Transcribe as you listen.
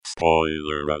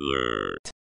Spoiler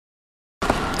alert.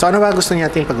 So ano ba gusto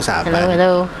niya ating pag-usapan?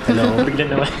 Hello. Bigla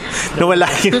naman. Nawala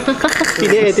yun.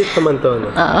 Ini-edit naman to, no?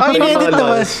 ini-edit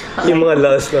naman. Yung mga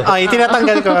last na. Ay,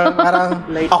 tinatanggal ko. Parang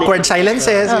awkward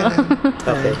silences.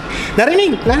 Okay.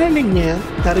 Narinig niya. Narinig niya.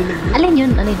 Alin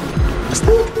yun? Basta.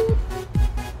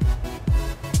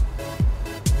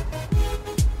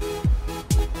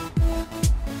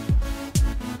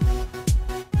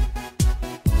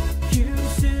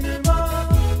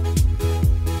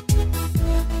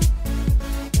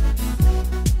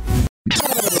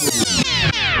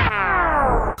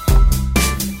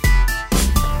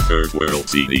 Third World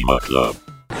Cinema Club.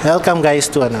 Welcome guys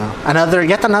to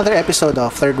yet another episode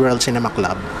of Third World Cinema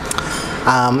Club.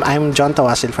 I'm John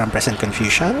Tawasil from Present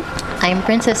Confusion. I'm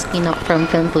Princess Kinok from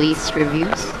Film Police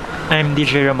Reviews. I'm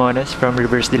DJ Ramones from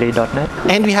ReverseDelay.net.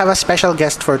 And we have a special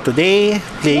guest for today.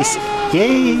 Please,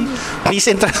 yay! Please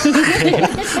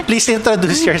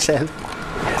introduce yourself.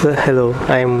 Hello,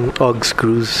 I'm Ogs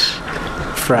Cruz.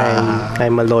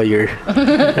 I'm a lawyer.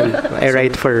 I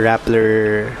write for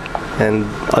Rappler and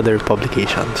other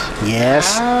publications.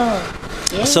 Yes. Oh,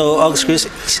 yay. So, Ogs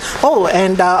Cruz. Oh,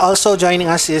 and also joining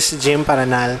us is Jim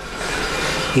Paranal.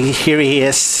 Here he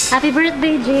is. Happy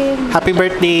birthday, Jim! Happy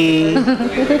birthday!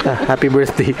 Happy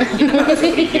birthday.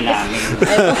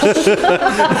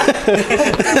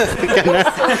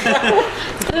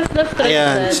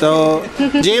 Ayan. So,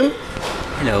 Jim?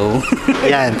 Hello.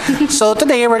 Ayan. So,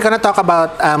 today we're gonna talk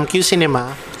about Q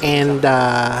Cinema and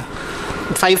 5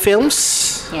 films.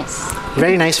 Yes.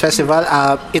 Very nice festival.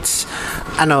 It's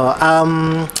and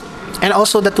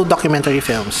also the 2 documentary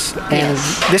films. And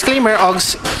disclaimer,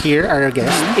 Ogs here, our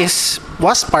guest,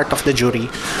 was part of the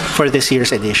jury for this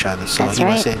year's edition. So That's he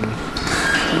right. was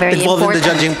Very involved important. in the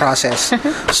judging process.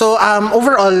 So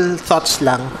overall thoughts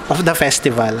lang of the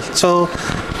festival. So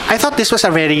I thought this was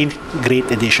a very great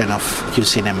edition of Q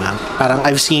Cinema. Parang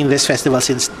I've seen this festival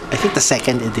since I think the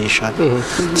 2nd edition.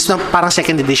 So parang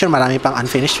 2nd edition, marami pang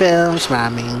unfinished films,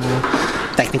 maraming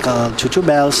technical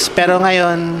chuchu-bells. Pero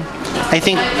ngayon, I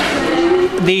think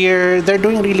they're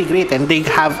doing really great and they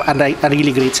have a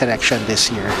really great selection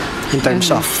this year in terms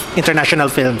of international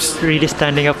films. Really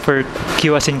standing up for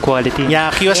Q as in quality. Yeah,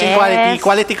 Q as in Yes.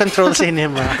 quality control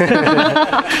cinema.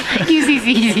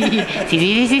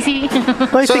 QCCC.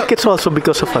 I think it's also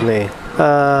because of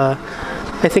I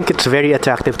think it's very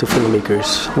attractive to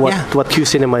filmmakers what Q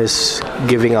Cinema is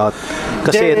giving out.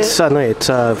 Kasi it's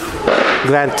a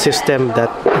grant system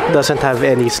that doesn't have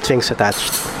any strings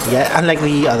attached. Yeah, unlike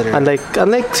the other.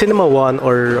 Unlike Cinema One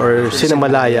or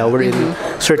Cinemalaya, wherein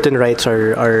certain rights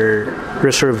are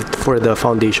reserved for the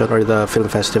foundation or the film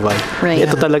festival. Right.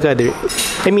 Ito talaga,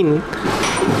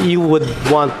 you would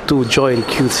want to join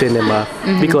Q Cinema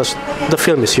because the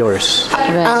film is yours.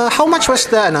 Right. How much was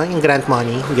the in grant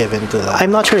money given to them?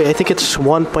 I'm not sure. I think it's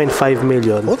 1.5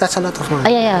 million. Oh, that's a lot of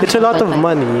money. Yeah. It's a lot of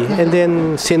money, and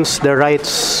then since the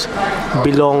rights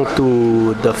belong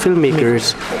to the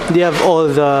filmmakers, they have all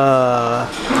the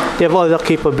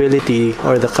capability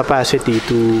or the capacity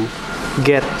to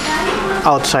get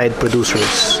outside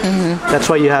producers. That's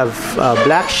why you have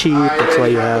Black Sheep. That's why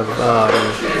you have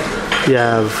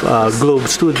Globe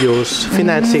Studios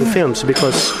financing films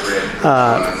because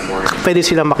pwede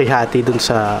silang makihati dun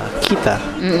sa kita.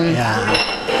 Yeah.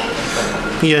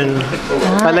 Yun.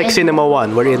 Unlike Cinema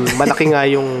One, wherein malaki nga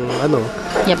yung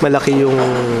malaki yung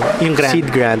grant.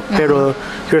 seed grant, pero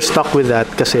you're stuck with that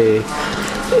kasi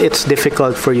it's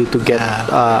difficult for you to get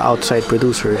outside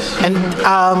producers. And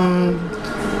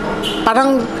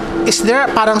parang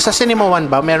sa Cinema One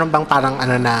ba meron bang parang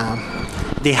na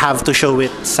they have to show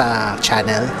it sa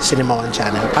channel, Cinema One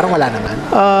channel? Parang wala naman.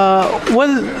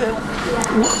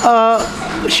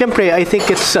 Syempre, I think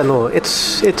it's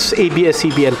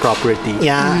ABS-CBN property.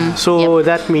 Yeah. So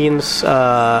that means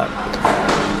the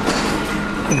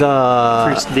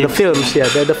films,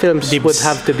 the films Dibs. would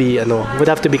have to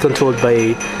be controlled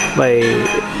by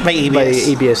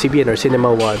ABS-CBN or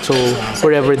Cinema One. So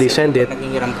wherever they send it,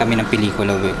 Naghihiram kami ng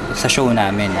pelikula sa show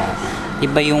namin.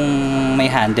 Iba yung may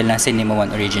handle ng Cinema One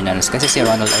Originals kasi si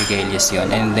Ronald Argelius yun.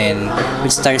 And then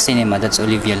with Star Cinema, that's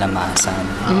Olivia Lamasan.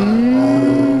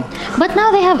 But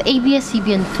now they have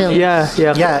ABS-CBN films. Yeah,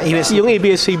 ABS. Yung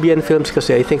ABS-CBN films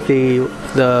kasi, I think the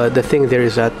thing there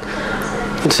is that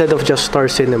instead of just Star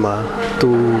Cinema,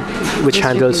 which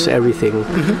handles everything,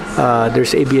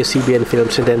 there's ABS-CBN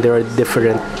films, and then there are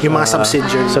different Yung mga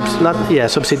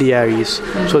subsidiaries. Subsidiaries.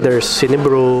 So there's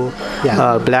Cinebro,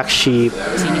 Black Sheep,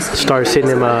 Star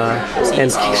Cinema,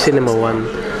 and Cinema One.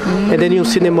 And then yung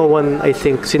Cinema One, I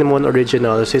think Cinema One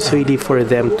Originals is really for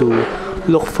them to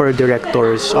look for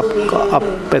directors, up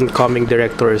and coming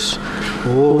directors.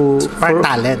 Parang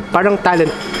talent. Parang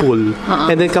talent pool.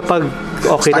 And then kapag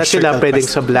okay na Star sila, Circle pwedeng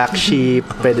Fest. sa Black Sheep,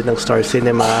 pwede ng Star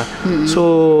Cinema.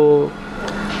 So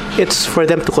it's for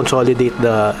them to consolidate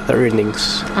the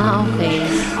earnings. Okay.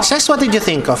 Cess, what did you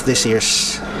think of this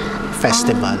year's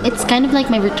festival? It's kind of like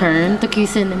my return to Q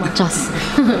Cinema just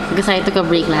because I took a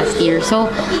break last year. So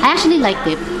I actually liked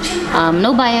it.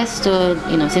 No bias to,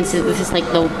 since this is like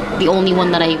the only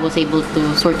one that I was able to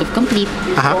sort of complete.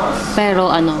 Pero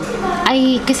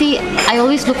kasi I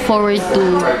always look forward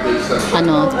to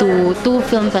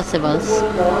film festivals.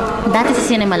 That is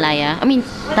Cinemalaya. I mean,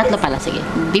 tatlo pala, sige.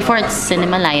 Before it's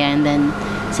Cinemalaya and then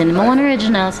Cinema One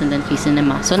Originals and then Q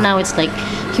Cinema. So now it's like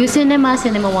Q Cinema,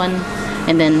 Cinema One,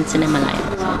 and then Cinemalaya.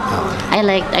 So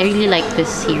I really like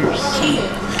this year's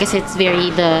because it's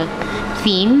the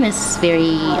theme is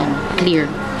very clear.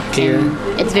 And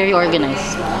it's very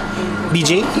organized.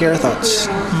 BJ, your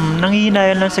thoughts?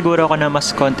 Nanghihinayan lang siguro ako na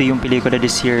mas konti yung pelikula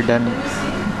this year than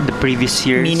the previous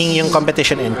years. Meaning yung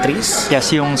competition entries?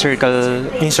 Yes, yung circle.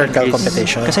 Yung circle entries.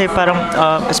 competition. Kasi parang,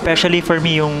 especially for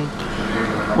me yung,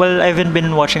 I haven't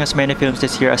been watching as many films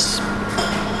this year as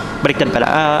baliktad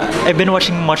pala. I've been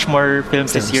watching much more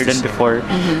films this year than before.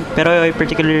 Pero I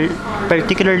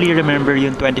particularly remember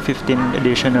yung 2015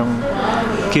 edition ng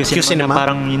Q Cinema. Cinema?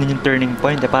 Parang yun yung turning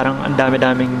point. Parang ang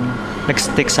dami-daming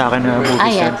nag-stick sa akin na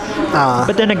movies. Yes.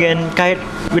 But then again, kahit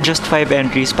with just 5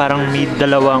 entries, parang may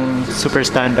dalawang super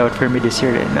standout for me this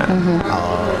year na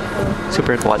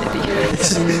super quality.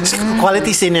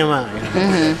 Quality cinema.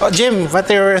 Jim,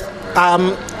 what are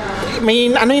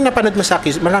ano yung napanood mo sa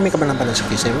Q? Marami ka ba napanood sa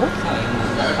Q Cinema?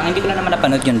 Hindi ko na naman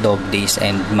napanood yung Dog Days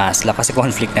and Masla kasi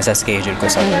conflict na sa schedule ko.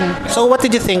 So what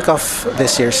did you think of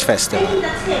this year's festival?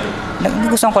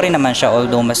 Nagustuhan ko rin naman siya,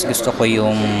 although mas gusto ko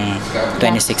yung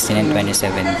 2016 and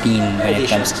 2017 when it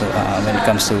comes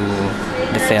to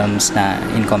the films na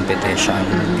in competition.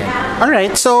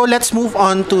 Alright, so let's move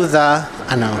on to the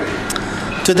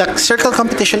circle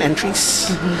competition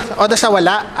entries. Oda sa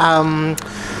Wala,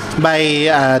 by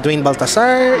Dwayne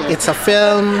Baltasar. It's a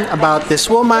film about this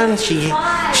woman.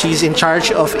 She's in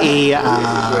charge of a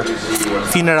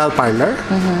funeral parlor,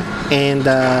 and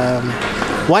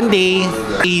one day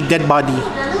a dead body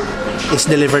is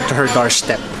delivered to her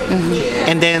doorstep,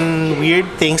 and then weird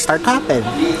things start to happen.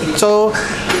 So,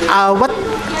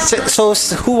 So,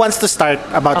 who wants to start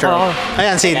about your...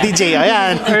 Ayan, si DJ,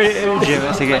 ayan. Jim,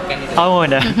 sige. Ako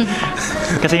muna.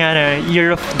 Kasi nga, Year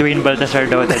of Dwayne Baltasar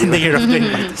daw. The Year of Dwayne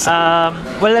Baltasar.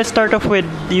 Well, I'll start off with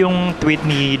yung tweet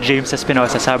ni James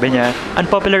Espinosa. Sabi niya,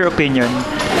 unpopular opinion,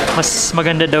 mas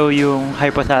maganda daw yung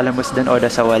hypothalamus than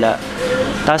Oda sa Wala.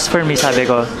 Tapos for me, sabi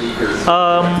ko,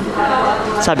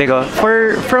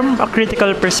 from a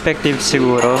critical perspective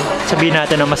siguro, sabihin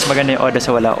natin na mas maganda yung Oda sa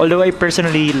Wala. Although I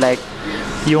personally like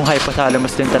yung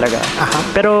hypothalamus din talaga.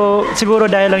 Pero siguro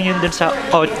dahil lang yun din sa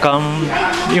outcome,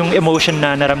 yung emotion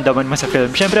na naramdaman mo sa film.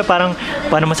 Siyempre parang,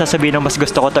 paano mo sasabihin na mas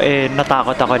gusto ko to,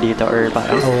 natakot ako dito, or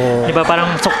parang, di ba, parang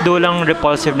sukdo lang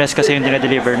repulsiveness kasi yung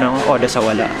dinadeliver ng Oda sa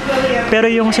Wala. Pero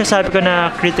yung sinasabi ko na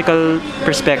critical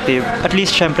perspective, at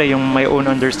least siyempre yung my own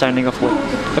understanding of what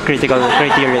a critical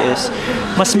criteria is,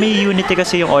 mas may unity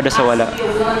kasi yung Oda sa Wala.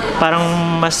 Parang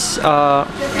mas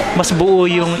buo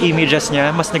yung images niya,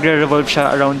 mas nagre-revolve siya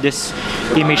around this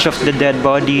image of the dead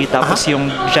body, tapos yung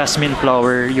jasmine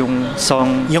flower, yung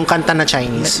song, yung kanta na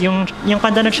Chinese. Yung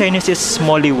kanta na Chinese is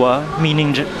Moliwa,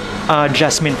 meaning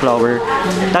jasmine flower.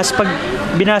 Tapos pag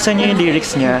binasa niyo yung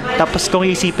lyrics niya, tapos kung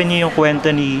isipin niyo yung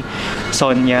kwento ni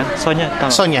Sonia,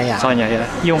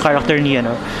 yeah. Yung character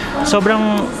niya,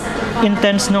 sobrang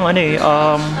intense nung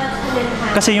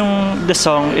kasi yung the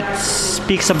song, it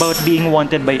speaks about being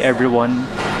wanted by everyone.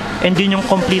 And yun yung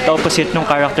complete opposite ng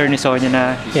character ni Sonia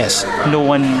na yes, no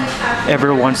one ever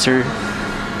wants her.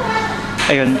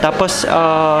 Ayun. Tapos,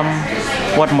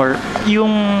 what more?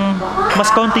 Yung mas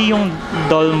konti yung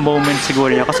dull moment siguro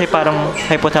niya kasi parang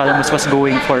hypothalamus was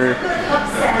going for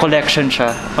collection siya,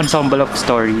 ensemble of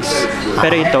stories.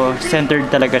 Pero ito,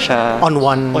 centered talaga siya on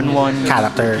one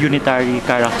character, unitary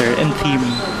character and theme.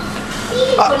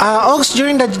 Ogs,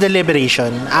 during the deliberation,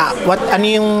 ano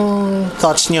yung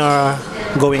thoughts niyo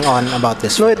going on about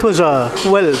this? No, it was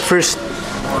first,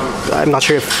 I'm not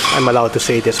sure if I'm allowed to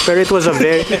say this, but it was a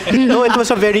very it was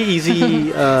a very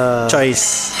easy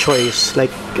choice.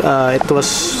 Like it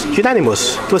was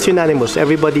unanimous.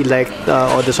 Everybody liked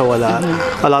Oda sa Wala.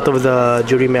 A lot of the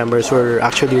jury members were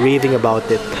actually raving about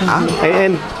it.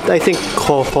 And I think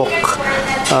Ho Hok,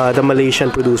 the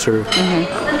Malaysian producer,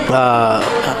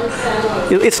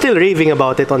 it's still raving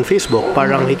about it on Facebook.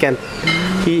 Parang he can't.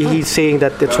 He's saying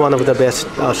that it's one of the best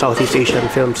Southeast Asian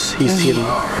films he's seen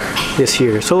this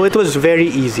year. So it was very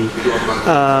easy.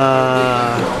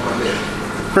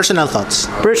 Personal thoughts.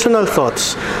 Personal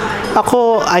thoughts.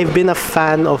 Ako, I've been a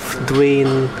fan of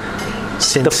Dwayne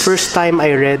Since the first time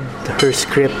I read her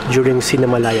script during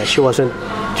Cinemalaya. Hindi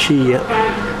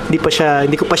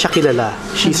ko pa siya kilala.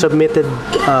 She submitted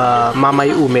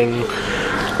Mamay Umeng.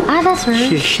 That's her.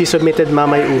 She submitted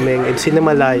Mamay Umeng in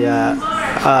Cinemalaya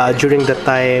during the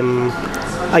time,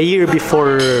 a year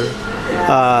before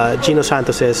Gino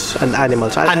Santos's An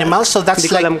Animals. Animals, so that's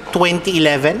Hindi ko like alam,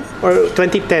 2011? or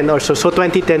 2010 or so. So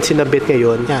 2010 sinabit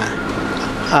ngayon. Yeah.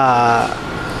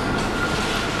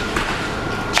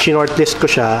 Shinortlist ko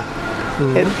siya.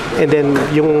 And then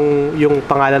yung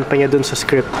pangalan pa niya dun sa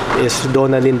script is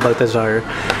Donalyn Baltazar.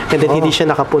 And then hindi siya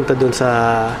nakapunta dun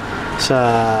sa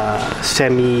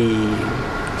semi-round.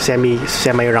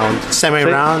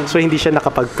 Semi-round. So hindi siya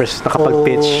nakapag-pitch.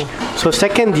 So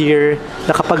second year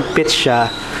nakapag-pitch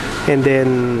siya. And then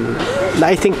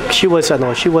I think she was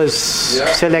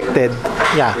selected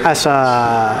as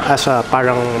a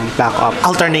parang backup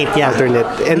Alternate.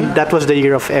 and that was the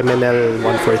year of MNL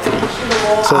 143.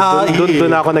 So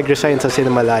doon ako nag-resign sa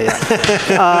Cinemalaya.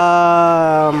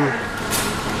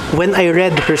 When I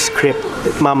read her script,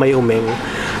 Mamay Umeng,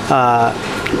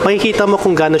 makikita mo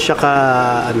kung gaano siya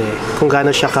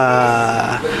ka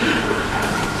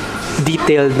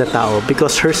detailed na tao,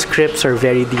 because her scripts are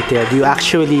very detailed. You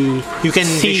can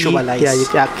visualize. Yeah,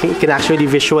 you can actually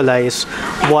visualize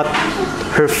what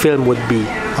her film would be.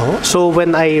 So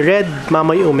when I read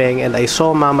Mamay Umeng and I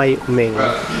saw Mamay Umeng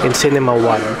in Cinema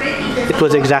 1, it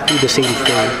was exactly the same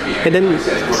thing. And then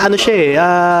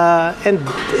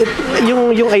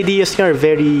yung ideas niya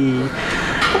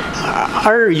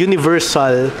are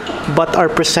universal but are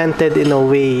presented in a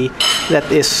way that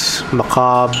is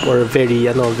macabre or very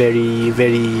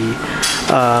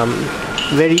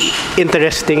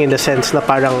interesting, in the sense na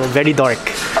parang very dark.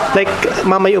 Like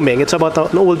Mamay Umeng, it's about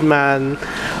an old man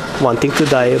wanting to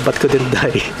die but couldn't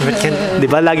die.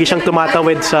 Diba? Lagi siyang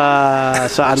tumatawid sa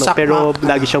pero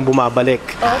lagi siyang bumabalik.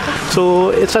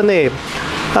 So it's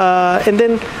and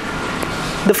then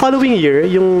the following year,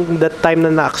 that time na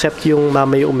na-accept yung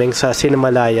Mamay Umeng sa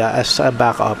Cinemalaya as a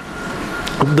backup,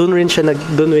 doon rin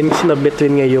sinabit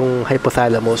rin nga yung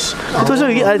Hypothalamus.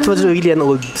 It was really an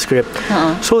old script.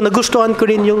 So nagustuhan ko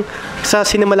rin yung sa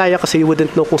Cinemalaya, kasi you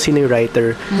wouldn't know kung sino yung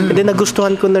writer. And then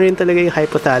nagustuhan ko na rin talaga yung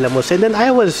Hypothalamus. And then I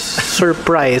was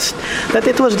surprised that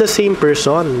it was the same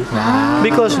person.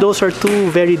 Because those are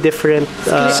two very different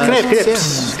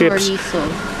scripts.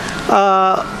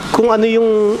 Kung ano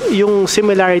yung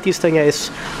similarities niya is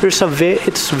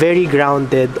it's very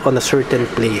grounded on a certain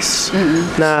place.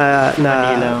 Na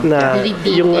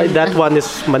yung that one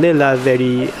is Manila,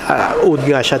 very ode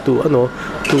nga siya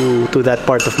to that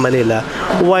part of Manila,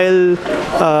 while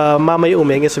Mamay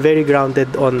Umeng is very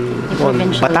grounded on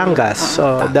Batangas,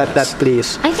 that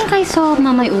place. I think I saw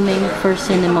Mamay Umeng for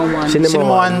Cinema 1.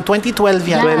 Cinema 1 2012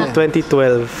 Yeah.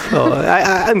 2012.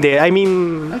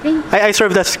 I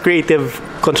served as creative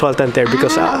consultant there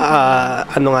because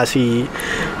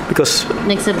because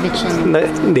Nag-submit siya.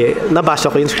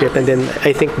 nabasa ko yung script, and then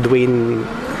I think Dwayne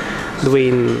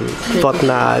thought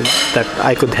na that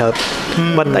I could help.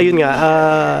 But ayun nga,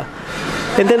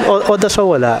 and then Oda sa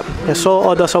Wala. So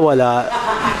Oda sa Wala,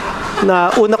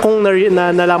 na una kong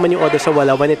nalaman yung Oda sa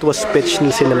Wala when it was pitched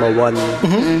in Cinema 1.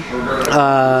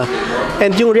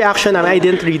 And yung reaction namin, I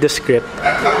didn't read the script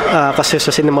kasi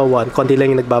sa Cinema 1 konti lang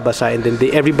yung nagbabasa, and then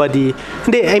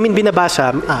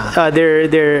binabasa.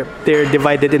 They're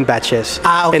divided in batches.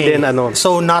 Okay. And then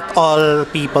so not all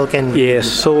people can yes,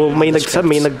 so may lang.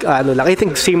 I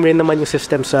think same rin naman yung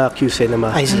system sa Q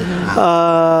Cinema. I see.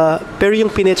 Pero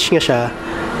yung pinitch nga siya,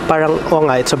 parang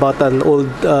it's about an old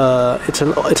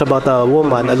it's about a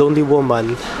lonely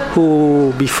woman who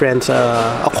befriends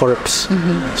a corpse.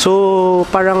 So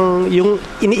parang yung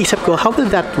iniisip ko, how will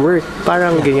that work?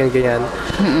 Parang ganyan.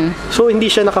 So hindi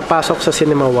siya nakapasok sa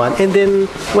Cinema 1. And then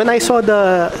when I saw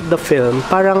the film,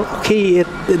 parang okay,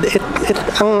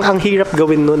 ang hirap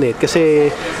gawin nun kasi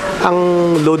ang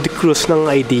ludicrous ng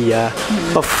idea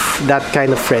of that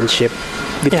kind of friendship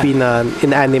between an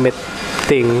inanimate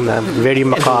thing na very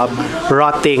macabre,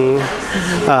 rotting,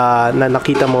 na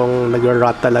nakita mong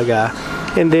nag-rot talaga,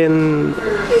 and then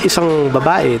isang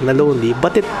babae na lonely,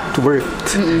 but it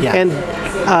worked. Yeah. And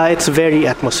it's very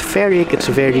atmospheric, it's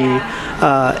very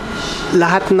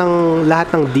lahat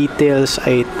ng details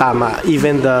ay tama,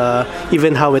 even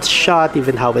how it's shot,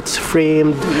 even how it's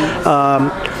framed,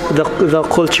 the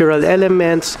cultural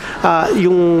elements.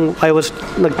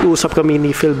 Nag-usap kami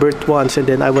ni Philbert once, and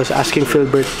then I was asking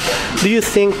Philbert, do you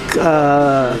think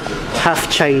half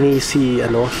Chinese si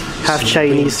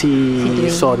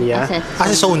Sonia?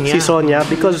 Si Sonia. Si Sonia,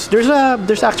 because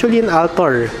there's actually an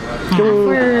altar.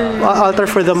 Yung altar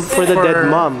for the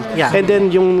dead mom. Yeah. And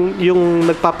then yung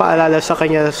nagpapaalala sa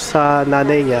kanya sa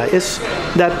nanay niya is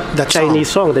that Chinese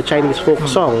song, the Chinese folk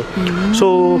song.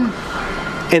 So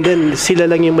and then sila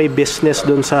lang yung may business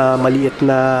doon sa maliit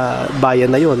na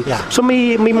bayan na yun. Yeah. So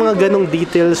may mga ganong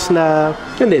details na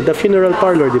the funeral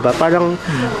parlor, 'di ba? Parang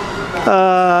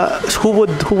who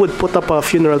would put up a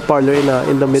funeral parlor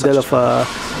in the middle of a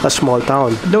small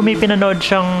town? Though may pinanood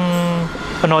siyang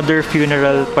another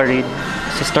funeral parade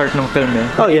sa start ng film eh.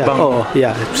 Oh yeah.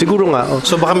 Yeah. Siguro nga. Oh.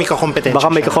 So baka may kakompetensya.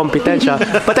 Baka may kakompetensya.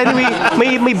 But anyway,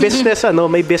 may business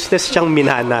may business siyang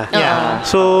minana. Yeah.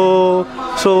 So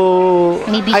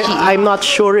Maybe I'm not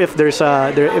sure if there's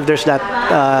that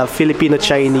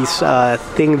Filipino-Chinese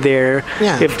thing there.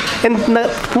 Yeah.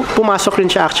 Pumasok rin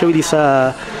siya actually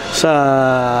sa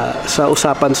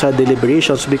usapan sa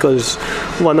deliberations, because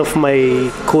one of my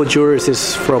co-jurors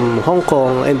is from Hong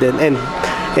Kong, and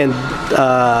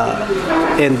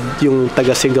yung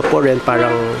taga Singaporean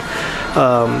parang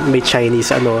may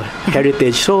Chinese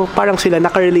heritage. So parang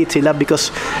nakarelate sila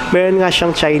because meron nga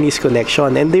siyang Chinese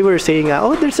connection, and they were saying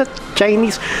there's a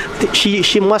Chinese,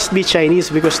 she must be Chinese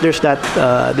because there's that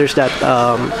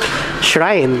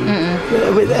shrine.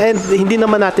 And hindi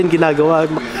naman natin ginagawa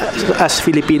as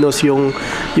Filipinos yung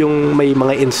may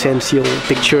mga incense, yung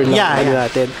picture na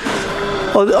natin.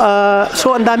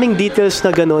 So ang daming details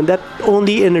na ganun that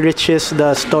only enriches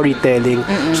the storytelling.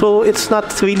 So it's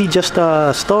not really just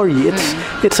a story,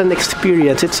 it's an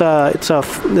experience, it's a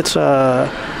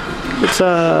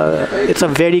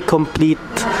very complete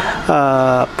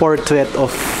portrait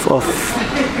of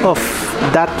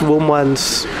that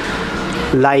woman's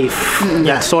life,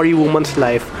 that sorry woman's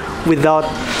life, without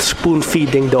spoon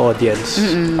feeding the audience.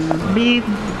 May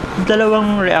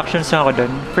dalawang reactions ako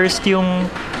doon. First, yung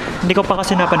hindi ko pa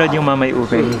kasi napanood yung Mamay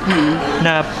Ube.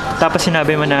 Na tapos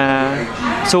sinabi mo na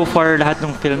so far lahat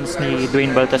ng films ni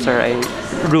Dwayne Baltasar ay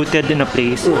rooted in a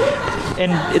place.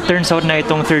 And it turns out na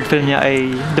itong third film niya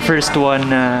ay the first one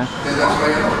na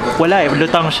wala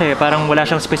lutang siya parang wala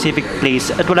siyang specific place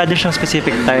at wala din siyang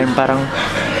specific time, parang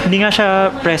hindi nga siya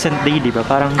present day, di ba?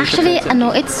 Parang actually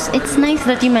it's nice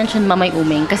that you mentioned Mamay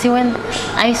Umeng, kasi when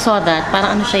I saw that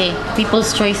parang siya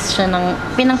people's choice siya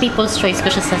pinang people's choice ko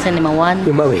siya sa Cinema One.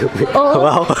 Yung Mamay Ube. Oo.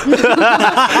 Wow.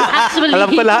 Actually, alam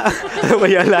pala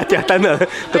maya lahat yata na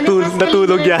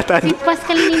natulog yata. Si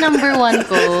Pascaline number 1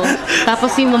 ko,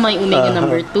 tapos si Mamay Umeng yung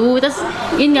number 2. Tapos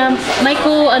yun nga, may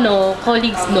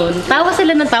colleagues nun, tawa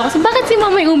sila ng tawa. So, bakit si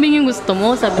Mamay Umeng yung gusto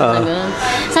mo? Sabi ko na ganun.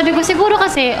 Sabi ko, siguro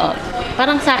kasi,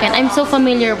 parang sa akin, I'm so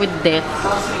familiar with death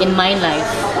in my life,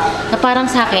 na parang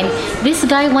sa akin, this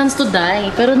guy wants to die,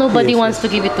 pero nobody wants to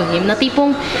give it to him. Na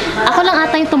tipong, ako lang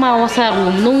ata yung tumawa sa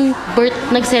room nung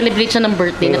nag-celebrate siya ng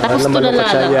birthday, na tapos tulala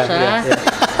lang siya.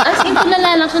 As in,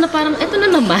 tulala lang siya na parang, eto na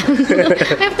naman.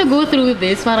 I have to go through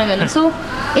this, parang gano'n. So,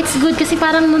 it's good kasi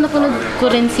parang nung napanood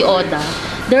ko rin si Oda,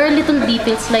 there are little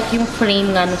details like yung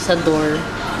frame nga sa door,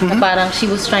 na parang she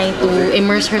was trying to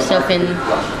immerse herself in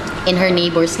her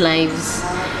neighbors' lives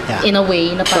in a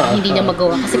way na parang hindi niya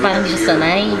magawa kasi parang hindi siya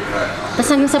sanay. Tapos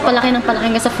hanggang sa palaki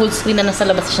nga sa full screen na nasa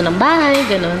labas siya ng bahay,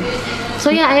 ganun.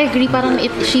 So yeah, I agree, parang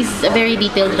she's a very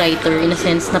detailed writer in a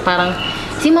sense na parang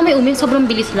si Mamay Umeng sobrang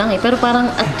bilis lang pero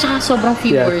parang at saka sobrang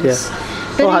few words.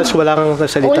 Pero halos wala kang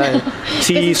nagsalita eh.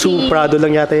 Si Sue Prado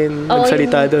lang yata yung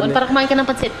nagsalita doon. Parang kumain ka ng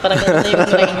pansit, parang gano'n na yung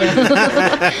line niya.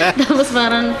 Tapos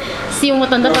parang si yung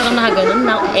matanda parang nakaganon,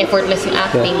 na effortless yung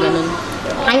acting, ganun.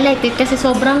 I liked it kasi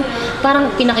sobrang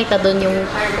parang pinakita doon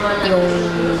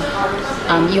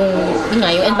yung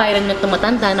environment ng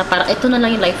matanda na parang ito na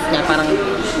lang yung life niya, parang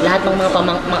lahat ng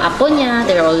mga apo niya,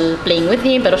 they're all playing with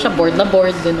him pero siya bored na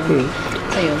bored, ganun.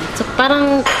 So yun. So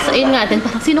parang yun nga din,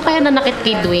 parang sino kaya nanakit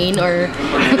kay Dwayne or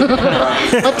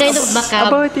what kind of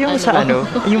backup? About yung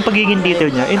yung pagiging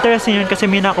detail niya. Interesting yun kasi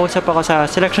may nakausap ako sa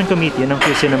selection committee ng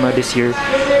Q Cinema this year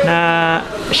na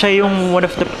siya yung one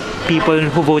of the people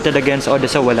who voted against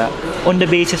Oda sa Wala on the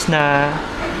basis na,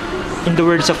 in the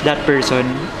words of that person,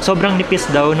 sobrang nipis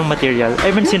daw ng material.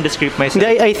 I haven't seen the script myself.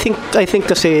 I think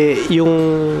kasi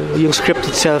yung script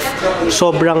itself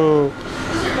sobrang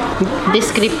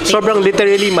descriptive. Sobrang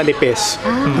literally manifest.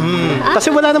 Kasi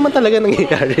wala naman talaga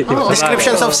nangyayari. Di ba?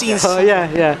 Descriptions of scenes.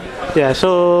 Yeah. So,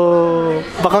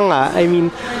 baka nga, I mean,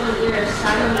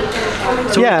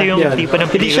 So, ito yung tipo ng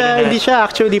pelikula na hindi siya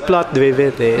actually plot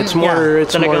driven eh. It's more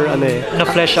talagang ano eh.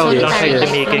 na-flesh out lang siya in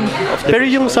the making of the Pero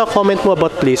yung sa comment mo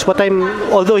about place,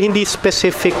 although hindi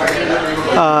specific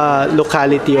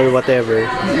locality or whatever,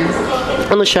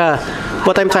 ano siya,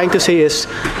 what I'm trying to say is,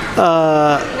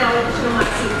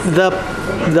 the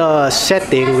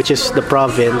setting, which is the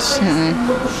province,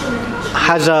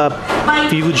 has a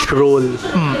huge role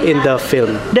in the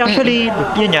film. Actually,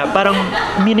 yun nga, parang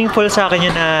meaningful sa akin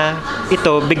yun na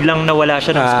ito, biglang nawala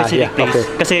siya ng specific place. okay.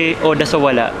 Kasi Oda sa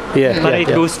wala. Yeah. Parang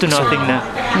it goes to nothing na.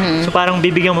 So parang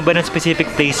bibigyan mo ba ng specific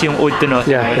place yung ode to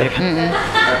nothing?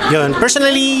 Yeah. Yun.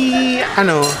 Personally,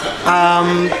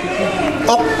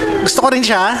 gusto ko rin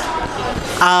siya.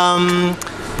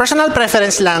 Personal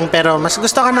preference lang, pero mas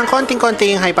gusto ko ng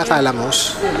konting-konti yung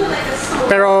hypothalamus.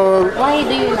 Pero, Why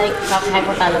do you like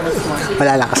hypothalamus more?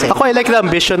 wala lang kasi. Ako, I like the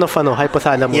ambition of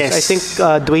hypothalamus. Yes. I think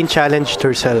Dwayne challenged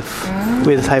herself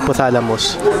with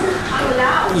hypothalamus.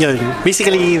 Yun.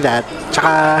 Basically that.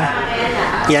 Tsaka,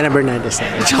 Yana Bernardes.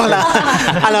 Tsaka lang.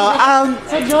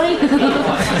 So, Joy.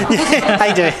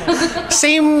 Hi, Joy.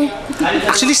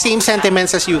 Actually, same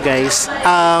sentiments as you guys.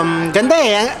 Ganda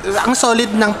eh. Ang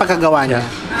solid ng pagkagawa niya.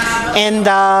 And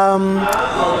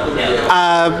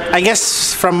I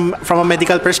guess from a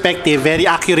medical perspective, very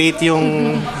accurate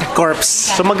yung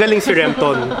corpse. So, magaling si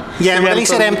Rempton. Yeah, magaling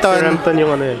si Rempton. Si Rempton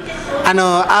yung ano eh.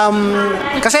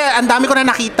 Kasi ang dami ko na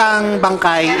nakitang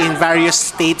bangkay in various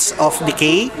states of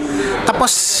decay.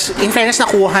 Tapos, in fairness,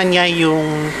 nakuha niya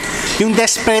yung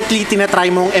desperately tinatry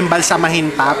mong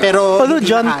embalsamahin pa, pero Although, hindi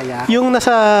John, na kaya. yung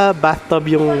nasa bathtub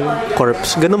yung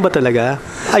corpse, ganun ba talaga?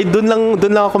 Ay, dun lang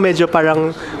ako medyo parang...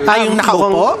 yung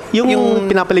nakaupo? Yung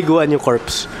pinapaliguan yung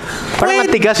corpse. Parang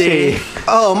matigas eh.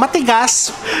 Oo,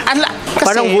 matigas. Kasi,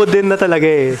 Parang wooden na talaga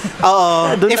eh.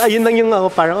 Oo. Ayun lang yung ako,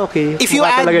 parang okay. If you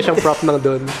Mukha add- talaga siyang prop ng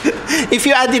doon. If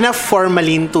you add enough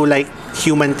formalin to like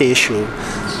human tissue,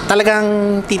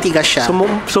 talagang titigas siya.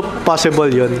 So possible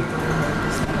yun.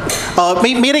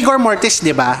 May rigor mortis, di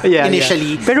ba? Yeah,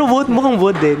 Initially. yeah. Pero mukhang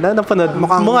wood eh. Napanood.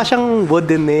 Mukha siyang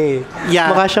wooden eh.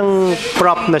 Yeah. Mukha siyang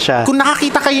prop na siya. Kung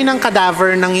nakakita kayo ng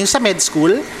cadaver yung sa med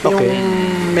school, Okay.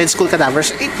 yung med school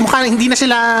cadavers, hindi na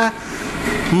sila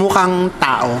mukhang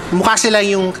tao. Mukha sila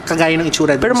yung kagaya ng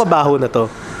itsura. Pero mabaho na to.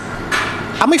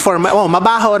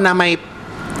 Mabaho na may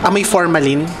amoy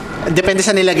formalin. Depende sa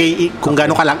nilagay kung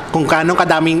gaano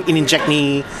kadaming in-inject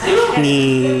ni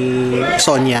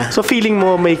Sonia. So feeling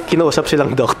mo may kinausap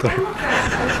silang doktor.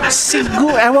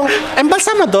 Siguro,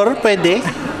 embalsamador, pwede.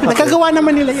 Nagkagawa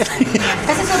naman nila yan.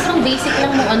 Kasi sobrang basic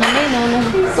lang nung ano na yun, nung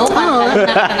sofa.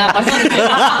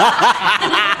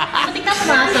 Tingnan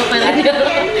mo na, sofa lang.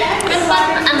 Pero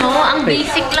parang ang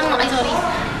basic lang,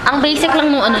 ang basic lang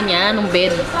nung nung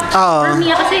bed. For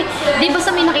me, kasi, di ba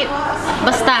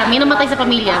basta, may namatay sa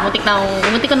pamilya, muntik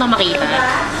ko na makita.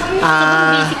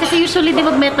 Sobrang basic, kasi usually, di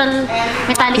ba,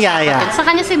 metallic Yeah. sa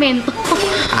kanya semento.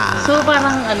 So,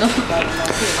 parang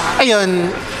Ayun.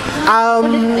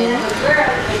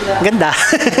 Ganda.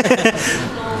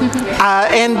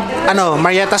 And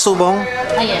Marietta Subong,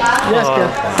 ayan. Yes, yeah.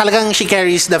 talagang she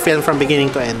carries the film from beginning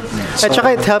to end. At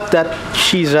saka it helped that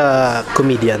she's a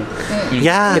comedian.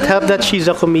 Yeah. It helped that she's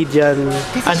a comedian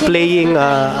and playing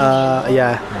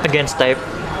against type.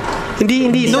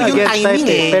 Hindi No, sa yung against timing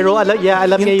type eh. Pero alam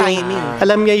Yung niya timing.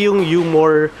 alam niya yung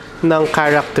humor ng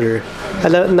character.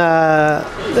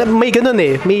 May ganun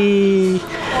eh.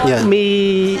 Yeah.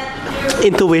 May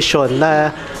intuition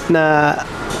na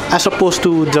as opposed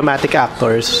to dramatic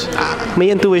actors, may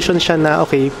intuition siya na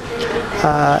okay,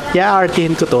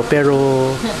 i-artihin ko to pero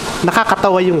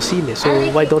nakakatawa yung scene eh. So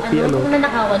why don't we Kung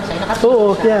nanakawan siya,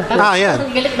 Oo, yeah. Yeah.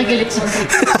 Galit na galit siya.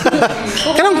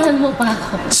 Kanang- mo pa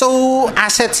ako. So,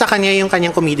 asset sa kanya yung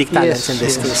kanyang comedic talents Yes, in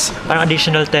this yes. case. Parang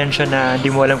additional tension na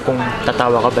di mo alam kung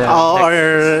tatawa ka ba. Or,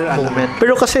 moment.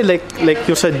 Pero kasi like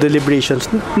yung sa deliberations,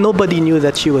 nobody knew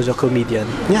that she was a comedian.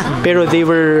 Yeah. Pero they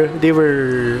were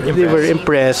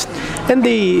impressed, and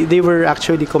they were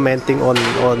actually commenting on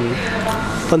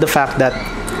the fact that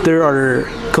there are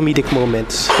comedic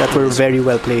moments that were very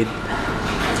well played.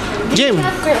 Jim,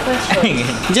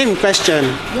 question.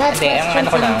 Hindi, ang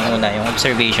ko lang muna, yung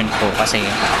observation ko kasi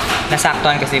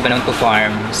nasaktuhan kasi ba nung to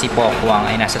farm si Pokwang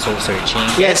ay nasa soul searching.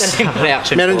 Yes. Ano yung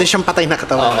reaction Meron ko? din siyang patay na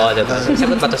katawan. Oo, diba?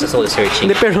 Sagot ba to sa soul searching?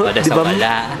 Hindi, pero Oda di sa ba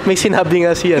wala. may sinabi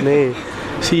nga si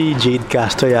Si Jade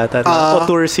Castro yata.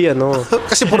 Auteur si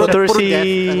Kasi puro auteur puro si death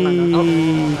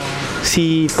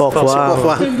si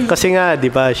Pokwang. Kasi nga,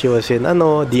 di ba, she was in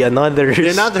The Anothers.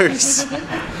 and others.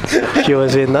 She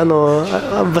was in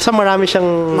basta marami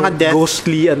siyang Mga death.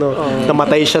 ghostly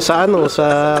namatay siya sa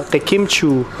kay Kim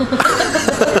Chu.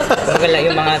 Wala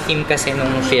yung mga theme kasi nung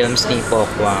films ni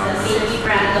Pokwang.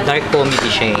 Dark comedy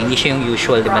siya. Hindi siya yung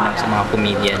usual, di ba, sa mga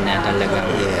comedian na talagang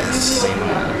may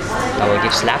mga tawag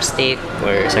yung slapstick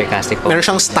or sarcastic comedy. Meron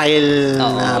siyang style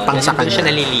na pang sa Doon siya kanya.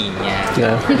 nalilinya.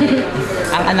 Yeah.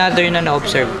 Ang another na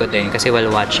na-observe ko din kasi while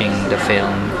watching the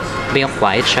film, yung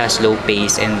quiet siya, slow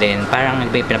pace, and then parang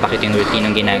pinapakita yung routine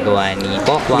ng ginagawa ni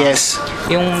Pokwang. Yes.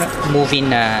 Yung movie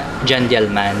na John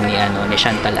Dialman ni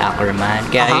Chantal Ackerman.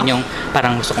 Kaya yun yung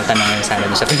parang gusto kong tanongin sana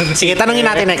dun sa film. Sige, tanungin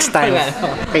natin next time.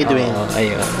 Kay Dwayne.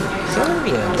 Ayun. So,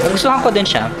 yun. Gustuhan ko din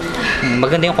siya.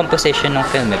 Maganda yung composition ng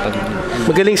film. Pag,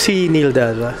 Magaling si Neil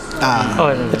Dara.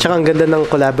 At saka ang ganda ng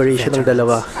collaboration ng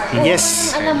dalawa.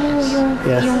 Yes. Alam mo,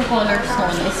 Yeah. yung color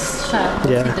tone is siya.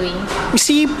 Yeah. Si Dwayne.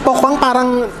 Si Pokwang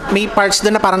parang may parts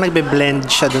doon na parang nagbe-blend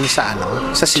siya doon sa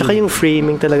sa scene. Tsaka yung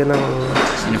framing talaga ng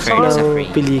frame.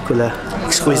 pelikula.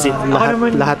 Exquisite.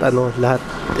 Lahat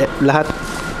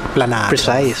Planado.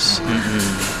 precise.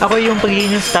 Ako yung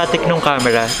pagiging static ng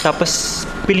camera, tapos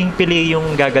piling-pili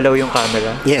yung gagalaw yung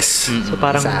camera. Yes. So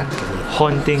parang Exactly.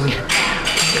 haunting.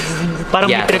 Parang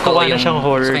may trikuha na siyang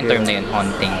horror. Gusto ko yung term na yun,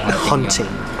 haunting. Haunting.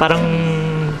 Parang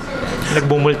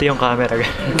nagbumulti yung camera.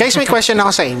 Guys, may question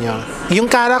ako sa inyo. Yung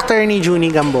character ni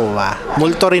Junie Gamboa,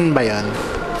 multo rin ba yun?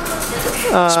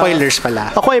 Spoilers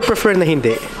pala. Ako I prefer na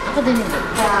hindi. Ako din yun.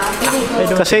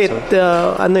 Kasi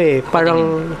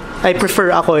parang I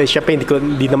prefer siya pa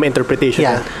hindi naman interpretation.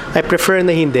 Yeah. I prefer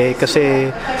na hindi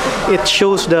kasi it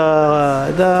shows the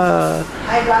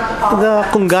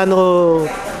kung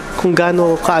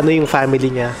gaano kaano yung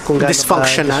family niya, kung gaano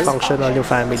dysfunctional yung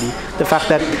family. The fact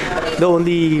that the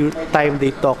only time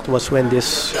they talked was when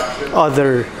this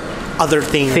other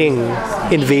thing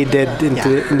invaded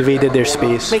their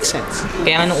space. Makes sense.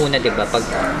 Kaya nung una, di ba,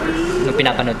 nung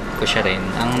pinapanood ko siya rin,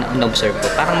 ang na-observe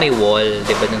ko, parang may wall,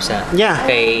 di ba, dun sa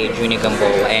kay Junie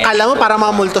Gamboa. Alam mo, parang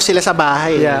mga multo sila sa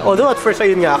bahay. Yeah. Although at first,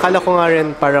 ayun nga, akala ko nga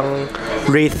rin parang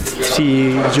wraith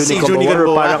si Junie Gamboa,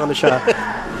 or parang siya,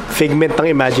 figment ng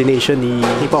imagination ni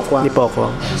Pokwang.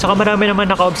 Saka marami naman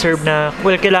naka-observe na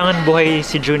kailangan buhay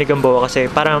si Junie Gamboa kasi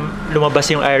parang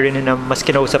lumabas yung irony na mas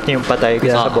kinausap niya yung patay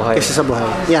kaysa sa buhay. Kasi sa buhay.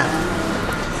 Yeah.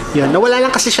 Yun. Nawala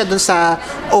lang kasi siya dun sa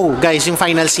guys, yung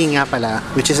final scene nga pala,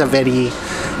 which is a very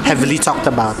heavily talked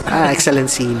about. Excellent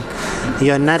scene.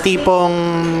 Yun, na tipong,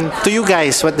 to you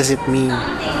guys, what does it mean?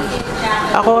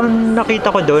 Ako,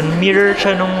 nakita ko doon, mirror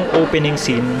siya nung opening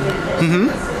scene.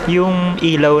 Yung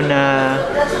ilaw na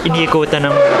iniikutan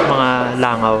ng mga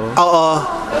langaw. Oo.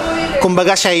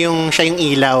 Kumbaga siya yung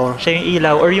ilaw. Siya yung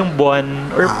ilaw or yung buwan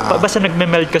or basta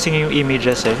nagme-meld kasi yung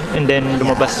images and then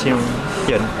lumabas yung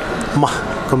yun.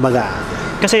 Kumbaga.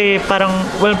 Kasi parang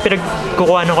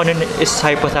pinagkukuha ko nun is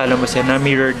hypothalamus na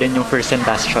mirror din yung first and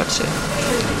last shots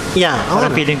Yeah.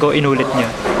 Parang feeling ko inulit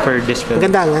niya for this film.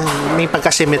 Ganda nga. May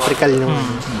pagka-symmetrical yung...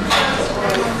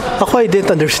 Ako, I didn't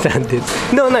understand it.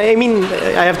 No, I mean,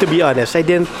 I have to be honest. I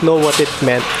didn't know what it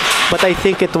meant. But I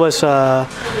think it was a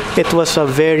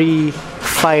very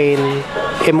fine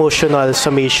emotional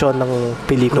summation ng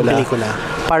pelikula.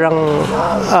 Parang,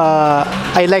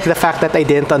 I like the fact that I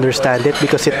didn't understand it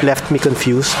because it left me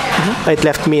confused. It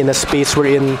left me in a space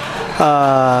wherein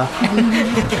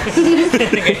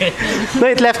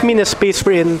it left me in a space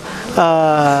wherein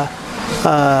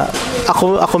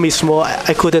ako mismo,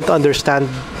 I couldn't understand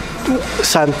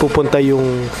saan pupunta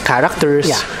yung characters,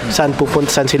 saan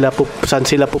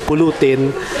sila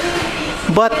pupulutin.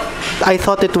 But I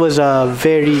thought it was a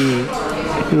very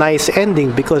nice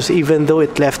ending because even though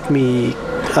it left me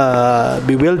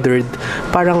bewildered,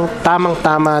 parang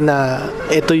tamang-tama na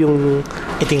ito yung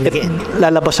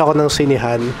lalabas ako ng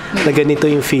sinihan na ganito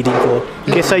yung feeling ko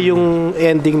kesa yung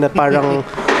ending na parang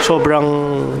sobrang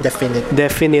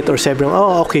definite or sobrang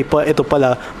okay pa, ito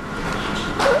pala.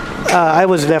 I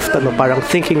was left parang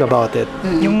thinking about it.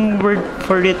 Yung word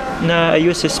for it na I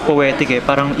use is poetic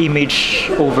parang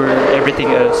image over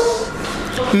everything else.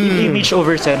 Image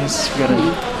over sense,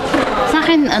 ganun. Sa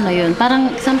akin, yun,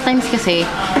 parang sometimes kasi,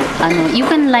 you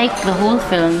can like the whole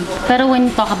film, pero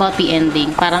when you talk about the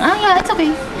ending, parang, yeah, it's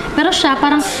okay. Pero siya,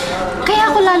 parang, Kaya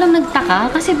ako lalong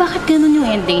nagtaka kasi bakit ganun yung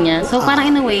ending niya. So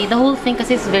parang in a way, the whole thing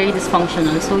kasi is very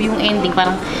dysfunctional. So yung ending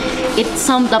parang it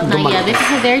summed up na this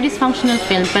is a very dysfunctional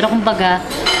film. Pero kumbaga,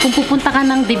 kung pupunta ka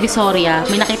ng Divisoria,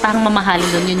 may nakita kang mamahalin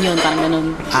doon, yun, parang ganun.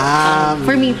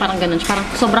 For me, parang ganun. Parang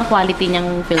sobrang quality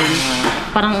niyang film.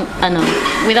 Parang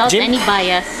without Jim? any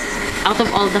bias, out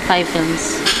of all the 5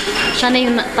 films, siya na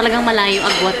yung talagang malayo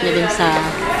agwat niya dun sa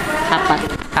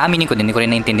apat. Aaminin ko din, hindi ko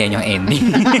rin naintindihan yung ending.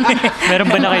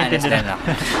 Meron ba nakaintindihan?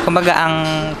 Kumbaga,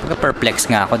 perplex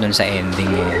nga ako dun sa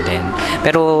ending din.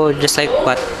 Pero just like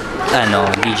what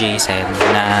DJ said,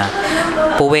 na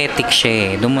poetic siya eh.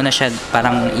 Doon mo na siya,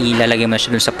 parang ilalagay mo na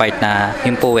siya dun sa part na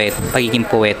yung pagiging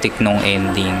poetic nung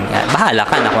ending. Bahala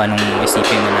ka na kung anong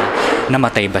isipin mo na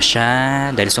namatay ba siya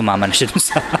dahil sumama na siya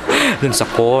dun sa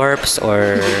corpse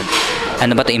or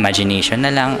ano ba to, imagination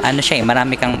na lang. Ano siya eh,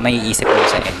 marami kang maiisip mo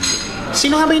sa ending.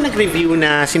 Sino nga ba yung nag-review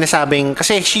na sinasabing,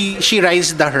 kasi she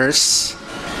rides the hearse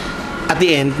at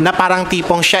the end, na parang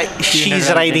tipong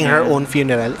she's riding her own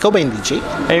funeral. Ikaw ba yung DJ?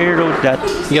 I wrote that.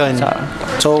 Yun.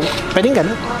 So, pwedeng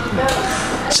ganun.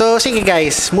 So, sige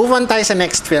guys, move on tayo sa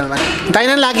next film. Tayo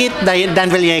ng Lagit,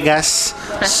 Dan Villegas.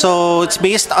 So, it's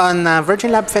based on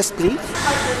Virgin Lab Fest play.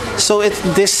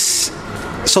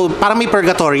 So, parang may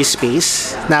purgatory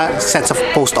space na sets of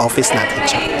post office natin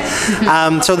siya.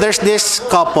 So, there's this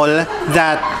couple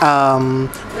that,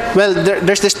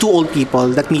 there's these 2 old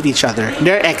people that meet each other.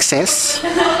 They're exes.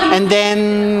 And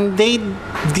then, they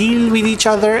deal with each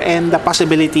other and the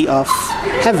possibility of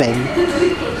heaven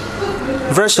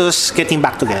versus getting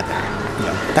back together.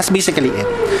 Yeah. That's basically it.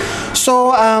 So,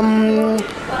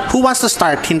 who wants to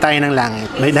start Hintayin ng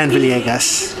Langit by Dan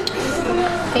Villegas?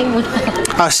 Okay,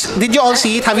 Did you all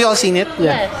see it? Have you all seen it?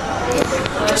 yes.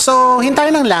 So,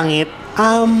 Hintayin ng Langit,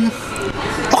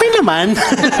 okay naman.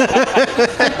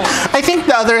 I think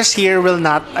the others here will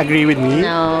not agree with me.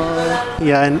 No.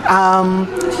 Yan.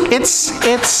 It's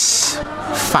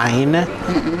fine.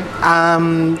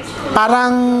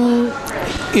 Parang,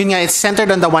 yun nga, it's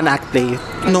centered on the one-act play.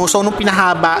 No, so, nung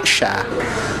pinahaba siya,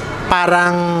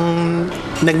 parang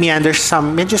nag-meander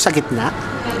medyo sa gitna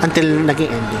until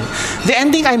naging ending. The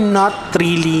ending I'm not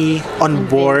really on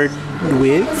board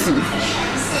with.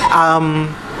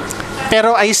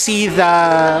 Pero I see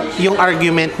yung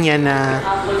argument niya na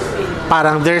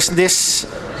parang there's this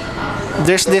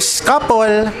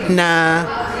couple na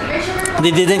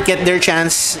they didn't get their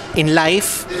chance in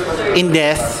life, in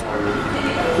death.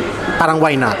 Parang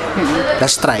why not?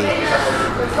 Let's try.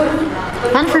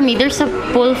 And for me, there's a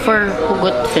pull for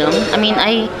Hugot film. I mean,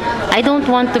 I don't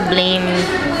want to blame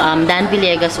Dan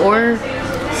Villegas or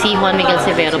si Juan Miguel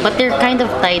Severo, but they're kind of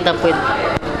tied up with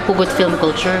Hugot film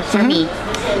culture for me.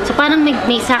 So parang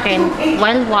may sa akin,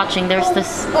 while watching, there's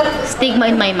this stigma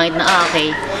in my mind na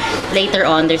okay, later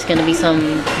on there's gonna be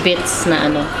some bits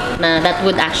na that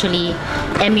would actually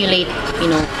emulate,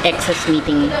 exes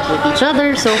meeting with each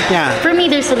other. So Yeah. for me,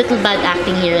 there's a little bad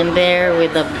acting here and there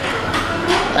with the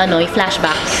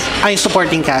flashbacks. Ay,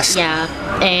 supporting cast. Yeah.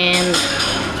 And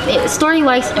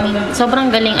story-wise, I mean, sobrang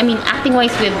galing. I mean,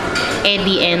 acting-wise with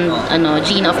Eddie and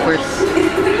Gina, of course.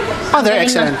 Oh, they're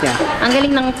Galing excellent, ng, yeah. Ang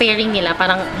galing ng pairing nila.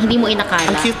 Parang hindi mo inakala.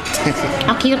 Ang cute.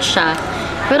 Ang cute siya.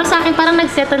 Pero sa akin, parang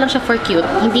nag-settle lang siya for cute.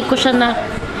 Hindi ko siya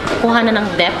nakuha na ng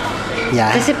depth.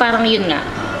 Yeah. Kasi parang yun nga.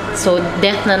 So,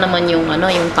 death na naman yung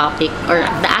topic. Or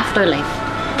the afterlife.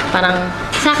 Parang,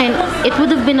 sa akin, it would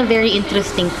have been a very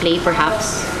interesting play,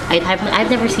 perhaps.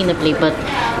 I've never seen a play, but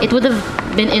it would have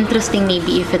been interesting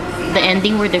maybe if the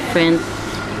ending were different.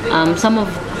 Some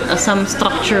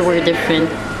structure were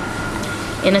different.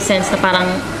 In a sense na parang,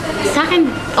 sa akin,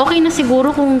 okay na siguro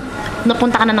kung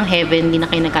napunta ka na ng heaven, hindi na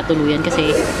kayo nagkatuluyan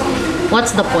kasi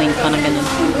what's the point? Parang ganun.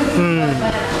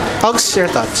 Hogs, your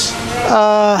thoughts?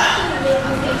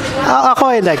 Ako,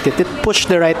 I liked it. It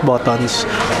pushed the right buttons.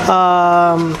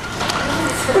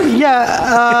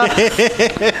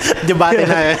 Debate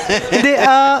na. Hindi,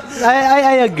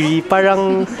 I agree.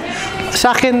 Parang,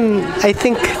 sa akin, I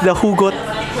think the Hugot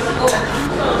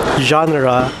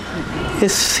genre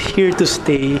is here to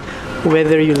stay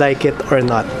whether you like it or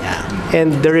not.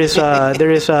 And there's a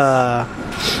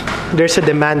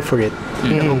demand for it.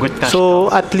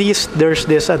 So at least there's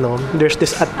this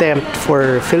attempt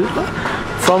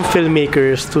from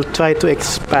filmmakers to try to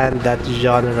expand that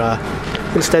genre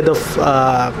instead of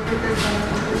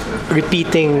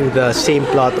repeating the same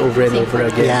plot over and over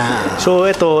again. Yeah. So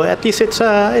at least it's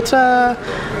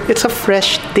a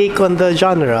fresh take on the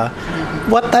genre.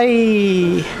 What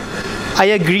I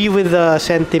agree with the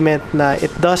sentiment na it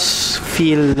does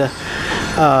feel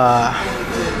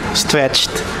stretched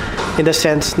in the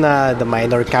sense na the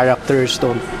minor characters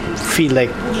don't feel like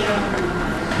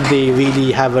they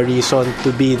really have a reason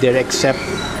to be there except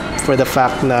for the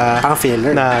fact na Parang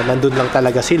filler. na nandun lang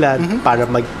talaga sila para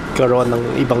magkaroon ng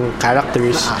ibang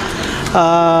characters.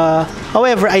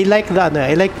 However, I like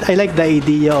the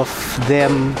idea of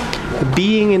them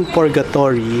being in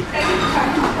purgatory,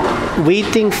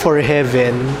 waiting for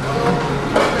heaven,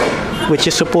 which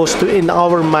is supposed to, in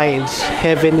our minds,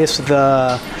 heaven is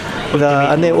the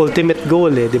ultimate goal,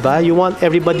 di ba?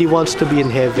 Everybody wants to be in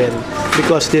heaven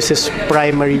because this is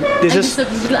primary. I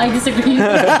disagree.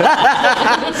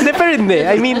 Hindi, pero hindi.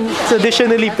 I mean,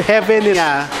 traditionally, heaven is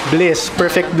bliss,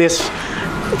 perfect bliss,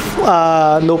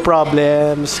 no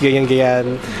problems,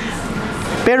 ganyan.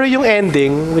 Pero yung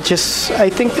ending, which is, I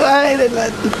think,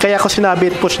 kaya ko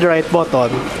sinabi, push the right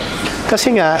button.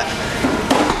 Kasi nga,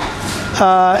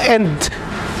 and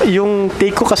yung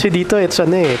take ko kasi dito, it's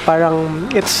parang,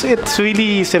 it's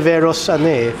really Severo's,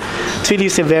 it's really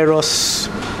Severo's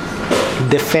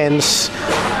defense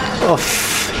of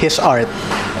his art.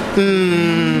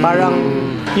 Parang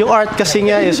yung art kasi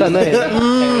nga is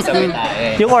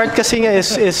yung art kasi nga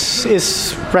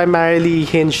is primarily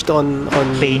hinged on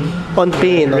pain, on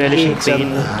relishing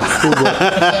pain.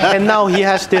 And now he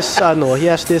has this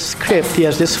script, he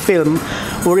has this film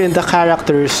wherein the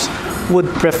characters would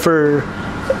prefer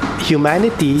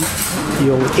humanity,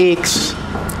 yung aches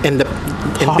And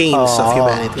pains of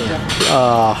humanity.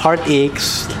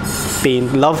 Heartaches, pain,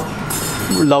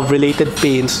 love-related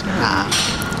pains,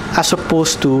 as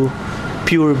opposed to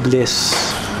pure bliss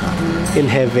in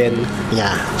heaven.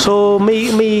 Yeah. So may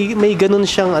ganun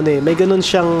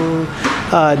siyang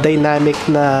dynamic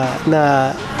na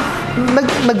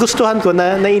nagustuhan ko,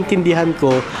 na naintindihan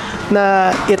ko,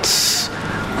 na it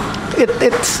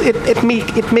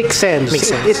makes sense.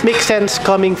 It makes sense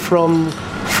coming from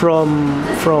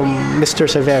Mr.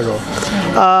 Severo.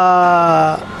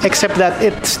 Except that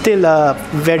it's still a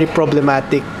very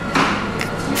problematic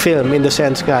film in the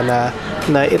sense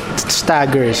na it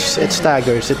staggers. It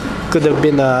could have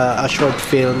been a short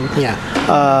film. Yeah.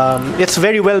 It's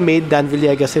very well made. Dan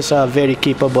Villegas is a very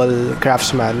capable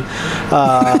craftsman.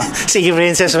 Sige,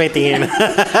 Princess, may tingin.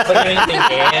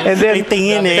 And then, May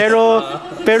tingin eh.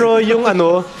 pero yung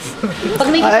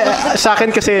sa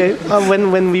akin kasi,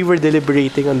 when we were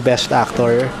deliberating on Best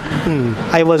Actor,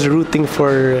 I was rooting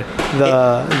for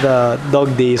the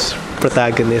Dog Days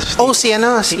protagonist. Oh, si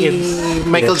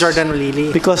Michael Yes. Jordan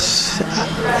Lily. Because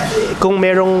kung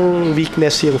merong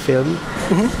weakness yung film,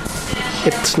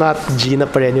 it's not Gina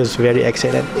Pareño's very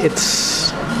excellent.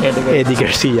 It's Eddie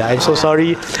Garcia. I'm so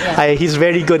sorry. He's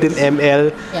very good in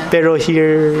ML, pero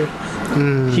here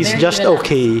he's Very just relaxed.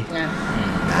 okay. Yeah.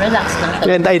 Relax lang.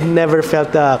 And I never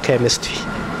felt the chemistry.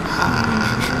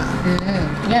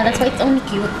 Yeah, that's why it's only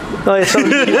cute. No, it's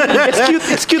cute.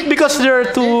 It's cute because there are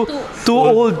two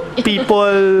old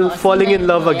people falling in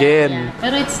love again. Yeah.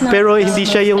 Pero it's not Pero the hindi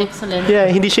siya most yung excellent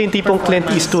hindi siya yung tipong Clint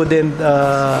performance. Eastwood and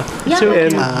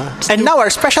Yeah. And now our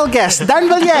special guest, Dan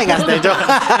Villegas. Joke.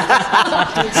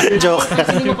 Joke.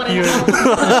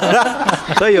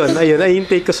 So ayun, ayun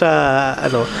take ko sa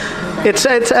It's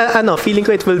feeling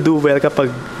ko it will do well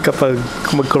kapag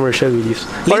mag-commercial release.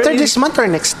 Later this month or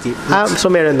next year?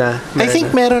 So meron na. I think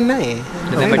meron na eh.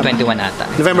 November 21 ata.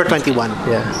 November 21.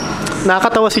 Yeah.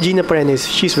 Nakakatawa si Gina Pareño.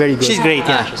 She's very good. She's great,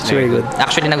 yeah. She's very good.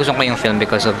 Actually, nagustuhan ko yung film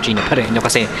because of Gina Pareño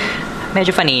kasi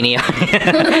medyo fanini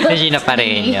si Gina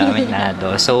Pareño,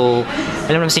 aminado. So,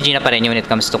 alam naman si Gina Pareño when it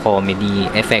comes to comedy,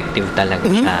 effective talaga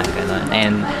siya. Ganun.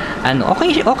 And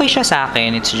okay siya sa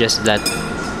akin. It's just that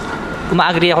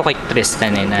uma-agree ako kay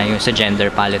Tristan na yung sa gender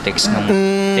politics ng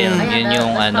film. Yun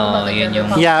yung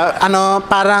Yeah,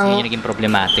 parang yun yung naging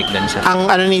problematic dun sa ang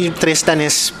ni Tristan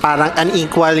is parang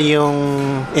unequal yung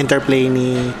interplay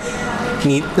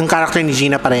yung character ni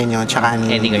Gina Pareño tsaka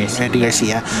ni Eddie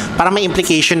Garcia. Parang may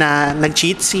implication na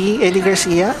nag-cheat si Eddie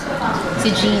Garcia?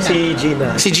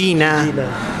 Si Gina.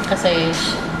 Kasi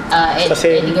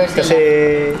Eddie Garcia. Kasi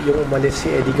yung umalis si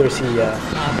Eddie Garcia,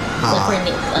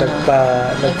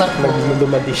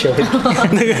 nagdumadi siya.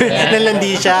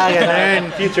 Nalandi siya,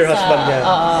 ganun. Future husband niya.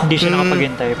 Hindi siya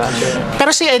nakapaghintay pa.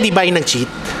 Pero si Eddie ba yung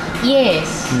nag-cheat?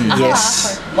 Yes.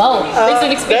 Yes. Wow. Thanks an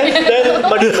experience.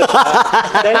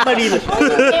 Dahil Marino siya.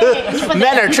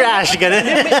 Men are trash, ganun.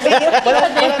 Wala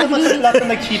naman lahat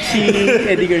na nag-cheat si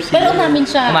Eddie Garcia. Pero umamin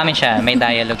siya. May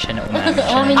dialogue siya na umamin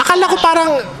siya. Akala ko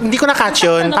parang, hindi ko na-catch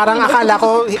yun. Parang akala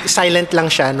ko silent lang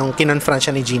siya nung kinonfront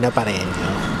siya ni Gina Pareño.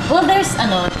 Well, there's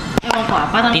ewan ko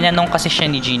parang Tinanong kasi siya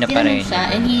ni Gina tinanong Pareño.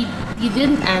 siya and he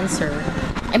didn't answer.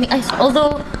 I mean,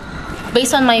 although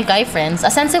based on my guy friends,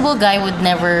 a sensible guy would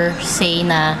never say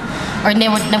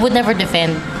would never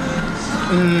defend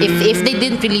If they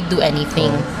didn't really do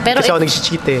anything. Pero Kasi ako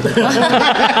nag-cheat eh.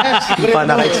 Hindi pa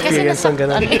naka-experience ng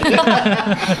ganun.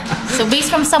 So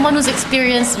based from someone who's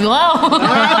experienced, wow!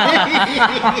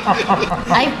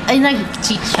 ay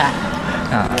nag-cheat siya.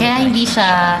 Kaya hindi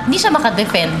siya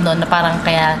maka-defend no, na parang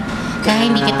kaya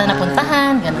hindi kita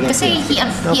napuntahan, ganun. Kasi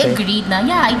he agreed na,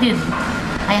 yeah, I did.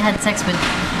 I had sex with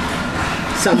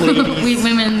Some ladies. with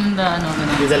women in the ano,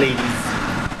 ganun. With the ladies.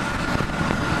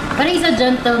 Pero he's a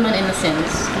gentleman in a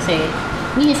sense. Kasi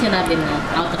hindi niya sinabi na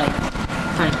outright.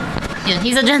 Sorry. Yun,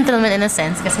 he's a gentleman in a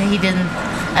sense kasi he didn't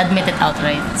admit it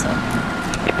outright. So,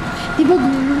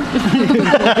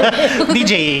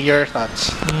 DJ, your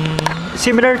thoughts?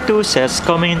 Similar to Seth,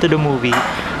 coming into the movie,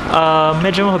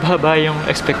 medyo mababa yung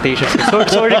expectations ko.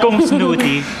 Sorry kung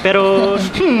snooty, pero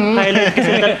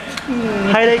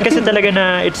highlight kasi talaga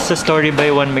na it's a story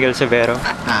by Juan Miguel Severo.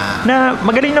 Na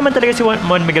magaling naman talaga si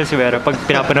Juan Miguel Severo pag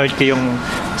pinapanood ko yung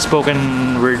spoken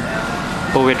word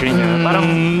poetry niya. Parang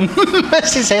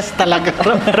Si Seth talaga.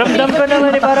 ramdam ko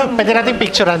naman parang Pwede natin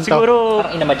picturean to. siguro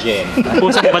Parang ina-magen.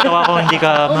 pusong batawa ko hindi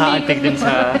ka maaantig din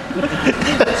sa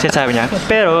sinasabi niya.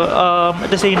 Pero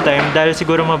at the same time, dahil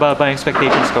siguro mababa ang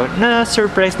expectations ko,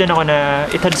 na-surprise din ako na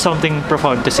it had something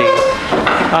profound to say.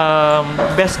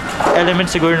 Best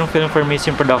element siguro ng film for me is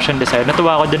yung production design.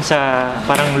 Natuwa ako dun sa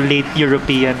parang late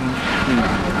European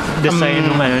design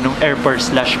nung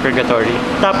airport/purgatory.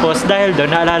 Tapos dahil doon,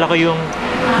 naalala ko yung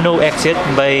No Exit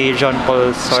by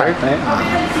Jean-Paul Sartre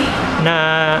na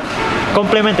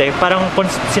compliment parang kung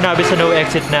sinabi sa No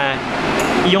Exit na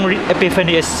yung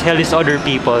epiphany is hell is other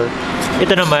people,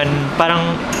 ito naman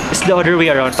parang it's the other way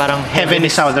around, parang Heaven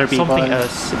is other people. something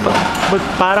else. But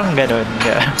parang ganun,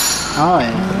 yeah. Oh,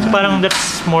 Parang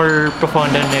that's more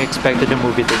profound than I expected the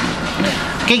movie to be.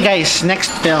 Okay guys, next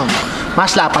film.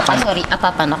 Masla Apatan. sorry,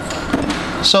 apapanak.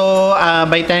 So,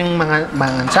 Baitang mga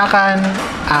Mangansakan,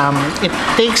 it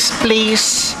takes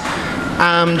place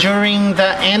during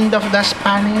the end of the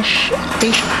Spanish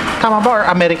occupation. Tama ba? Or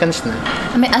Americans na?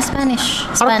 Spanish.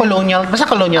 Parang colonial, basta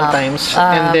colonial times.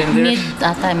 And then there's...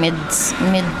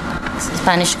 mid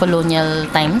Spanish colonial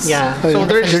times. Yeah. So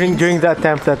there's... During the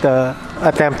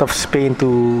attempt of Spain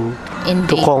to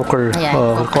Invade. conquer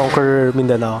Yeah, conquer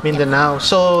Mindanao. Mindanao.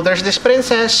 So there's this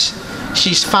princess.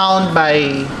 She's found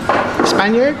by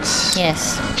Spaniards.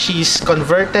 Yes. She's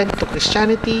converted to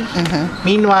Christianity.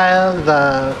 Meanwhile,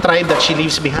 the tribe that she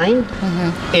leaves behind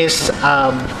is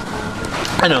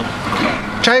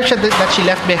tribe that she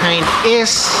left behind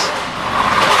is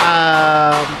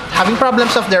having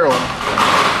problems of their own.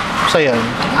 So yun.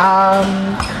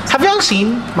 Have you all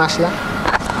seen Masla?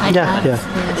 Yeah. Yes.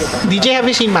 DJ, have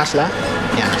you seen Masla?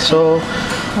 Yeah. So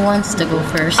Who wants to go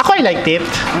first? ako, I liked it.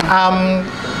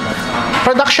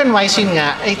 Production-wise, yun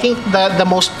nga, I think the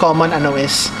most common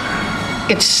is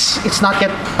it's not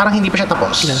yet, parang hindi pa siya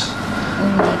tapos.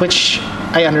 Which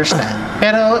I understand.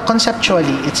 Pero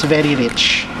conceptually, it's very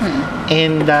rich.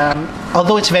 And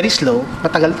although it's very slow,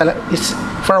 matagal talaga, it's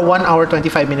for a 1 hour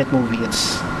 25-minute movie,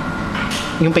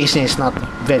 yung pace niya is not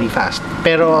very fast.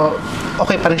 Pero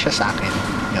okay pa rin siya sa akin.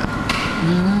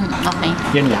 Yun. Okay.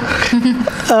 Yun lang.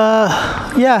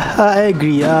 I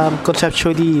agree.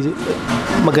 Conceptually,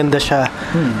 maganda siya.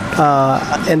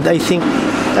 And I think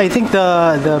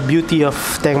the beauty of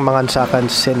Teng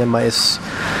Mangansakan's cinema is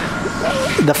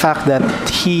the fact that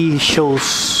he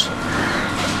shows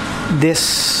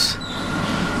this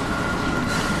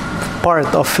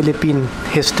part of Philippine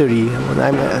history.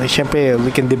 Siyempre, we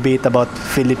can debate about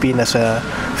Philippines as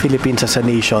a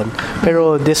nation.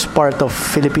 Pero this part of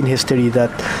Philippine history that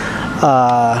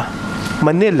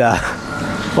Manila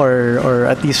or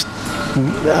at least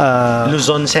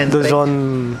Luzon-centric.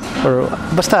 Luzon or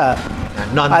basta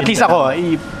at least ako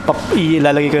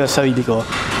ilalagay ko sa sarili ko,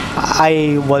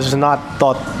 I was not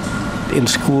taught in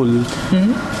school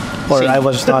or I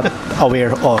was not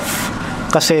aware of,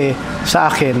 kasi sa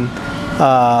akin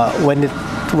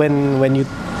when you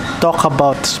talk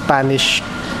about Spanish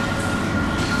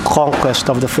conquest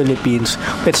of the Philippines,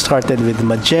 it started with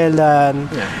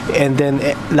Magellan, and then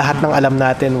lahat ng alam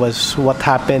natin was what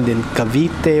happened in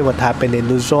Cavite, what happened in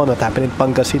Luzon, what happened in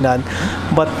Pangasinan,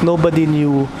 but nobody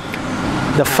knew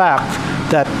the fact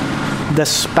that the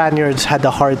Spaniards had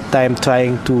a hard time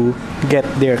trying to get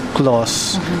their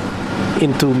claws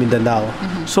into Mindanao.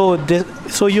 So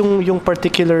yung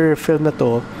particular film na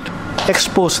to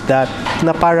exposed that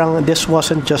na parang this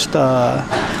wasn't just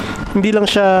hindi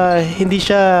siya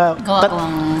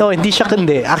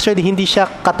Actually, hindi siya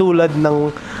katulad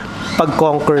ng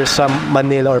pag-conquer sa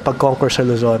Manila or pag-conquer sa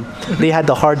Luzon, they had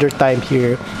a harder time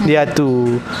here. They had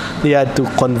to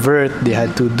convert, they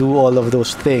had to do all of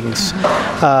those things.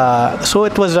 So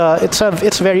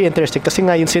it's very interesting kasi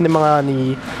nga yung cinema nga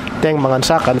ni Teng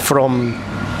Mangansakan from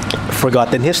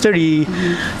Forgotten History,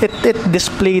 it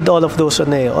displayed all of those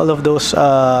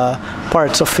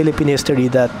parts of Philippine history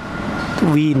that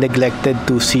we neglected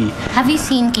to see. Have you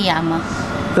seen Kiyama?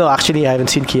 No, actually, I haven't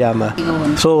seen Kiyama.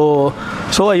 So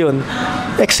ayun.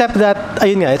 Except that,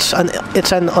 ayun nga,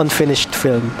 it's an unfinished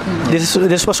film.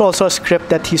 This was also a script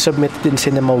that he submitted in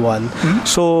Cinema One.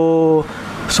 So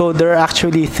there are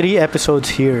actually 3 episodes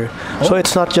here. So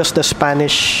it's not just the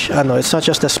Spanish,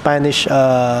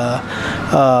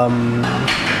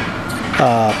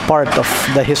 part of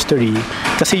the history.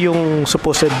 Kasi yung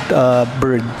supposed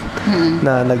bird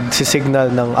na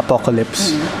nagsisignal ng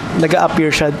apocalypse,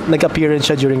 nag-appearance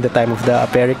siya during the time of the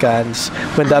Americans,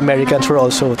 when the Americans were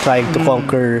also trying to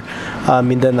conquer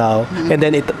Mindanao, and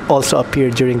then it also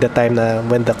appeared during the time na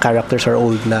when the characters are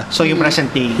old na. So yung present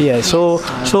day. Yeah, so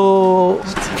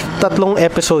 3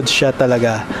 episodes siya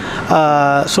talaga.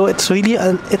 So it's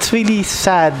really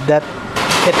sad that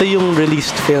ito yung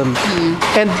released film.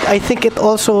 And I think ito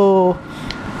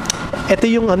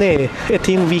yung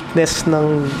weakness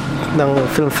ng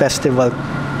film festival,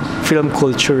 film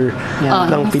culture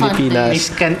ng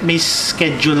Pilipinas. May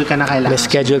schedule ka na kailangan. May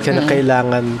schedule ka na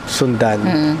kailangan sundan.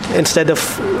 Instead of,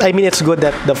 I mean, it's good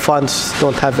that the funds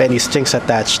don't have any strings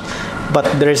attached, but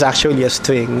there is actually a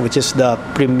string, which is the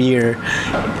premiere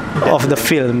of the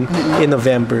film in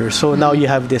November. So now you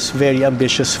have this very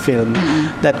ambitious film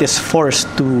that is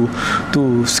forced to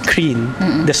screen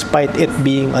despite it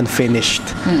being unfinished.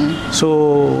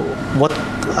 So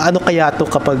ano kaya to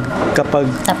kapag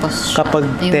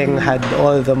Teng had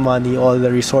all the money, all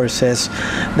the resources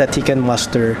that he can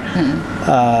muster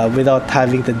without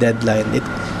having the deadline, it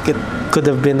could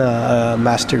have been a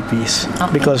masterpiece.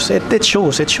 Because it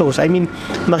shows. I mean,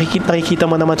 makikita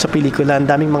mo naman sa pelikula, ang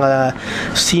daming mga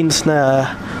scenes na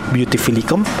beautifully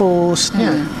composed,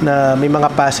 na may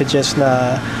mga passages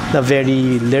na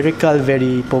very lyrical,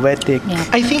 very poetic.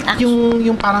 I think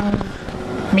yung parang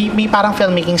may parang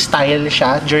filmmaking style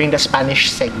siya during the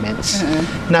Spanish segments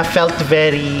na felt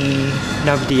very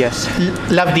Love Diaz.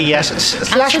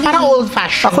 Slash parang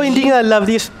old-fashioned. Ako hindi nga Love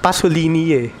Diaz,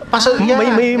 Pasolini eh.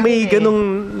 May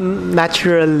ganung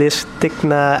naturalistic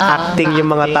na acting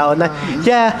yung mga tao na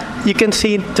you can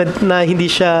see na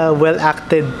hindi siya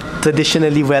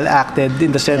traditionally well acted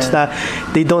in the sense na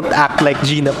they don't act like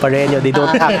Gina Pareño, they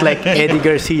don't act like Eddie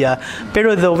Garcia,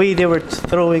 pero the way they were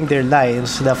throwing their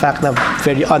lines, the fact na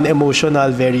very unemotional,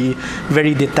 very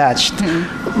very detached,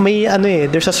 may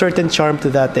there's a certain charm to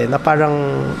that na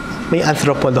parang may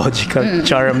anthropological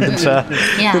charm dun sa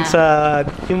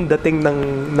yung dating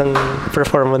ng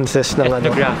performances ng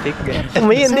ethnographic.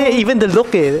 May even the look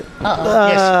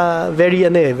very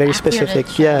specific.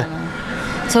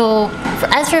 So,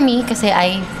 as for me, kasi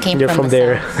I came from the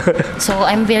there. South, so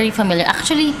I'm very familiar.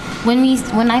 Actually,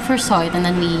 when I first saw it and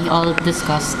then we all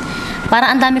discussed,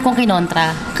 parang ang dami kong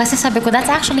kinontra. Kasi sabi ko,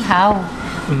 that's actually how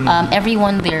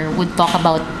everyone there would talk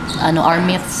about our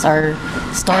myths, our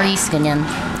stories, ganyan.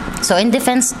 So, in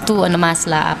defense to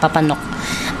Masla, Papanok,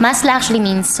 Masla actually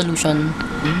means solution.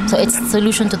 So, it's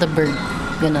solution to the bird.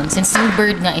 Ganun. Since yung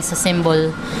bird nga is a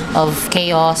symbol of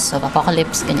chaos, of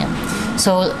apocalypse, ganyan.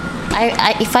 So,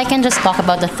 if I can just talk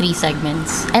about the 3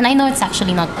 segments, and I know it's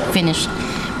actually not finished,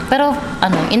 pero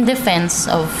in defense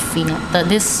of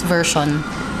this version,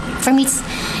 for me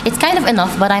it's kind of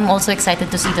enough, but I'm also excited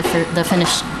to see the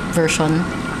finished version.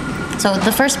 So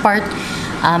the first part,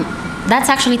 that's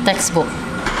actually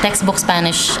textbook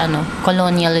Spanish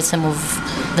colonialism of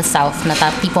the South, na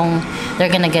tipong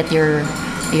they're gonna get your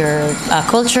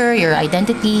culture, your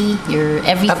identity, your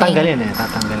everything.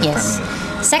 Tatanggalin. Yes.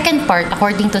 Second part,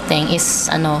 according to Teng, is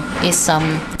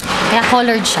kaya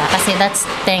colored siya kasi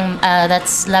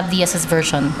that's Love Diaz's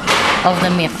version of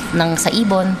the myth ng sa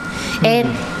Ibon.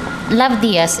 And Love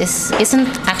Diaz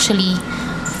isn't actually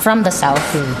from the South.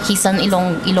 He's an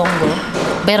Ilonggo,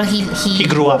 pero he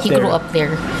grew up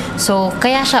there. So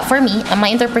kaya siya, for me,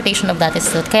 my interpretation of that is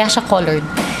that kaya siya colored.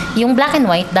 Yung black and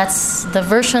white, that's the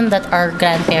version that our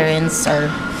grandparents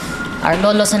or our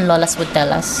lolos and lolas would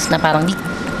tell us na parang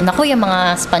naku, yung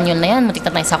mga Espanyol na yan, mutik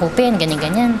na tayo sakupin,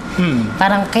 ganyan-ganyan.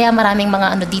 Parang kaya maraming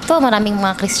mga dito, maraming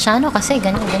mga Kristiyano kasi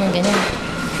ganyan.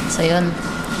 So yun.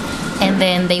 And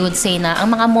then they would say na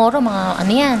ang mga Moro, mga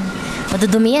yan,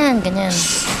 madudumi yan, ganyan.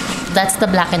 That's the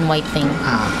black and white thing.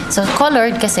 So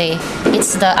colored kasi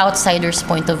it's the outsider's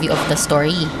point of view of the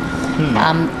story.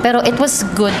 Pero it was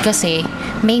good kasi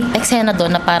may eksena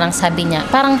doon na parang sabi niya,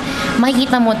 parang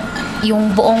makikita mo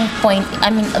yung buong point, I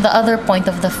mean, the other point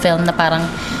of the film na parang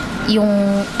yung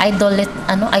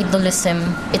idolism,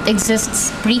 it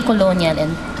exists pre-colonial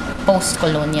and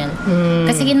post-colonial.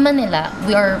 Kasi in Manila,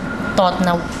 we are taught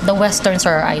na the Westerns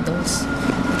are our idols.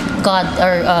 God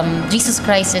or Jesus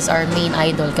Christ is our main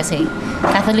idol kasi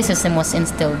Catholicism was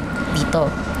instilled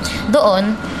dito.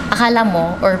 Doon, akala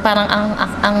mo or parang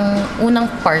ang unang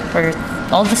part or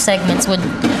all the segments would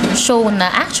show na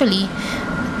actually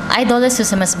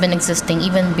idolism has been existing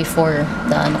even before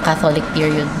the Catholic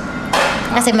period.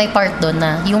 Kasi may part doon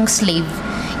na yung slave,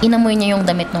 inamoy niya yung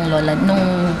damit ng lola,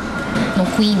 nung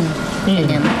queen.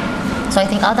 Ganyan. So I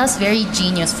think, that's very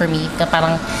genius for me. Na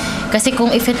parang, kasi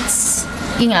kung if it's,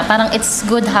 yun nga, parang it's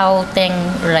good how Teng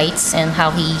writes and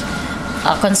how he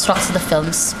constructs the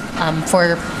films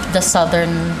for the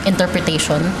southern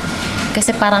interpretation.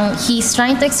 Kasi parang he's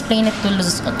trying to explain it to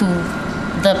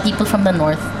the people from the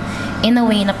north in a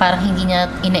way na parang hindi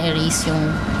niya ina-erase yung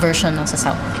version ng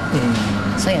sa south.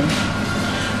 So yun.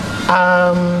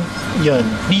 Yun.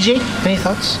 DJ, any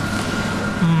thoughts?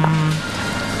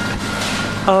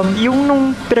 Yung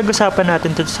nung pinag-usapan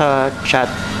natin dun sa chat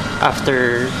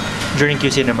during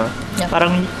Q Cinema,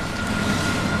 parang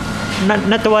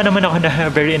natuwa naman ako na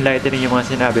very enlightening yung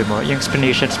mga sinabi mo, yung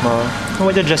explanations mo,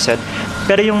 what you just said.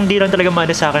 Pero yung di lang talaga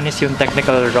maano sa akin is yung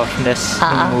technical roughness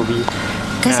ng movie.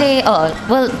 Kasi,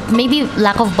 well, maybe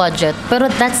lack of budget, pero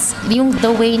that's yung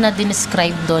the way na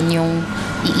dinescribe doon yung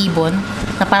iibon,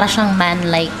 na para siyang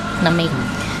man-like, na may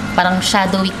parang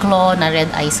shadowy claw na red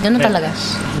eyes. Ganun talaga.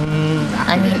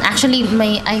 I mean, actually,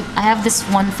 I have this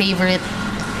one favorite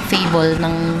fable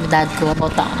ng dad ko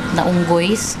about the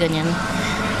unggoys, ganyan.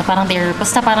 Na parang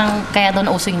basta parang kaya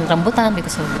doon uso yung rambutan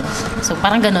because of this. So,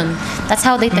 parang ganun. That's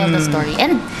how they tell the story.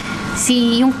 And,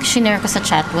 yung shinare ko sa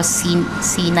chat was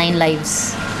si Nine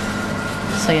Lives.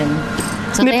 So, yun.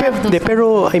 So,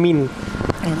 pero, I mean,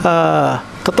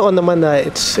 totoo naman na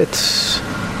it's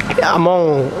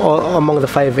among the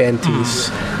five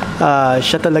entities,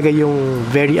 siya talaga yung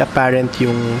very apparent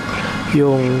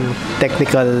yung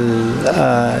technical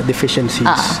deficiencies.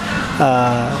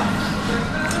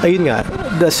 Ayun nga,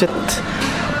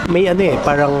 may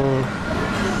parang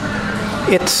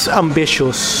it's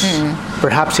ambitious.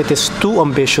 Perhaps it is too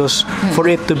ambitious for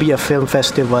it to be a film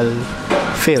festival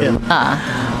film.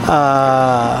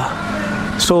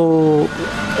 So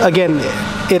again,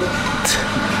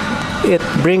 it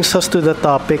brings us to the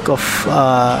topic of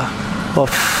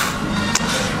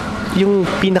yung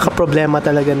pinaka-problema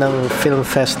talaga ng film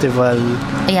festival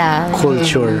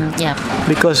culture.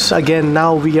 Because again,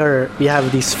 now we have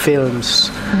these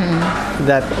films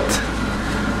that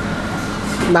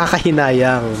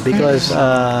nakahinayang because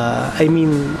I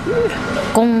mean,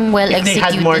 kung well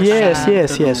executed.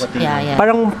 Yes.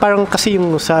 Parang kasi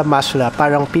yung sa Masla,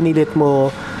 parang pinilit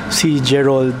mo si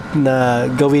Gerald na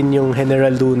gawin yung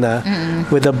General Luna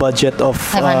with a budget of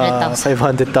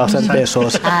 500,000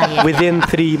 pesos within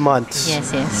 3 months.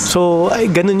 Yes. So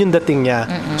ganun yung dating niya.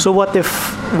 So what if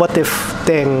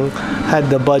Teng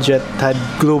had the budget, had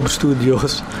Globe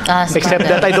Studios? Except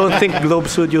that I don't think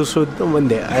Globe Studios would.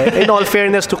 In all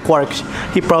fairness to Quark,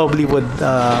 he probably would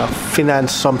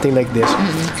finance something like this.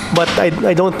 But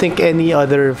I don't think any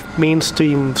other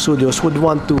mainstream studios would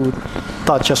want to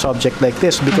touch a subject like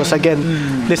this because again,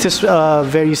 this is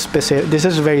very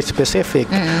specific.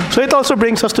 So it also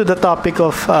brings us to the topic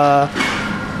of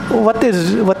what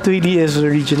really is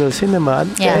regional cinema,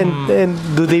 and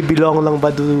do they belong lang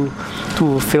ba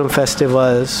to film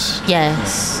festivals?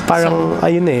 Yes. Parang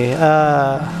ayun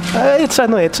it's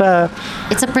a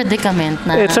predicament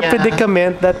na. It's a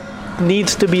predicament that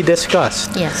needs to be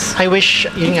discussed. Yes. I wish,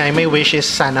 my wish is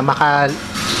sana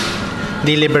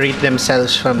deliberate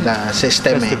themselves from the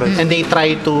system and they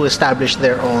try to establish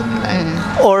their own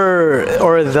or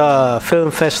the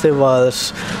film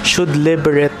festivals should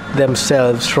liberate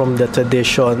themselves from the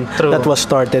tradition that was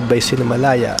started by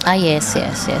Cinemalaya. Yes.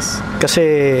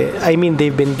 Kasi I mean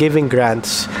they've been giving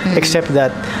grants except that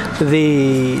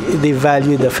they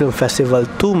value the film festival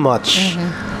too much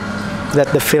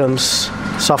that the films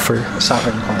suffer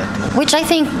quality. Which I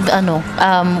think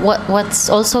what's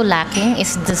also lacking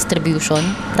is distribution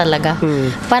talaga.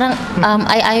 Parang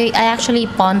I actually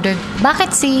pondered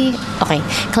bakit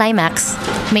Climax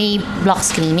may block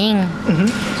screening.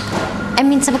 I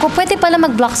mean, sabi ko, pwede pala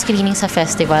mag-block screening sa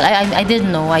festival. I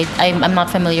didn't know. I'm not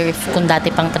familiar kung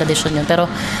dati pang tradisyon yun. Pero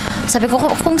sabi ko,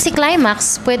 kung si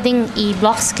Climax pwedeng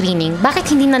i-block screening, bakit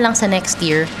hindi na lang sa next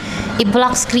year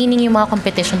i-block screening yung mga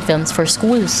competition films for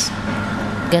schools?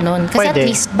 Ganon. Kasi at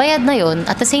least, bayad na yun.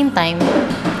 At the same time,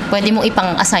 pwede mo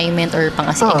ipang assignment or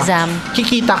pang exam.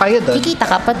 Kikita kayo doon. Kikita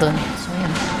ka pa doon. So,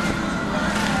 yun.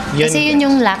 Yun Kasi yun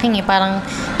yung lacking eh. Parang,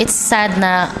 it's sad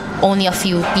na only a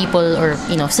few people or,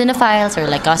 cinephiles or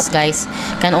like us guys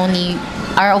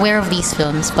are aware of these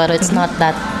films, but it's not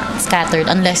that scattered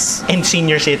unless... And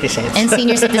senior citizens.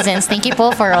 Thank you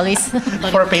po for always...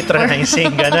 For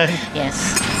patronizing, ganun.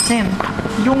 Yes. Same.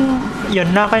 Yun,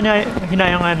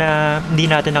 hinayang nga na hindi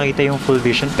natin nakita yung full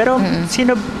vision. Pero,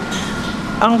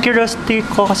 ang curiosity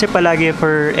ko kasi palagi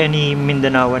for any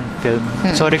Mindanaoan film.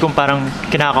 Sorry kung parang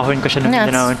kinakahon ko siya ng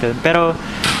Mindanaoan film. Pero,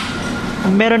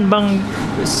 meron bang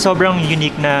sobrang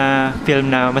unique na film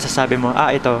na masasabi mo,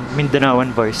 ito,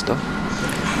 Mindanaoan voice to?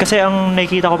 Kasi ang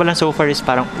nakikita ko pa lang so far is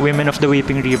parang Women of the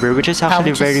Weeping River, which is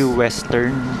actually very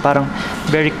Western. Parang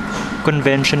very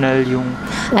conventional yung...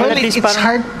 Well, it's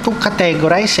hard to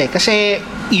categorize eh. Kasi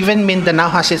even Mindanao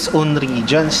has its own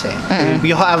regions eh.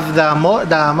 You have the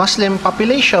Muslim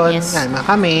population, yan, mga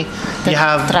kami. You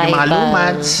have yung mga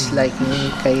lumads, like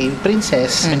kay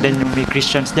Princess. And then may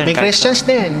Christians din. May Christians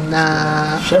din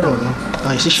na... Sharon.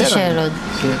 Si Sharon.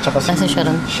 Si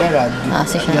Sharon.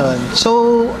 Si Sharon.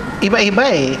 So, iba-iba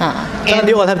eh. And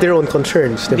they all have their own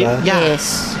concerns, di ba? Yeah.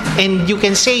 Yes. And you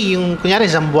can say yung, kunyari,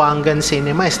 Zamboangan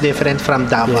cinema is different from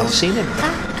Davao cinema.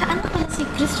 Ano pala si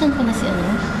Christian pala si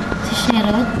ano? Si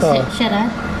Sherrod? Sherrod?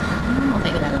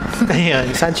 Okay, wala lang. Ayan.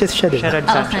 Sanchez siya, di ba? Sharon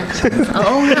Sanchez.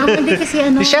 Oo nga, hindi kasi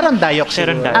ano. Si Sharon Dayok.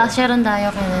 Sharon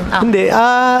Dayok. Hindi.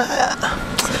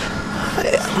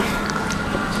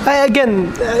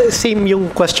 Again, same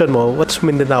yung question mo. What's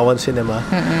Mindanaoan cinema?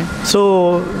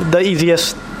 So, the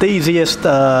easiest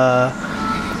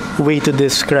way to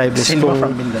describe this cinema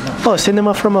from Mindanao.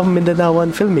 Cinema from a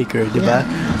Mindanaoan filmmaker, di ba?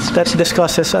 That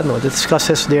discusses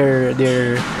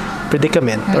their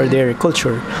predicament or their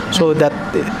culture. So that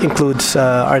includes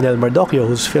Arnel Mardocchio,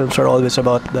 whose films are always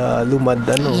about the lumad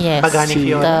Yes.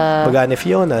 Bagani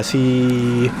Fiona,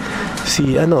 si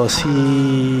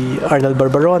Arnold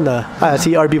Barbarona,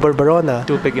 si RB Barbarona,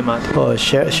 Tupig Imato.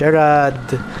 Sherad,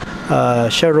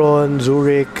 Sharon,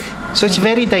 Zurich. So it's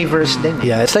very diverse din.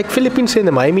 Yeah, it's like Philippine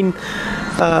cinema. I mean,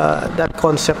 that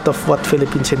concept of what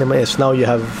Philippine cinema is. Now you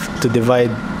have to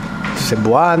divide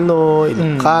Cebuano,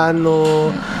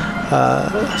 Ilocano.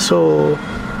 So,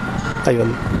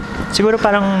 ayun. Siguro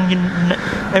parang,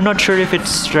 I'm not sure if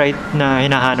it's right na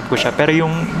hinahanap ko siya, pero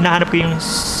yung nahanap ko yung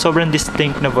sobrang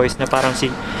distinct na voice na parang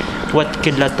what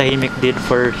Kidlat Tahimik did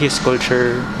for his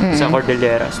culture sa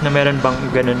Cordilleras, na meron bang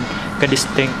ganun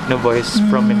ka-distinct na voice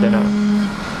from Mindanao.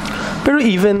 Pero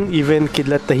even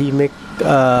Kidlat Tahimik,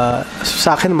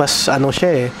 sa akin mas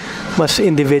mas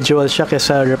individual siya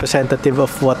kaysa representative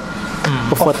of what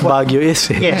Baguio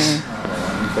is eh. Yes.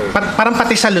 Parang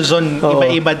pati sa Luzon,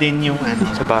 iba-iba din yung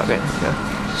Sa bagay. Yeah.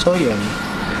 So yun.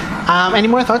 Any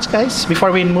more thoughts, guys,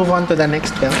 before we move on to the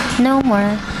next film? No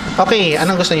more. Okay,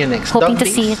 anong gusto niyo next? Hoping Dog to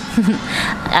Days? see it.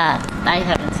 I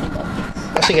haven't seen Dog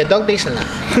Days. Sige, Dog Days na lang.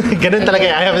 Ganun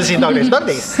talaga, I haven't seen Dog Days. Dog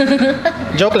Days.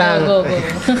 Joke lang. Go.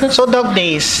 So, Dog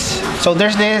Days. So,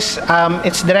 there's this,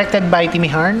 it's directed by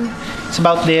Timmy Harn. It's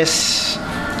about this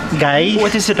guy.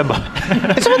 What is it about?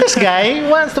 It's about this guy who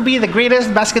wants to be the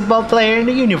greatest basketball player in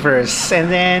the universe.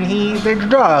 And then there's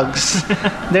drugs.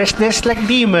 There's like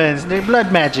demons. There's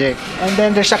blood magic. And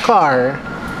then there's a car.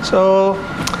 So,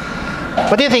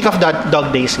 what do you think of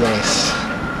Dog Days, guys?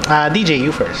 DJ,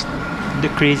 you first.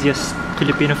 The craziest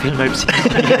Filipino film I've seen.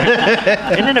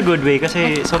 And in a good way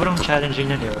kasi sobrang challenging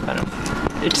na niyo. Parang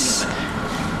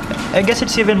I guess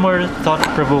it's even more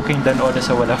thought-provoking than Oda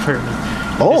sa Wala for me.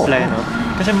 Oh. This line, no?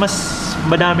 Kasi mas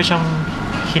madami siyang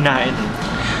hinain.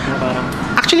 Parang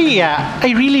Actually, yeah,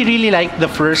 I really like the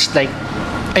first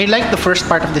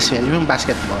part of this film, yung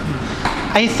basketball.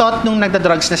 I thought nung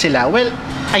nagda-drugs na sila, well,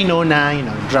 I know na,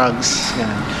 drugs.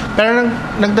 Ganun. Pero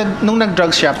nung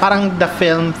nag-drugs siya, parang the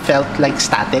film felt like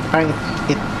static. Parang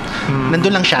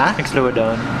nandun lang siya. slow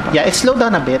down. Yeah, it slowed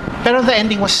down a bit. Pero the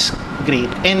ending was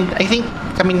great. And I think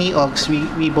kami ni Ogs,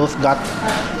 we both got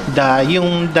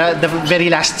the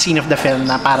very last scene of the film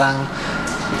na parang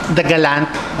the galant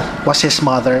was his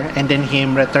mother and then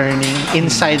him returning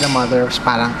inside the mother,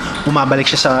 parang bumabalik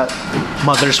siya sa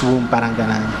mother's womb, parang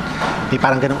ganun. May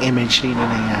parang ganung imagery na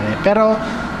nangyari. Pero,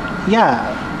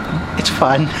 yeah, it's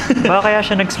fun. Baka kaya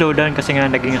siya nag-slow down kasi nga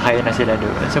naging high na sila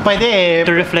doon. So, pwede eh.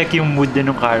 To reflect yung mood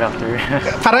din ng character.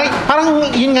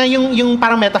 parang yun nga yung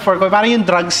parang metaphor ko, parang yung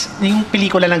drugs, yung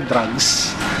pelikula ng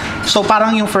drugs. So,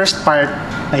 parang yung first part,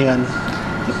 ayun,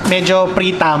 medyo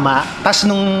pre-tama. Tapos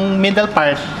nung middle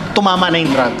part, tumama na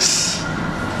yung drugs.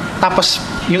 Tapos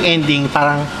yung ending,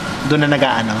 parang doon na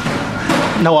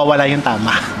nawawala yung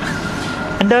tama.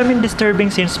 ang daming disturbing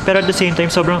scenes, pero at the same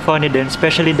time, sobrang funny din.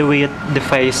 Especially the way it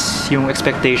defies yung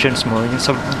expectations mo, yung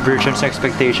subversion sa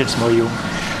expectations mo, yung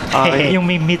yung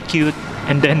may meet cute,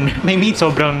 and then May meet-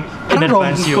 sobrang in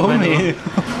Parang advance rom-com yung eh.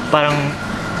 parang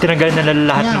tinagal na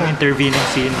lahat Yeah. ng intervening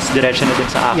scenes, diretso na din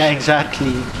sa action. Yeah,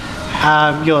 exactly.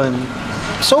 Yun.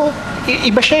 So,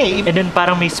 iba siya eh. And then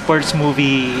parang may sports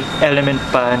movie element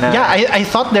pa na Yeah, I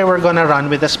thought they were gonna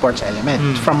run with the sports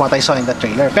element from what I saw in the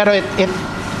trailer. Pero it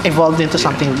evolved into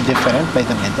something different by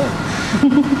the middle.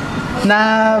 Na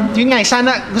yun nga,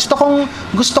 sana gusto ko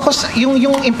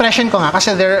yung impression ko nga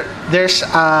kasi there's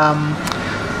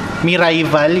may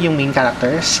rival yung main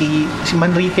character si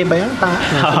Manrique ba yun?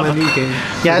 Manrique.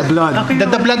 Yeah, The Blood.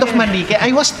 The Blood of Manrique. I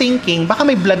was thinking baka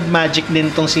may blood magic din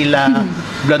tong sila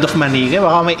Blood of Manrique.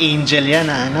 Baka may angel yan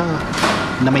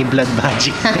na may blood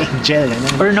magic na angel yan.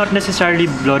 or not necessarily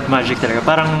blood magic talaga.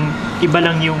 Parang iba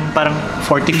lang yung parang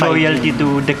Fortified loyalty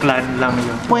to the clan lang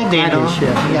yun. Pwede, no?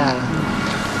 Yeah.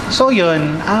 So,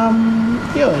 yun.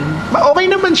 Yun. Okay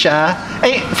naman siya.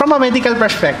 From a medical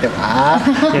perspective,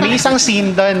 may isang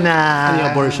scene doon na...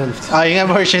 Yung abortion. Yung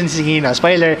abortion scene.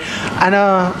 Spoiler.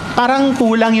 Parang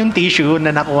kulang yung tissue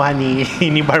na nakuha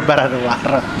ni Barbara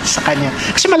Ruaro sa kanya.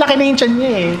 Kasi malaki na yung tiyan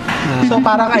niya eh. So,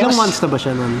 parang Ilang months na ba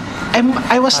siya nun?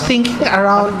 I was thinking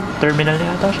around... Terminal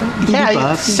na yata siya. Yeah, Hindi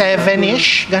pa.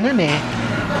 7-ish. Ganun eh.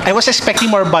 I was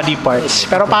expecting more body parts.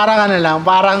 Pero parang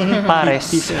parang Pares.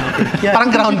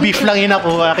 parang ground beef lang yung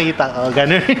nakuha kita ko.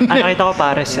 Ganun. Nakita ko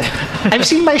pares eh. I've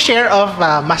seen my share of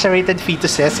macerated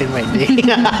fetuses in my day.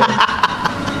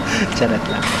 Charot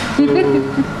lang.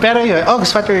 Pero yun. Oh,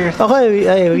 what were your thoughts? Okay,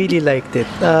 I really liked it.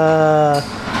 I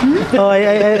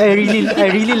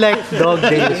really liked Dog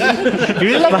Days.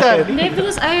 You really like that? Hindi,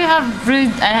 because I've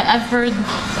heard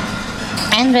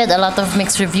and read a lot of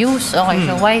mixed reviews. Okay,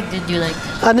 so why did you like it?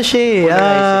 Ano siya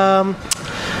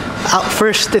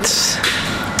first it's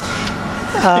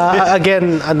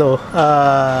again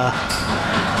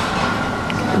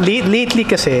lately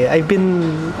kasi I've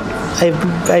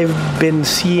been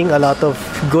seeing a lot of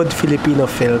good Filipino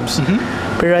films,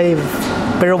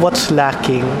 pero what's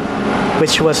lacking,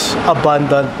 which was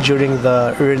abundant during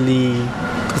the early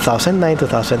 2009,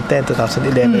 2010,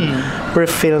 2011 were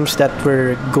films that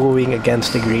were going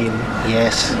against the grain.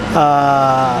 Yes.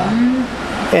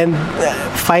 And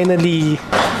finally,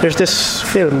 there's this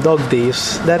film, Dog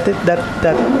Days, that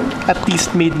at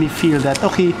least made me feel that,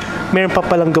 okay, meron pa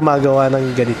palang gumagawa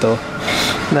ng ganito.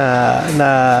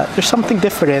 Na there's something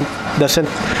different.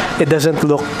 It doesn't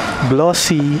look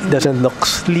glossy, doesn't look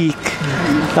sleek.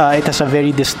 It has a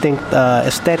very distinct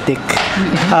aesthetic.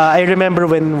 I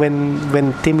remember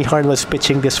when Timmy Harn was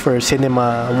pitching this for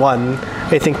Cinema One,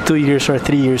 I think 2 years or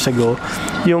 3 years ago,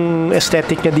 yung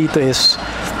aesthetic niya dito is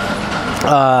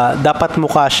dapat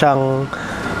mukha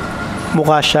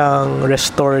siyang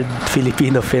restored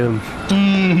Filipino film.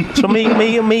 So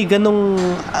may ganong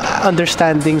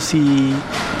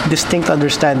distinct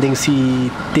understanding si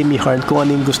Timmy Harn kung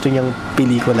ano yung gusto niyang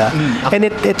pelikula. And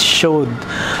it showed.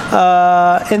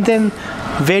 And then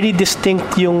very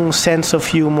distinct yung sense of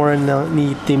humor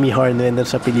ni Timmy Harn nandun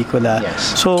sa pelikula.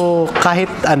 Yes. So kahit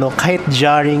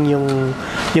jarring yung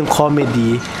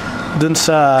comedy dun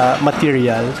sa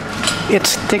material, it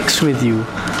sticks with you.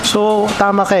 So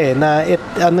tama ka na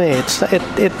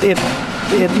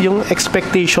yung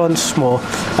expectations mo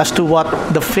as to what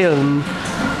the film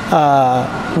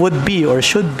would be or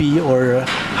should be or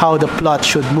how the plot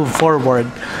should move forward,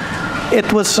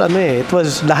 it was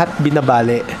lahat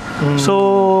binabali.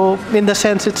 So in the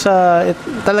sense it's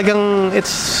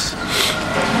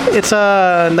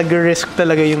nag-risk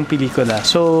talaga yung pelikula.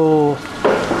 So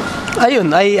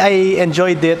ayun, I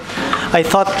enjoyed it. I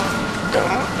thought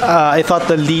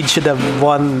the lead should have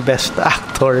won Best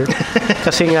Actor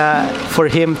kasi nga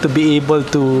for him to be able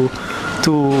to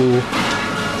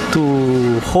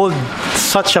hold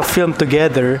such a film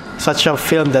together, such a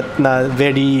film that na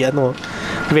very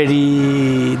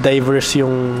diverse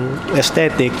yung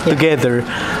aesthetic together,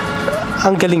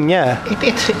 ang galing niya.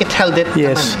 It held it.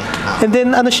 Yes. Naman. And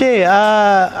then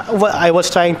I was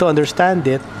trying to understand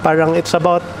it. Parang it's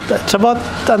about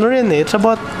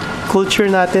culture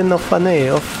natin of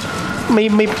may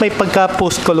pagka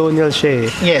post-colonial siya eh.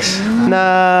 Yes.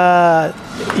 Na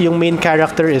yung main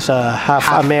character is a half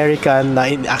American na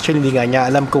actually hindi nga niya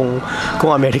alam kung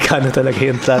Amerikano talaga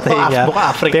yung tatay niya.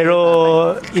 Pero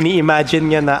ini-imagine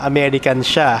niya na American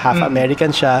siya, half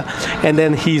American siya, and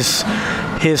then his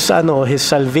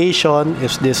salvation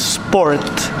is this sport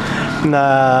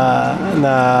na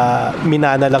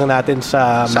minana lang natin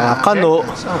sa mga kano.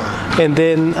 And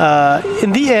then in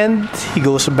the end he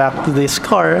goes back to this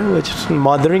car which is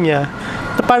mother niya,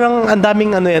 parang ang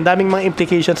daming mga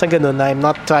implications sa ganun na I'm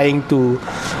not trying to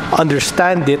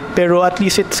understand it, pero at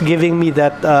least it's giving me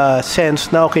that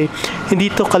sense na okay, hindi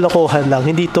to kalokohan lang,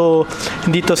 hindi to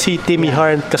si Timmy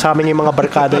Hart kasama niya yung mga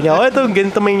barkada niya. Oh, ito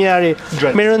ganito mangyayari.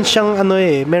 Meron siyang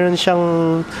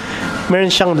meron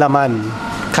siyang laman.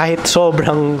 Kahit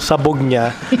sobrang sabog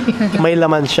niya, may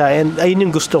laman siya, and ayun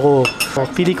yung gusto ko.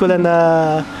 Pelikula na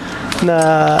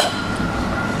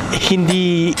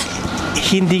hindi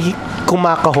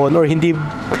kumakahon or hindi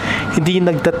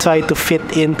nagta-try to fit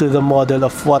into the model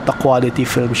of what a quality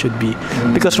film should be.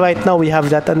 Because right now we have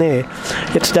that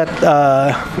it's that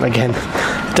again,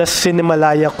 the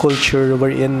Cinemalaya culture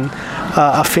wherein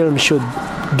a film should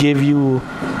give you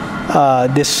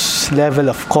this level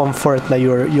of comfort na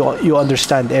you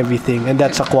understand everything, and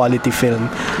that's a quality film.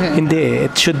 Hindi,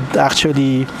 it should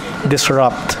actually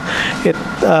disrupt it.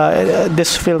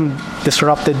 This film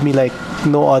disrupted me like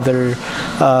no other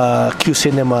Q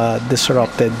cinema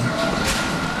disrupted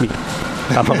me.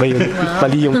 Tama ba yun?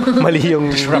 Mali yung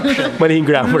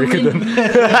grammar ko dun.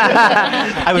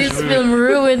 This film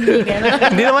ruined me.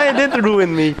 Hindi naman, it didn't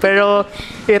ruin me, pero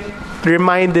it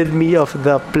reminded me of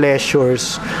the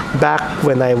pleasures back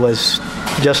when I was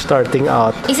just starting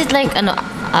out. Is it like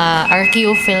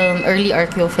RKO film, early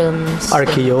RKO films?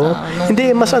 RKO?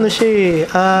 Hindi, mas siya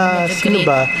sino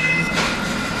ba?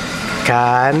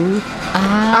 Can?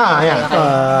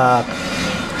 Yeah.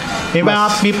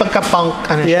 May pagka-punk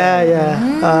siya.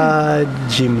 Yeah.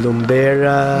 Jim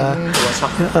Lumbera.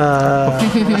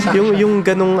 Yung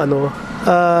ganung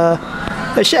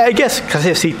siya, I guess,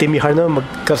 kasi si Timmy Hart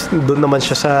doon naman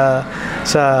siya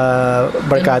sa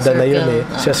barkada na yun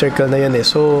sa circle na yun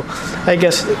So, I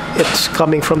guess it's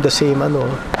coming from the same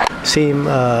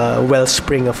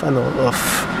wellspring of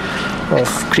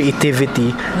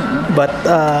creativity. But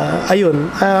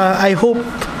ayun, I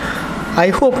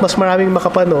hope mas maraming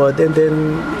makapanood, and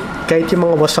then kahit yung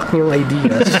mga wasak niyong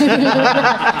ideas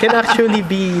can actually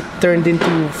be turned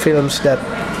into films that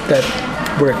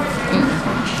work.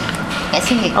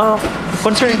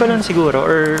 Concern ko lang siguro,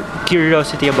 or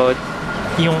curiosity about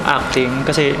yung acting,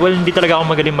 kasi hindi talaga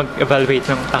ako magaling mag-evaluate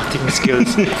ng acting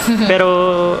skills.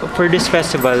 Pero for this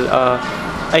festival,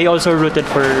 I also rooted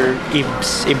for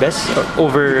Ibes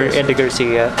over Eddie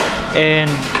Garcia,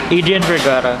 and Adrian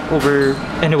Vergara over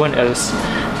anyone else.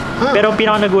 Pero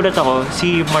pinaka nagulat ako,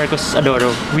 si Marcos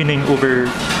Adoro winning over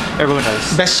everyone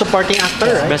else. Best supporting actor,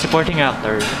 right? Best supporting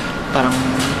actor. Parang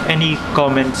any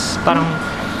comments, parang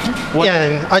what?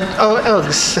 Yeah.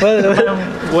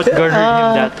 What garnered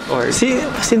him that? Or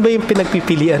sino ba yung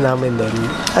pinagpipilian namin doon?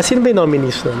 Sino ba yung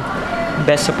nominees doon?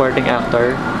 Best supporting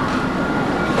actor.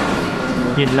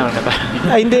 Yun lang na parang.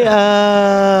 Hindi.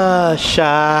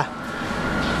 Siya.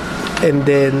 And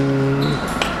then,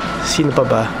 sino pa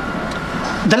ba?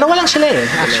 Dalawa lang sila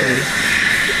actually.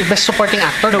 Best supporting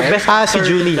actor, right? Si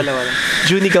Junie.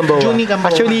 Junie Gamboa.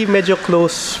 Actually, medyo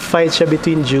close fight siya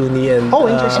between Junie and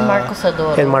interesting.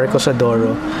 Marcos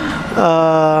Adoro.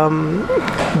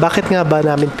 Bakit nga ba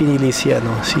namin pinili si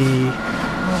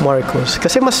Marcos?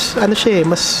 Kasi mas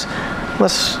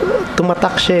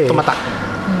tumatak siya. Tumatak.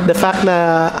 The fact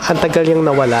na ang tagal niyang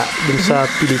nawala dun sa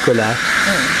pelikula,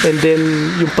 and then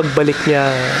yung pagbalik niya,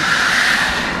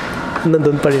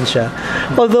 nandun pa rin siya.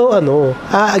 Although,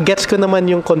 gets ko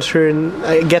naman yung concern,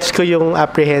 gets ko yung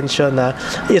apprehension na,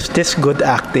 is this good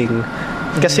acting?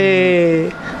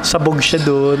 Kasi, sabog siya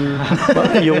dun.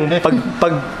 Yung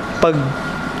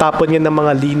pagtapon niya ng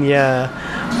mga linya,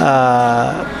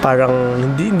 parang,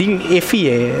 hindi iffy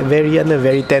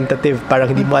very tentative.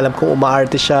 Parang hindi mo alam kung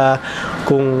umaarte siya,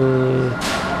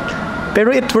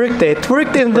 pero it worked. It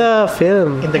worked in the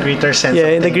film. In the greater sense.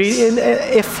 Yeah, of things.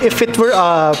 If it were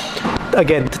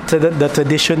again the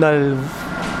traditional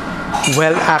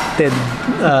well-acted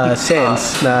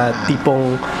sense na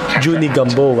tipong Junie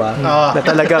Gamboa na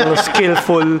talagang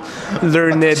skillful,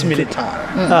 learned.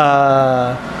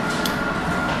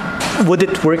 Would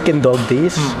it work in Dog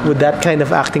Days? Would that kind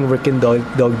of acting work in Dog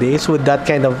Days? Would that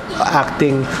kind of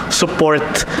acting support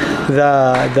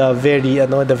the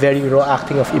very raw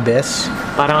acting of Ibes?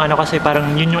 Parang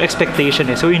parang yun yung expectation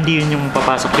So hindi yun yung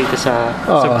papasok dito sa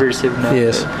subversive na.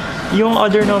 Yes. Yung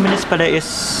other nominees pala is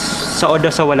sa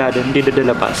Oda sa Wala din, Dido de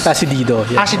la Paz. Si Dido.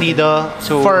 Yeah. Si Dido.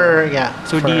 So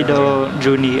Dido,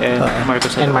 Junie, and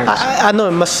Marcos.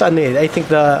 Mas I think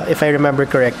if I remember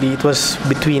correctly, it was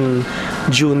between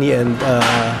Junie and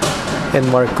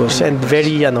Marcos, and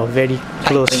very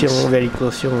close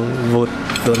yung vote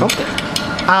doon. Okay.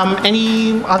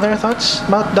 Any other thoughts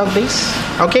about Dog Days?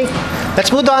 Okay,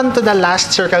 let's move on to the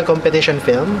last circle competition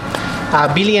film,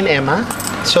 Billy and Emma.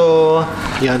 So,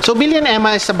 Yun. So Billy and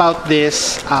Emma is about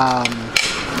this.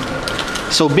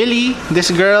 So Billy, this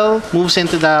girl, moves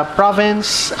into the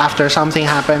province after something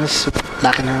happens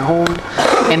back in her home,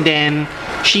 and then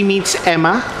she meets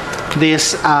Emma,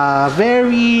 this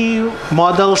very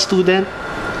model student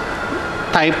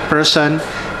type person,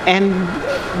 and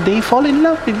they fall in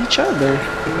love with each other.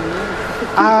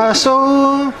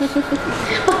 So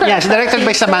yes, directed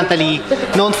by Samantha Lee,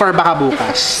 known for Baka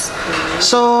Bukas.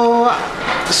 So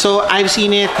I've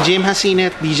seen it. Jim has seen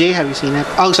it. DJ, have you seen it?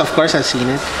 Oh, of course, I've seen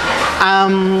it.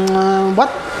 What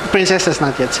Princess has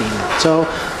not yet seen it. So,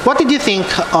 what did you think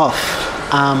of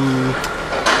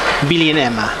Billy and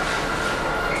Emma?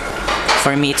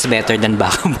 For me, it's better than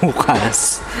Baka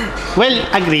Bukas. Well,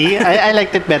 agree. I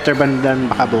liked it better than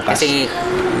Baka Bukas. Kasi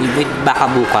with Baka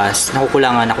Bukas,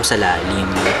 nakukulangan ako sa lalim.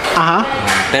 Aha.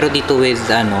 Pero dito with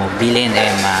Billy and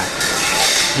Emma,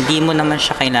 hindi mo naman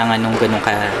siya kailangan nung ganun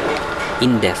ka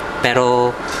in-depth.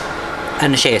 Pero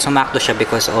sumakto siya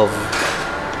because of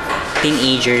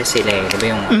teenagers sila eh. Diba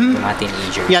yung mga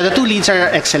teenagers? Yeah, the two leads are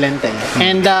excellent eh.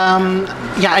 And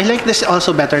yeah, I like this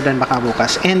also better than Baka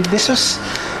Bukas. And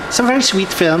it's a very sweet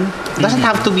film. It doesn't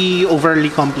have to be overly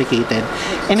complicated.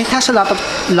 And it has a lot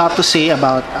to say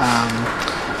about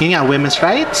women's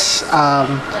rights,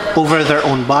 over their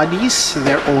own bodies,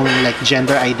 their own like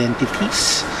gender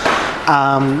identities.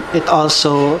 It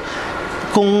also,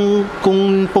 kung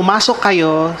pumasok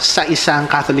kayo sa isang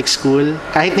Catholic school,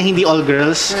 kahit na hindi all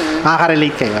girls,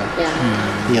 makaka-relate kayo.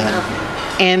 Yeah. Yun.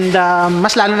 And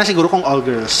mas lalo na siguro kung all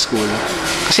girls school.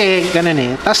 Kasi ganun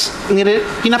eh. Tapos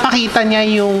pinapakita niya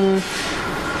yung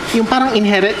parang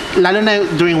inherent, lalo na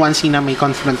during one scene na may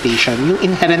confrontation, yung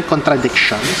inherent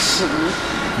contradictions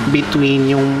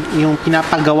between yung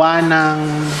pinapagawa ng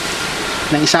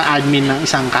isang admin ng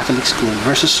isang Catholic school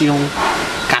versus yung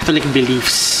Catholic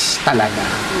beliefs talaga.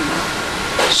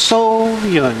 So,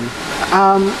 yun.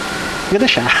 Ganda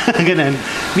siya. Ganun.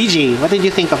 BJ, what did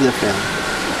you think of the film?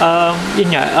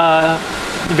 Yun nga,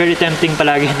 very tempting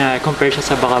palagi na compare siya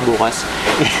sa Baka Bukas.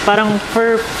 Parang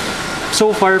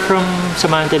so far from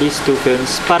Samantha Lee's two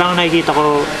films, parang nakikita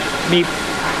ko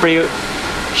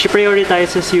she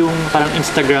prioritizes yung parang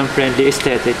Instagram-friendly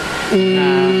aesthetic.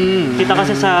 Kita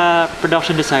kasi sa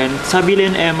production design, sa Billy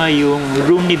and Emma, yung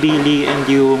room ni Billy and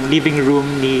yung living room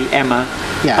ni Emma,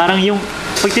 parang yung,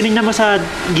 pag tinignan mo sa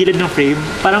gilid ng frame,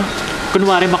 parang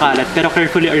kunwari makalat, pero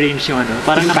carefully arranged yung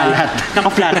parang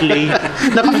naka-flat lay.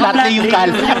 Naka-flat lay yung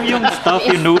kalat. yung stuff,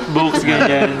 yung notebooks,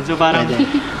 ganyan. So parang,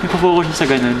 nagpo-focus sa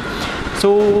ganun.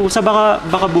 So, sa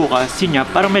Baka Bukas, yun nga,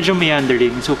 parang medyo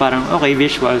meandering. So, parang, okay,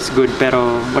 visuals, good,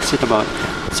 pero what's it about?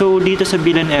 So, dito sa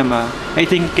Bill and Emma, I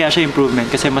think kaya siya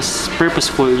improvement kasi mas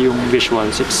purposeful yung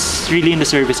visuals. It's really in the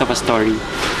service of a story.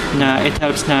 Na it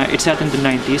helps na it's set in the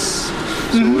 90s.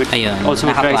 So, it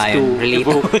also tries to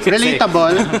evoke.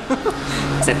 Relatable.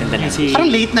 Set in the 90s.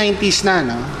 Parang late 90s na,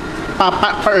 no?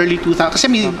 Pa early 2000. Kasi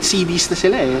may CDs na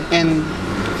sila eh. And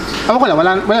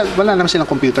wala naman silang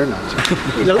computer na.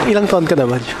 Ilang taon ka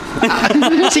naman?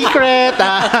 Secret,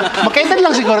 magkaitan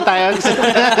lang siguro tayo.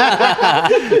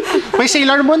 May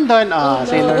Sailor Moon doon.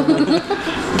 Sailor Moon.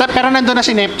 Pero nandun na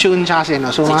si Neptune tsaka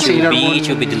so mga Sailor Moon.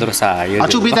 Chubby Del Rosario.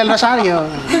 Chubby Del Rosario.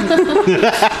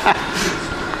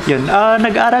 Yun,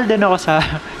 nag-aral din ako sa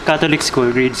Catholic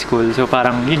school, grade school. So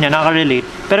parang yun yan, nakaka-relate.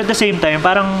 Pero at the same time,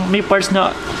 parang may parts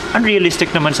na unrealistic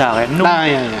naman sa akin.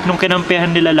 Nung kinampihan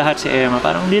nila lahat si Emma,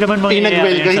 parang hindi naman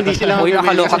mangyayari. Hindi sila Uy,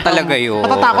 nakaloka talaga yun.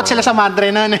 Matatakot sila sa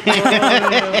madre nun eh.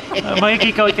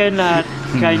 Makikikout kayo lahat.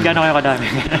 Kahit gano'n kayo kadami.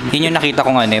 Yun yung nakita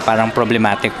ko parang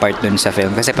problematic part dun sa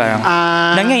film. Kasi parang,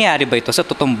 nangyayari ba ito sa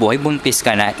totoong buhay? Buntis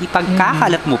ka na,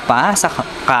 ipagkakalat mo pa sa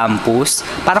campus,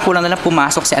 para kulang na lang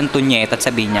pumasok si Antonieta at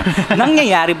sabihin niya,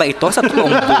 nangyayari ba ito sa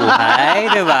totoong buhay?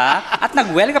 Diba? At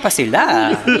nag-well ka pa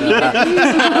sila.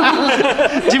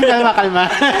 Jim,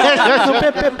 kalma.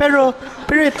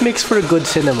 pero it makes for good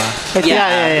cinema.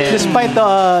 Yeah. Despite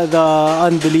the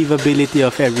unbelievability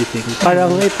of everything,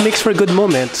 parang it makes for good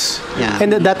moments. Yeah.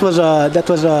 And that was a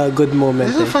good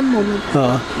moment. It was a fun moment.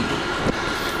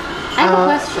 I have a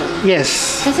question.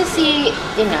 Yes. Kasi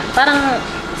parang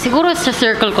siguro sa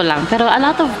circle ko lang, pero a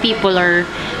lot of people are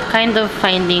kind of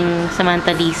finding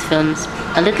Samantha Lee's films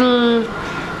a little,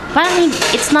 parang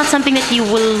it's not something that you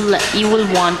will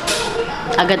want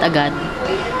agad-agad.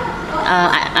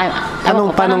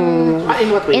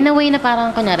 In a way na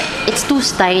parang kunyari, it's too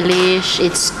stylish,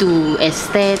 it's too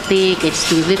aesthetic, it's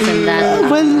too this and that.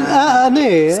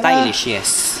 Stylish,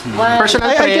 yes. Personal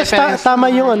I guess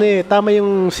tama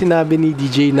yung sinabi ni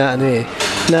DJ na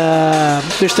na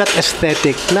there's that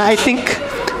aesthetic na I think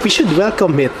we should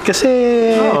welcome it kasi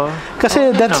Oo.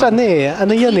 that's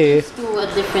ano yun To a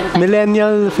different type.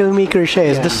 millennial filmmaker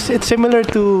siya. It's similar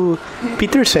to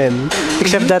Peterson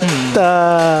except that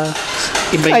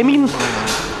I mean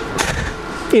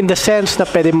in the sense na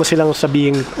pwede mo silang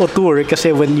sabing auteur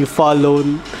kasi when you follow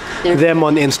them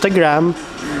on Instagram,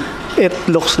 it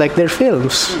looks like their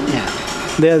films.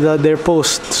 Their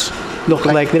posts look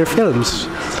like their films.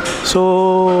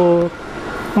 So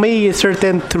may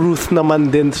certain truth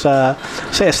naman din sa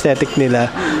aesthetic nila.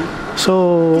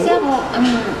 So Kasi ako, I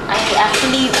mean, I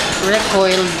actually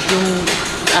recoiled yung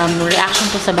reaction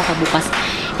ko sa Baka Bukas.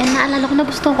 And naalala ko,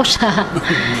 nagustuhan ko siya.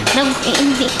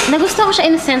 Nagustuhan ko siya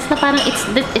in a sense na parang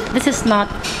this is not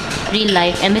real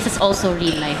life and this is also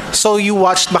real life. So you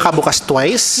watched Baka Bukas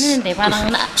twice? Hindi,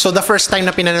 parang So the first time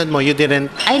na pinanood mo, you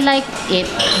didn't... I liked it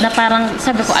na parang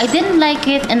sabi ko, I didn't like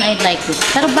it and I liked it.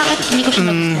 Pero bakit hindi ko siya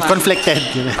nagustuhan? conflicted.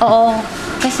 Oo.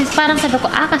 Kasi parang sabi ko,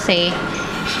 kasi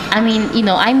I mean, you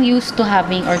know, I'm used to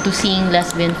having or to seeing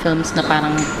lesbian films na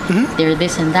parang they're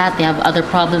this and that, they have other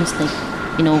problems like,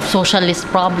 you know, socialist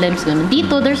problems. Ganun.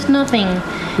 Dito, there's nothing.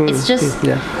 It's just,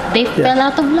 they fell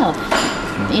out of love.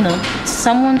 You know,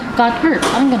 someone got hurt.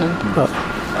 Ang ganun.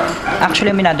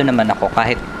 Actually, aminado naman ako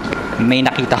kahit may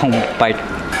nakita kong part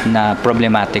na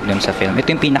problematic dun sa film.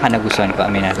 Ito yung pinaka nagustuhan ko,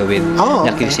 aminado, with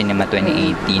The Q Cinema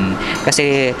 2018.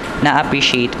 Kasi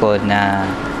na-appreciate ko na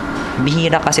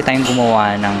bihira kasi tayong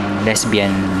gumawa ng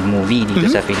lesbian movie dito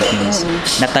sa Philippines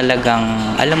na talagang,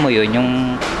 alam mo yun, yung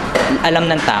alam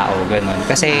ng tao, ganun.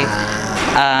 Kasi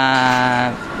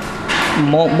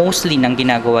mostly nang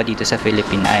ginagawa dito sa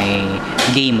Philippines ay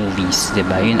gay movies, 'di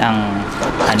ba? Yun ang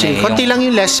konti lang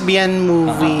yung lesbian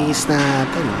movies na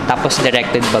tapos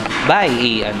directed by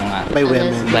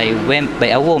by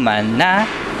a woman na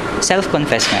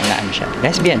self-confessed nga siya.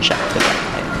 Lesbian siya, 'di ba?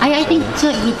 I think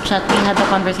sa group chat, we had a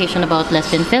conversation about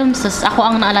lesbian films. Tapos ako,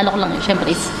 ang naalala ko lang,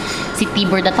 syempre, is si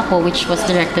Tibor Dat Ako, which was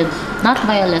directed not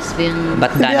by a lesbian.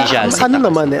 But Danny Jalcita. Ano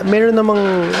naman meron namang,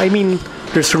 I mean,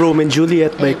 there's Rome and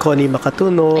Juliet by Connie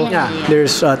Makatuno.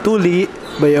 There's Tuli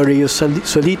by Oreo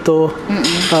Solito.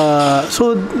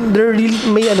 So, there really,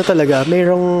 may ano talaga,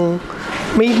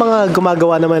 may mga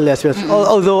gumagawa naman lesbians.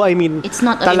 Although, I mean, It's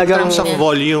not terms talagang of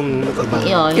volume.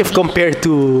 if compared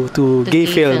to gay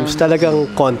films,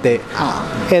 talagang konti.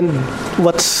 And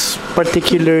what's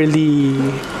particularly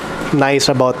nice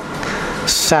about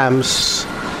Sam's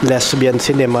lesbian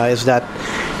cinema is that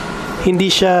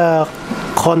hindi siya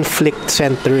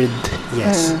conflict-centered.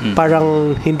 Yes.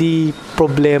 Parang hindi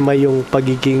problema yung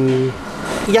pagiging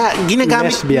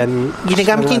ginagamit lesbian.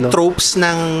 Ginagamit yung tropes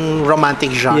ng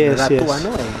romantic genre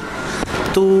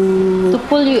to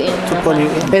pull you in.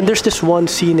 And there's this one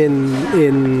scene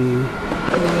in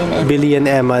Billy and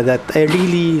Emma that I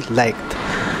really liked.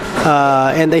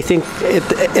 And I think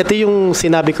ito yung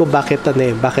sinabi ko bakit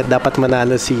dapat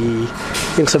manalo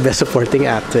yung sa Best Supporting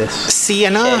Actress. Si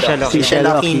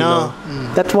Shella Aquino.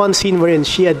 That one scene wherein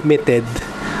she admitted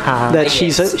that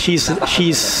she's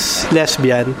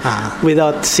lesbian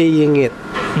without saying it.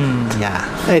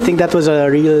 I think that was a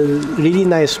really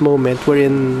nice moment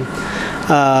wherein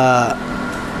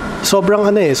sobrang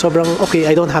okay,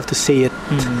 I don't have to say it.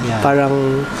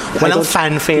 Parang walang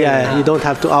fanfare. You don't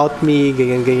have to out me,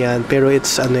 ganyan. Pero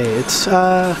it's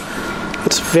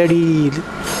very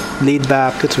laid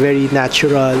back, it's very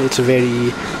natural, it's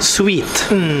very sweet.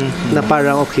 Na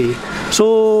parang okay.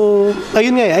 So,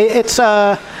 ayun nga, it's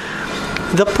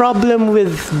the problem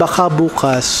with Baka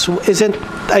Bukas isn't,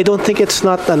 I don't think it's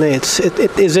not it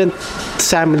isn't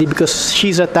Sam Lee because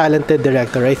she's a talented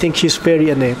director. I think she's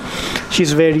very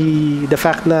the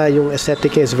fact na yung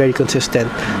aesthetic is very consistent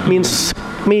means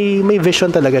may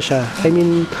vision talaga siya. I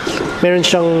mean,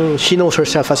 she knows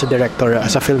herself as a director,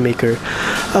 as a filmmaker.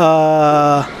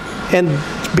 And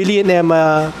Billy and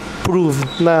Emma proved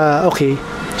na okay,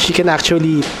 she can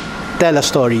actually tell a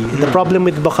story. The problem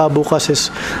with Baka Bukas is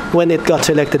when it got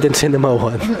selected in Cinema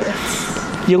 1,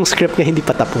 yung script niya hindi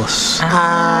pa tapos.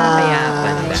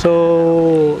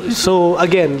 So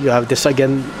again, you have this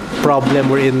problem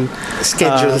wherein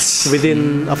schedules.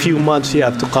 Within a few months you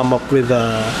have to come up with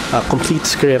a complete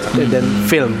script and then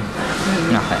film.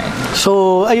 Okay.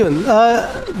 So ayun,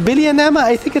 Billy and Emma,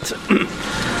 I think it's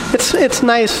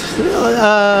nice.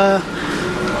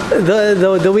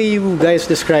 The way you guys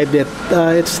described it,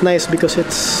 it's nice because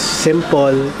it's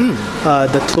simple.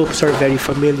 The tropes are very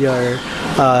familiar.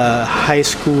 High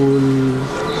school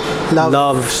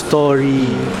love story,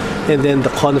 and then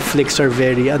the conflicts are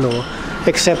very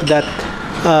except that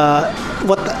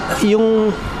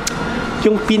yung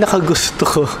pinakagusto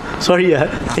ko. Sorry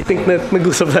I think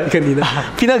nag-usap tayo kanina.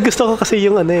 Pinakagusto ko kasi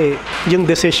yung yung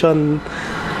decision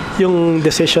yung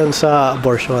decision sa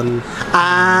abortion.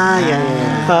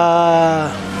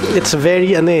 It's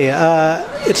very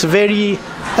it's very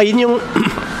ayun yung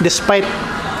despite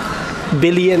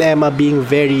Billy and Emma being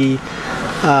very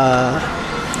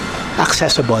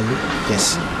accessible.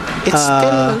 Yes. It's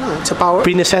still it's a power.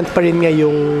 Present pa rin nga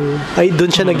yung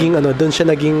doon siya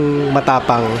naging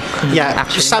matapang. Yeah,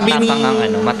 Actually,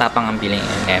 matapang ang Billy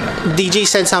and Emma. DJ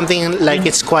said something like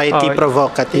it's quietly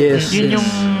provocative. Yes. Yun yung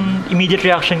immediate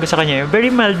reaction ko sa kanya. Very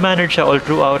mild-mannered siya all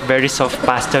throughout, very soft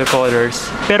pastel colors.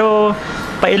 Pero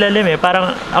pailalim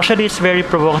parang actually it's very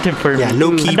provocative for me. Yeah,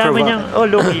 low-key provocative.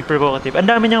 Low-key provocative. Ang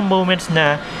dami niyang moments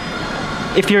na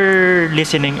if you're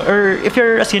listening or if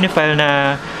you're a cinephile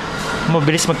na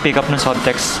mabilis mag-pick up ng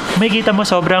subtext, may kita mo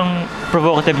sobrang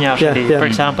provocative niya actually. Yeah. For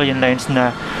example, yung lines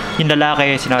na yung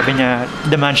lalaki, sinabi niya,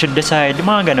 the man should decide, yung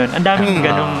mga ganun. Ang daming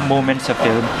ganung moments sa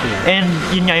film. And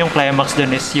yun nga yung climax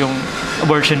dun is yung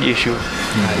abortion issue.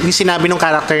 Yung sinabi ng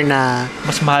character na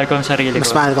Mas mahal ko ang sarili ko.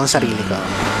 mas mahal ko ang sarili ko.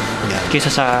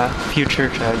 Kaysa sa future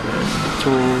child.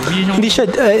 So, yun yung...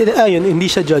 Hindi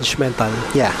siya judgmental.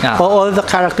 Yeah. All the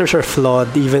characters are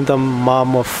flawed. Even the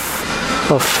mom of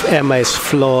Emma is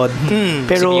flawed.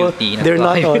 Pero Si Beauty,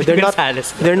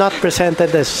 they're not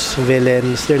presented as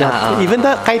villains. They're not even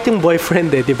kahit yung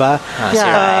boyfriend di ba?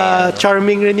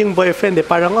 Charming rin yung boyfriend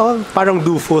parang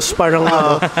doofus, parang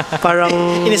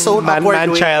in his own awkward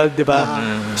man way. child, di ba?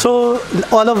 So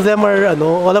all of them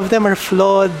are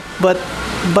flawed, but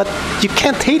you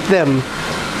can't hate them.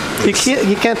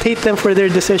 You can't hate them for their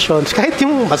decisions. Kahit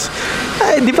yung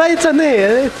di ba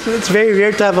it's very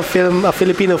rare to have a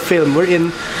Filipino film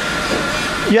wherein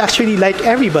you actually like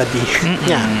everybody.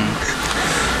 Yeah.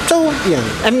 So, yeah.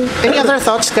 And any other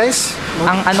thoughts, guys?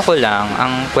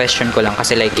 Ang question ko lang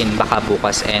kasi like in Baka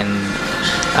Bukas and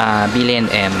Billy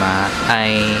and Emma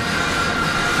ay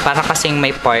parang kasing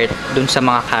may part dun sa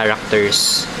mga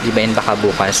characters, di ba, in Baka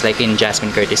Bukas, like in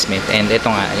Jasmine Curtis Smith, and ito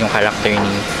nga yung character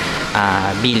ni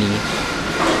Billy,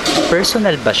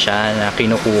 personal ba siya na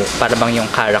para bang yung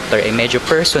character ay medyo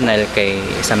personal kay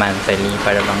Samantha Lee,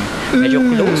 para bang medyo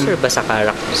closer ba sa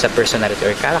character, sa personality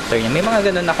or character niya? May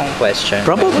mga ganun akong question.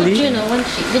 Probably. Did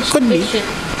she shoot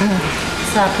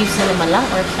sa Q Cinema lang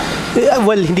or sa?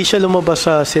 Well, hindi siya lumabas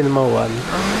sa Cinema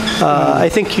 1. I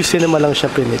think Q Cinema lang siya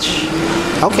pinitch.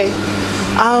 Okay.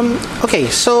 Okay,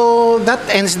 so that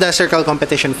ends the Circle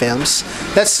Competition films.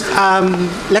 Let's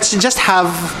just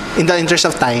have, in the interest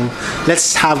of time,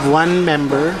 let's have one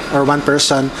member or one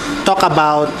person talk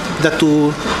about the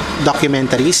two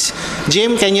documentaries.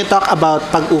 Jim, can you talk about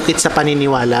Pag-ukit sa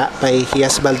Paniniwala by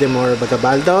Hias Baldemor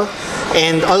Bagabaldo?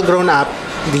 And All Grown Up,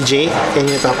 DJ, can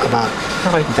you talk about?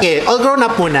 Okay, All Grown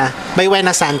Up muna by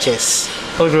Wena Sanchez.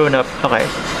 All Grown Up, okay.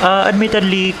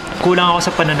 Admittedly, kulang ako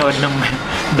sa panonood ng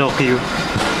docu.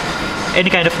 Any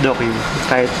kind of docu,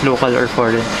 kahit local or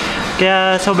foreign.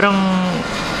 Kaya sobrang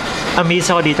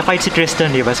amazed ako dito. Kahit si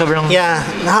Tristan, di ba? Sobrang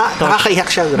Nakakaiyak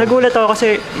siya. nagulat ako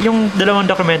kasi yung dalawang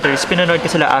documentaries, pinanood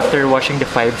ko sila after watching the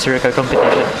 5 Circle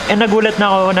Competition. And nagulat na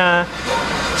ako na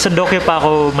sa docu pa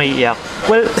ako may iyak.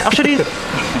 Well, actually,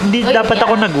 hindi dapat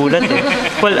ako nagulat eh.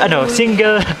 Well,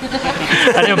 single,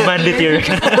 mandatory.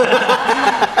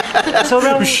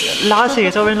 Sobrang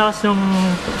lakas nung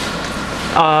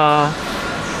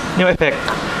yung effect.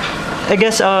 I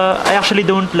guess I actually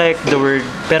don't like the word,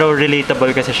 pero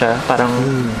relatable kasi siya. Parang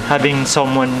having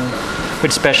someone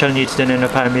with special needs din in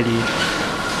a family.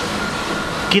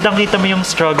 Kitang-kita mo yung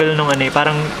struggle nung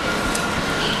parang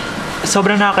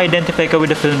sobrang nakaka-identify ka with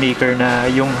the filmmaker na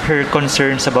yung her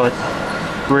concerns about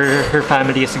where her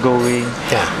family is going.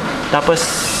 Yeah. Tapos,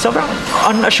 sobrang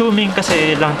unassuming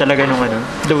kasi lang talaga nung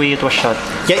the way it was shot.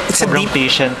 Yeah, it's sobrang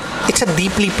patient. It's a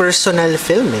deeply personal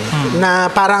film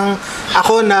na parang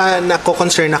ako na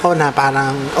nako-concern ako na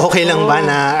parang okay lang ba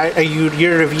na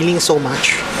you're revealing so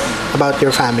much about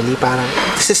your family, parang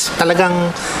this is talagang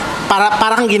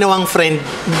parang ginawa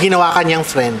kanyang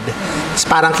friend. It's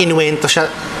parang kinuwento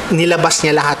siya, nilabas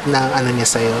niya lahat ng niya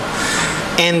sa'yo.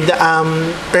 And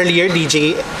earlier,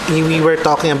 DJ, we were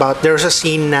talking about, there was a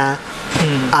scene na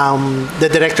the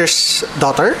director's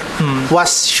daughter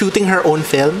was shooting her own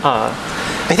film.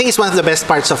 I think it's one of the best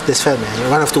parts of this film.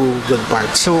 One of two good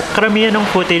parts. So, karamihan ng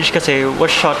footage kasi was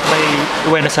shot by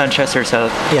Wena Sanchez herself.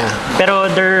 Yeah. Pero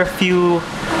there are a few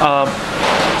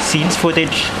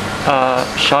footage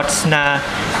shots na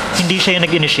hindi siya yung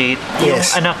nag-initiate.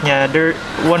 Yes. Yung anak niya,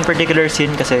 one particular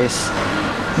scene kasi is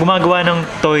gumagawa ng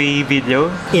toy video.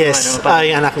 Yes,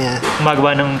 yung anak niya.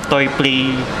 Gumagawa ng toy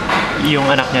play yung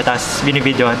anak niya, tapos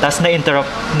binibidyoan. Tapos na-interrupt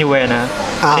ni Wena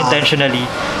intentionally.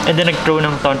 And then nag-throw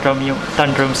ng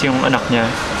tantrums yung anak niya.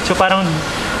 So parang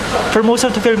for most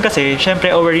of the film kasi,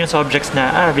 syempre aware yung subjects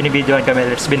na, binibidyoan kami,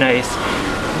 let's be nice.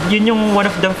 Yun yung one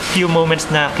of the few moments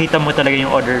na kita mo talaga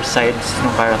yung other sides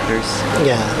ng characters.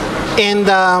 Yeah. And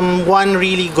one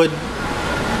really good,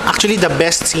 actually the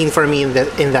best scene for me in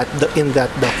that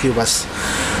docu was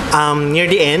near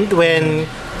the end when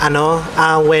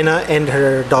Wena and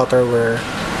her daughter were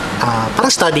parang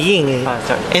studying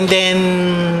sorry. and then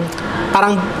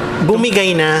parang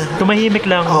bumigay na. Tumahimik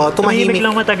lang. Tumahimik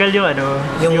lang matagal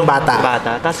yung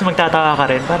bata. Tapos magtataka ka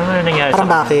rin. Parang ano nangyari parang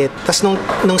bakit? Tapos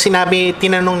nung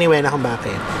tinanong ni Wena kung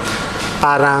bakit,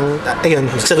 parang, ayun,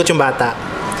 sagot yung bata.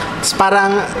 Tapos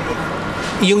parang,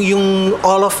 yung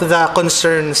all of the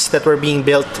concerns that were being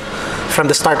built from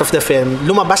the start of the film,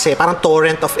 lumabas parang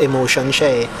torrent of emotion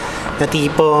siya na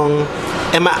tipong,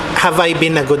 have I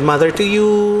been a good mother to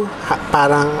you?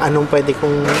 Parang,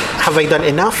 have I done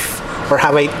enough? Or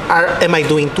am I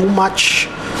doing too much?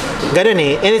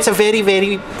 Ganun And it's a very,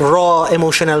 very raw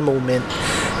emotional moment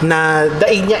na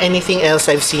daig niya anything else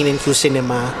I've seen in Q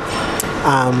Cinema.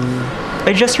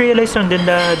 I just realized lang din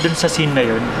na dun sa scene na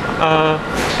yun.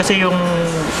 Kasi yung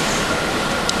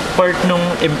part nung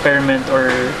impairment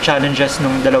or challenges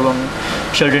nung dalawang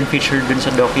children featured dun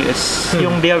sa docu is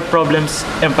yung they have problems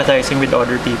empathizing with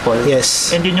other people.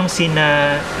 Yes. And yun yung scene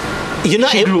na she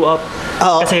grew up.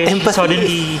 Kasi empathy. she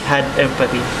suddenly had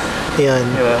empathy. Yan.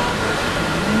 Diba?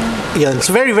 Yan.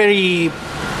 It's very, very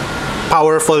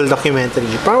powerful documentary.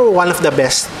 Probably one of the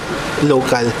best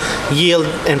local. Yield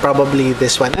and probably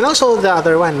this one. And also the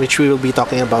other one, which we will be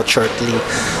talking about shortly.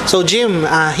 So, Jim,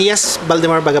 yes,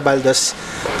 Baldemar Bagabaldos,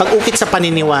 Pag-ukit sa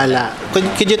Paniniwala.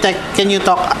 Can you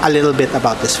talk a little bit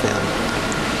about this film?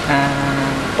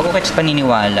 Pag-ukit sa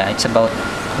Paniniwala, it's about,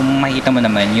 kung makikita mo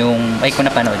naman, kung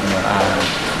napanood nyo,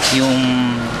 yung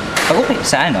pag-ukit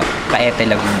sa Paete,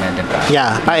 Laguna, diba?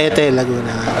 Yeah, Paete,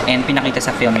 Laguna. And pinakita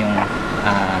sa film yung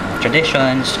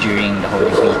traditions during the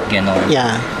Holy Week, gano'n.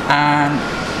 Yeah.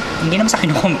 Hindi naman sa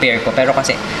compare ko, pero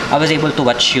kasi I was able to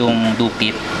watch yung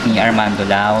Dukit ni Armando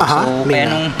Lau. So, kaya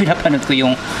nung pinapanood ko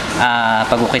yung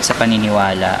pag-ukit sa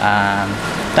Paniniwala,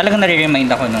 talagang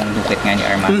nare-remind ako nung Dukit nga ni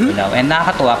Armando Lau. And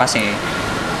nakakatuwa kasi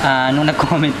nung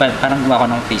nag-comment pa, parang gumawa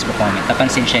ko ng Facebook comment,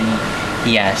 napansin siya ni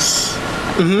Iyas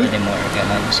Baldemar,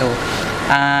 gano'n. So,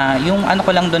 yung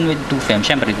ko lang doon with two films,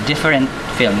 syempre different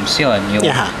films yun. Yung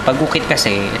Pag-ukit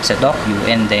kasi, it's a docu,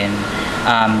 and then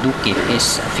Dukit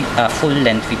is a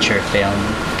full-length feature film.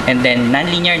 And then,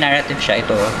 non-linear narrative siya.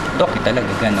 Ito, docu talaga,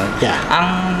 gano'n. Yeah. Ang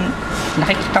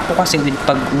nakikita ko kasi with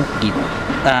Pag-ukit,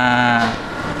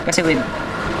 kasi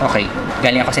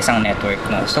galing ako sa isang network,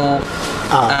 no? So,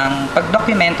 pag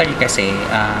documentary kasi,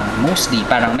 mostly,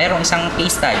 parang merong isang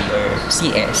case study or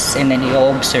CS, and then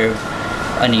i-observe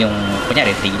yung,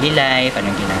 kunyari, daily life,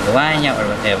 anong ginagawa niya, or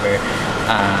whatever,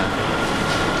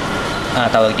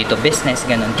 tawag dito, business,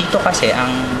 ganun. Dito kasi, ang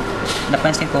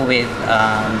napansin ko with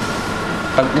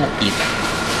Pag-ukit,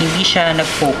 hindi siya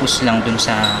nag-focus lang dun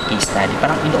sa case study.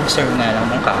 Parang in-observe nga lang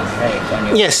ng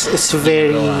camera. Yes, it's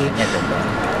very...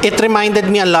 It reminded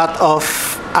me a lot of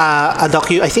a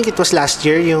docu, I think it was last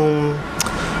year, yung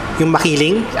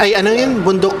Makiling. Ay, yun?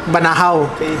 Bundok Banahaw.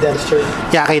 Kay Dempster.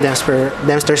 Yeah, kay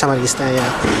Dempster Samarista,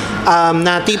 yeah.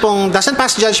 Na tipong doesn't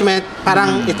pass judgment,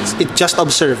 parang it just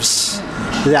observes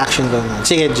the action going on.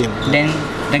 Sige, Jim. Then,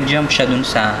 nag-jump siya dun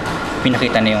sa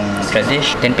pinakita na yung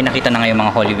tradition. Then, pinakita na nga yung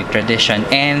mga Holy Week tradition.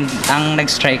 And, ang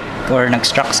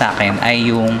nag-struck sa akin ay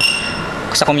yung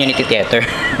sa community theater.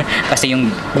 Kasi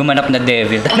yung gumanap na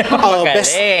devil.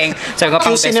 Magaling. So,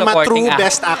 pang best supporting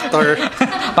best actor.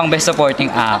 Pang best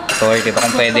supporting actor. Diba?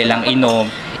 Kung pwede lang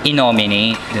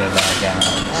i-nominate. Diba?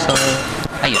 So,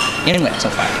 ayun. Yun nga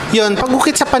so far. Yun,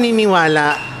 Pag-ukit sa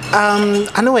Paniniwala,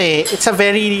 it's a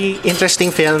very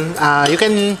interesting film. You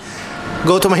can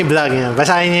go to my blog.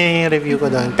 Basahin niyo yung review ko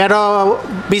doon. Pero,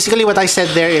 basically, what I said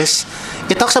there is,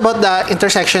 it talks about the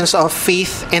intersections of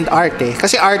faith and art.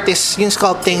 Kasi art is yung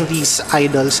sculpting these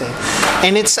idols.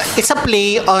 And it's a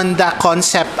play on the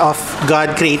concept of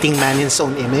God creating man in his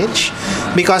own image.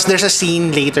 Because there's a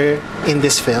scene later in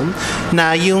this film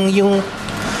na yung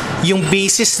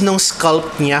basis ng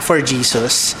sculpt niya for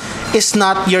Jesus is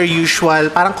not your usual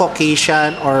parang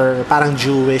Caucasian or parang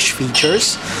Jewish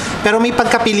features. Pero may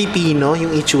pagka-Pilipino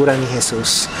yung itsura ni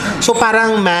Jesus. So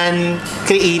parang man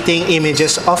creating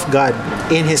images of God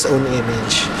in his own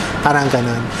image. Parang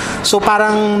ganun. So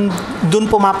parang dun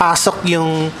pumapasok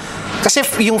yung kasi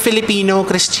yung Filipino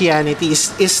Christianity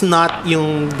is not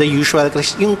yung the usual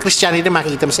yung Christianity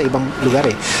makikita mo sa ibang lugar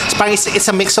So parang it's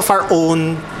a mix of our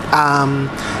own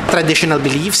traditional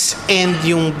beliefs and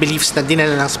yung beliefs na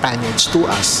dinala ng Spaniards to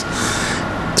us.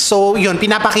 So, yun,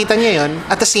 pinapakita niya yun.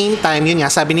 At the same time, yun nga,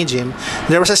 sabi ni Jim,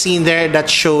 there was a scene there that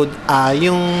showed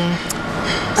yung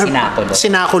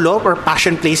sinakulo or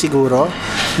passion play siguro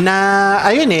na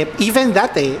ayun even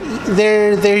that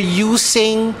they're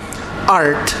using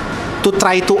art to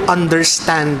try to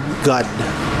understand God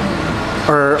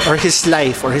or his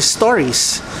life or his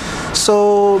stories.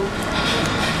 So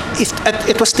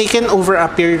it was taken over a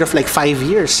period of like 5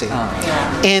 years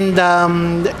and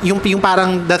yung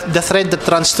parang the thread that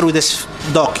runs through this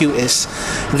docu is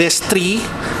this tree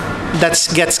that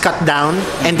gets cut down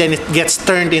and then it gets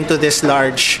turned into this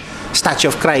large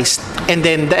statue of Christ, and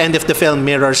then the end of the film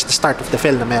mirrors the start of the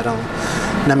film na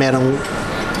merong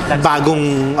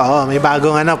bagong may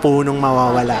bagong punong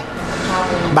mawawala,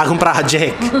 bagong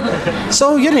project.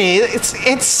 So yun it's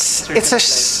a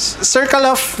circle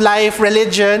of life,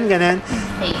 religion, ganun,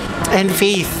 and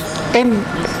faith, and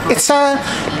it's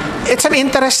an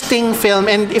interesting film,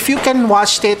 and if you can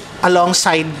watch it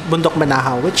alongside Bundok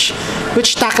Banahaw,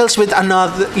 which tackles with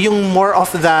another yung more of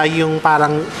the yung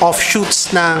parang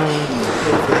offshoots ng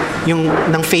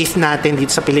faith natin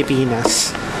dito sa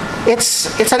Pilipinas.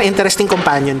 It's an interesting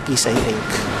companion piece, I think.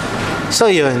 So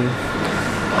yun.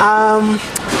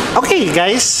 Okay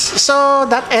guys, so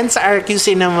that ends our Q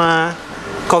Cinema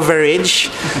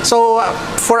coverage. So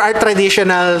for our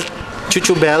traditional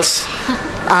Chuchu Bells,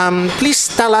 please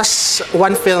tell us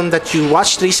one film that you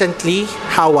watched recently.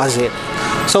 How was it?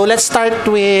 So let's start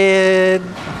with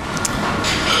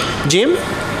Jim.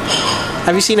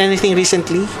 Have you seen anything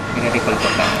recently?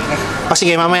 O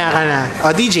sige, mamaya ka na.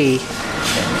 O DJ.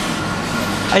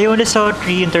 I only saw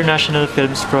 3 international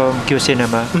films from Q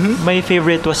Cinema. My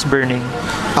favorite was Burning.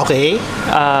 Okay.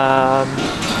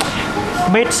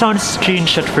 Might sound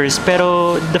strange at first,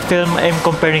 pero the film I'm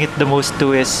comparing it the most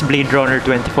to is Blade Runner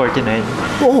 2049.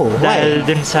 Oh, Dahil why?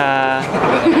 dun sa...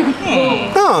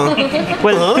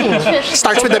 Well,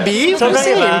 starts with a B? Sobrang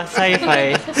iba,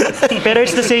 sci-fi. Pero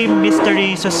it's the same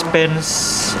mystery,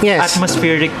 suspense, Yes.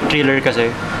 atmospheric thriller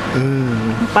kasi.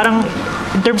 Parang,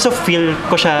 in terms of feel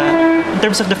ko siya, in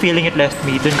terms of the feeling it left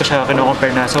me, dun ko siya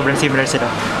kino-compare na sobrang similar sila.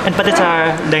 And pati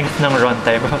sa length ng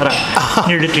runtime, parang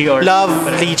nearly 3 hours. Love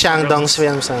Lee Chang-dong's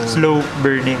films. Slow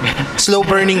burning. Slow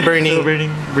burning. Slow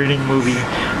burning movie.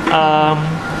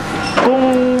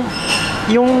 Kung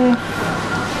yung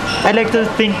I like to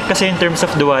think kasi in terms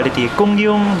of duality, kung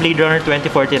yung Blade Runner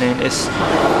 2049 is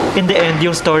in the end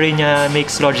yung story niya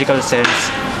makes logical sense,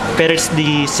 pero it's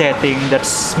the setting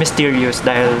that's mysterious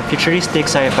dahil futuristic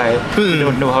sci-fi, you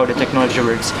don't know how the technology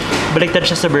works. Baliktad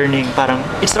siya sa Burning, parang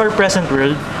it's our present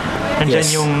world. Nandyan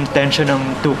Yes. yung tension ng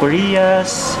 2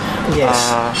 Koreas, Yes.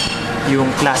 yung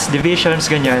class divisions,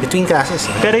 ganyan. Between classes.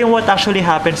 Pero yung what actually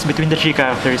happens between the 3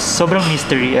 characters, sobrang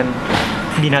mystery and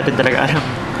hindi natin talaga alam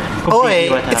completely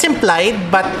what it's happened. implied,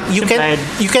 but you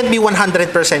can't be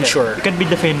 100% sure. You can be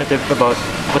definitive about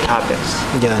what happens.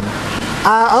 Yan.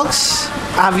 Ox,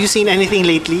 have you seen anything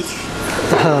lately?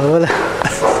 Wala.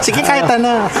 Sige, kahit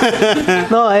na.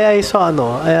 No, I saw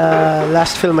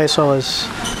last film I saw was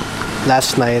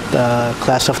last night,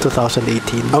 Class of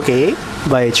 2018 Okay.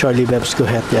 by Charlie Bebs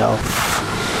Guhetya of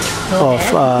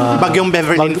Bagyong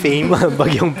Beverly fame.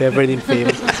 Bagyong Beverly fame.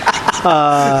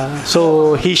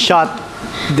 So he shot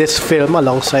this film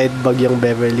alongside Bagyong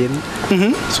Beverly.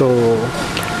 So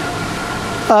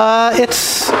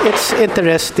it's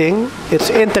interesting.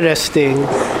 It's interesting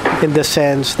in the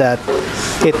sense that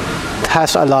it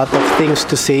has a lot of things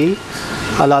to say,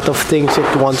 a lot of things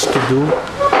it wants to do.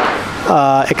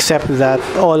 Except that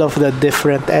all of the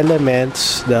different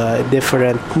elements, the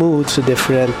different moods, the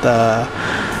different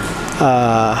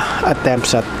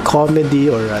attempts at comedy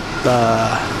or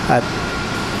at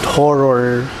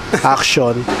horror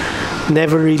action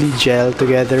never really gel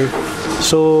together.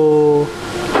 So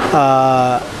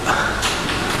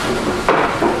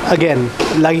again,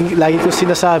 lagi ko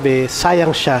sinasabi,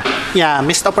 sayang siya. Yeah,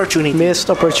 missed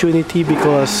opportunity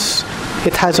Because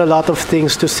it has a lot of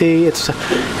things to say. It's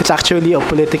actually a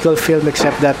political film,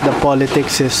 except that the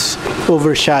politics is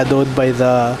overshadowed by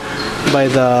the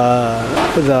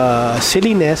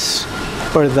silliness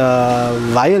or the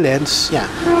violence. Yeah.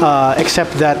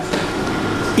 Except that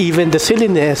even the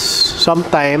silliness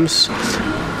sometimes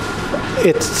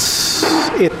it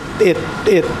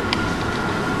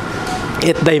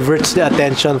diverts the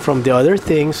attention from the other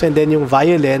things, and then yung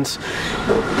violence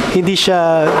hindi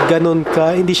siya ganun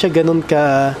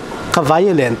ka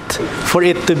violent for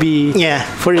it to be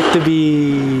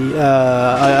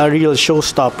a real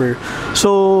showstopper.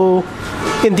 So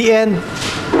in the end,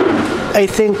 I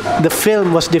think the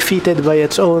film was defeated by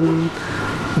its own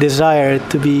desire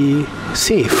to be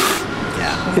safe.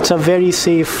 Yeah. It's a very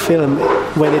safe film.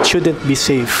 when it shouldn't be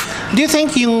safe. Do you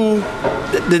think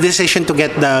the decision to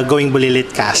get the Going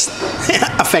Bulilit cast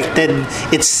affected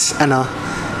its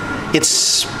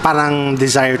parang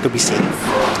desire to be safe?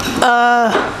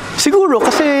 Siguro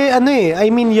kasi I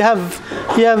mean you have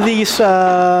these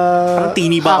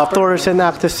teeny bopper. actors and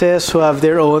actresses who have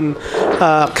their own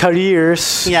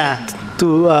careers Yeah.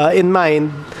 to in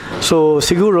mind. So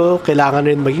siguro kailangan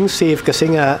rin maging safe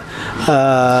kasi nga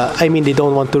I mean they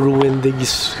don't want to ruin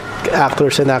these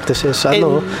actors and actresses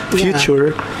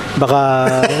future.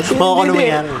 Baka Baka ano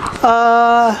mangyari.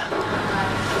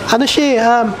 ano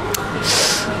siya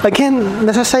again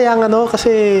nasasayang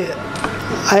kasi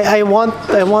I want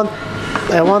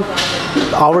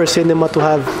our cinema to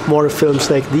have more films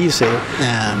like these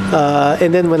and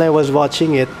then when I was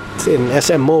watching it in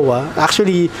SM MOA,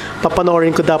 actually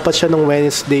papanoorin ko dapat siya nung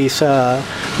Wednesday sa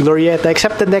Glorieta,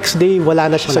 except the next day wala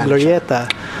na siya sa Glorieta.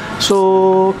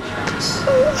 So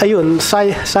ayun,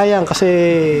 sayang kasi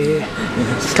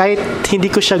kahit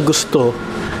hindi ko siya gusto,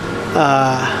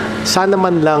 sana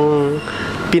man lang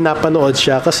pinapanood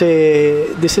siya kasi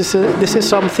this is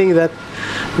something that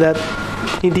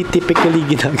hindi typically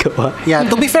ginagawa. Yeah,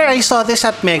 to be fair, I saw this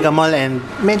at Mega Mall and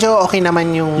medyo okay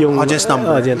naman yung audience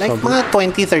number. Like mga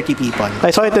 20-30 people. I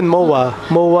saw it in MOA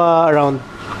around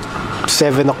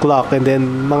 7 o'clock and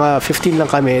then mga 15 lang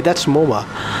kami. That's MOA.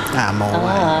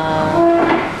 MOA.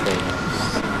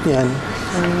 Yan.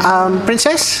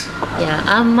 Princess?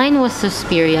 Yeah, mine was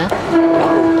Suspiria.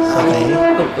 Okay.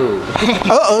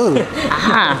 Oh.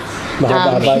 Aha.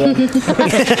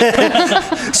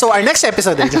 So our next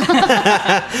episode And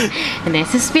then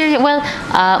Suspiria. Well,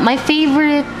 my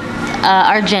favorite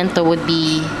Argento would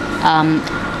be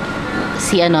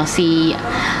si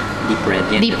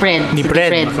Deep Red.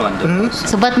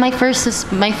 So, but my first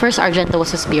Argento was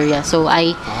Suspiria. So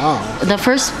the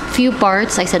first few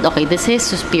parts I said, okay, this is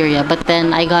Suspiria. But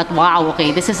then I got, wow,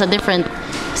 okay, this is a different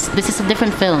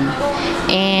film.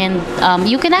 And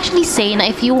you can actually say na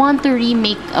if you want to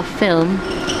remake a film,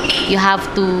 you have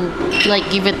to like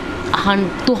give it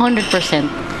 200%.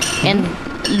 And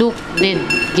Luke did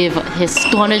give his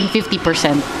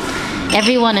 250%.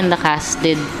 Everyone in the cast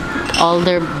did all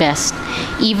their best.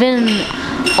 Even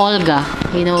Olga,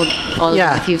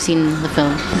 Olga, if you've seen the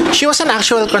film. She was an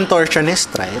actual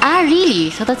contortionist, right?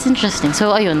 Really? So that's interesting.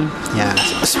 So ayun. Yeah.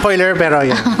 Spoiler, pero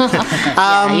yun.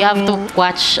 You have to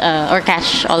watch or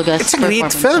catch Olga's It's a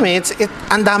great film.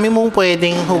 Ang dami mong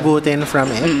pwedeng hugutin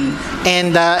from it.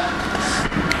 And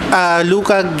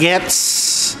Luca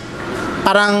gets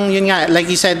parang yun nga, like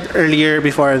you said earlier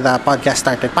before the podcast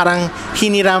started, parang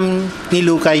hiniram ni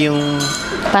Luca yung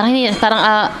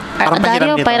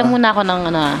Dario, pairam muna ako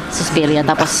ng Suspiria,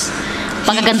 tapos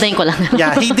pagagandahin ko lang.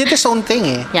 Yeah, he did his own thing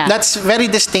Yeah. That's very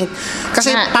distinct.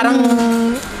 Kasi parang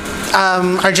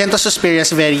Argento Suspiria is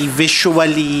very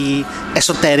visually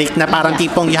esoteric na parang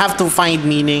tipong you have to find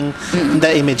meaning in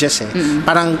the images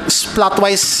Parang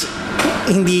plot-wise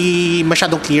hindi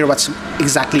masyadong clear what's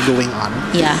exactly going on.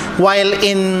 Yeah. While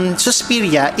in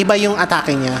Suspiria, iba yung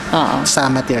atake niya sa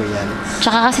material.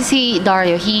 Tsaka kasi si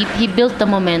Dario, he built the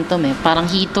momentum Parang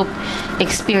he took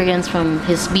experience from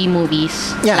his B-movies,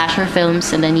 slasher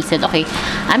films, and then he said, okay,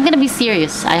 I'm gonna be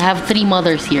serious. I have 3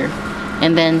 mothers here.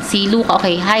 And then si Luca,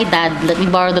 okay, hi dad, let me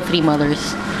borrow the 3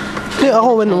 mothers. Yeah,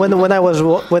 ako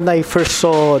when I first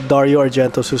saw Dario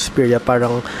Argento Suspiria,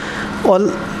 parang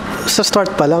sa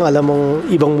start pa lang alam mong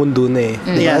ibang mundo na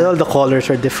Yeah. All the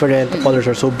colors are different, the colors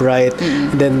are so bright,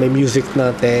 and then may music na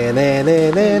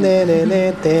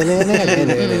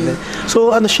so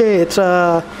siya, it's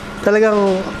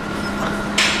talagang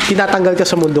tinatanggal ka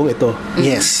sa mundong ito.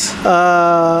 Yes.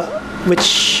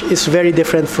 Which is very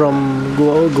different from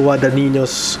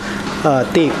Guadagnino's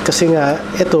take. Kasi nga,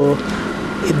 it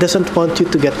doesn't want you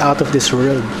to get out of this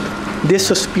world. This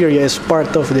Suspiria is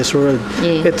part of this world.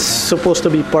 Yeah. It's supposed to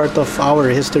be part of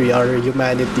our history, our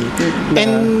humanity.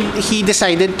 And he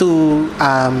decided to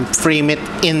frame it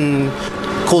in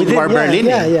Cold War Berlin.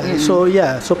 Yeah.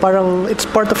 So parang it's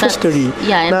part of history.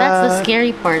 Yeah, and that's the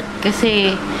scary part.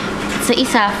 Kasi sa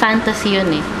isa, fantasy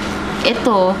yun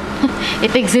Ito,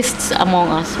 it exists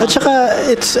among us. At saka,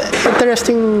 it's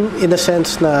interesting in a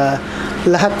sense na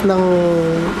lahat ng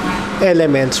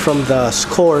elements from the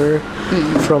score,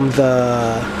 from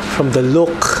the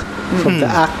look, from the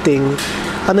acting,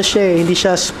 hindi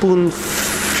siya spoon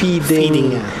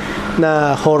feeding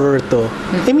na horror to.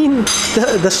 I mean,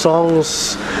 the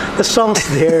songs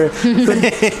there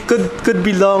could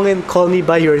belong in Call Me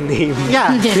By Your Name.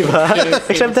 Yeah. Diba?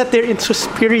 Except that they're in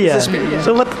Suspiria.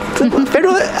 So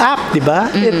pero apt, diba?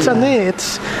 It's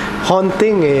it's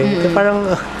haunting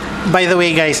Parang By the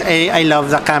way, guys, I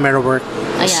love the camera work.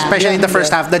 Yeah. Especially in the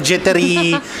first half. The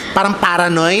jittery, parang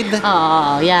paranoid.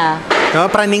 Oh, yeah. No,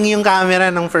 praning yung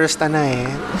camera ng first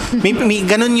may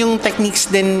ganun yung techniques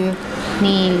din.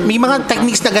 May mga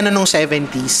techniques na ganun nung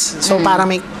 70s. So, parang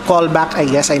may callback, I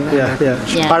guess.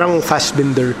 Yeah. Parang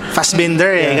Fassbinder.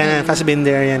 Fassbinder ganun.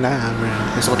 Fassbinder yan na camera.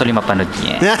 Gusto ko tuloy mapanood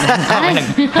niya.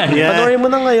 Panoorin mo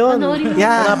na ngayon.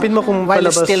 Yeah. Hanapin mo kung While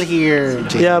it's palabas. still here,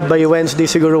 Jim. Yeah, by Wednesday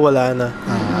siguro wala na.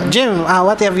 Jim,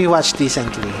 what have you watched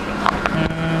recently?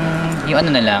 Yung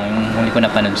ano na lang, yung huli ko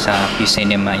napanood sa Q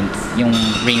Cinema, yung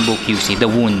Rainbow QC, The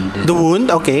Wound. The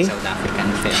Wound, okay. South African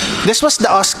film. This was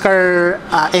the Oscar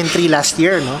entry last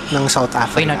year, no? Ng South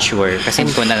Africa. I'm not sure kasi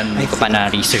hindi ko pa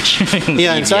na-research.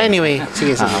 Yun, so anyway,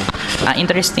 sige.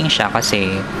 Interesting siya kasi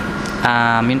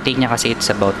yung take niya kasi it's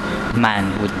about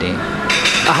manhood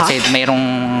Kasi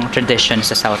mayroong tradition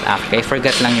sa South Africa. I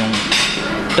forgot lang yung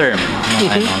term.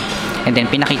 And then,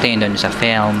 pinakita yun doon sa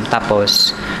film.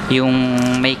 Tapos, yung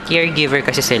may caregiver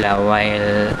kasi sila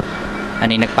while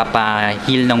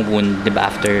nagpapa-heal ng wound, diba,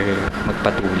 after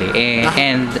magpatuli.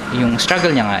 And yung struggle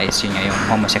niya nga is yun nga, yung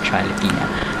homosexuality niya.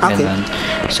 Ganun.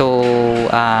 So,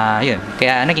 yun.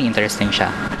 Kaya naging interesting siya.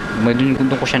 Doon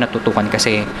ko siya natutukan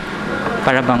kasi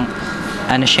para bang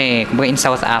kumbaga in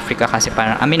South Africa kasi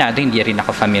parang aminado hindi rin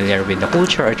ako familiar with the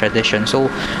culture or tradition. So,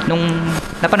 nung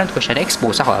napanood ko siya,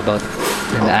 na-expose ako about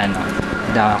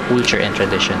the culture and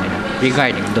tradition nila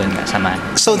regarding doon nga sa man.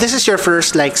 So, this is your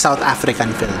first South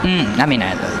African film?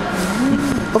 Aminado.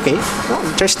 Okay,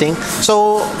 interesting.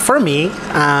 So, for me,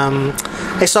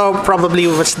 I saw probably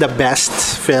what's the best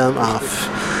film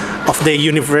of the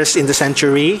universe in the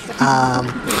century.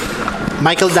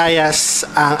 Michael Diaz,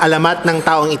 Ang Alamat ng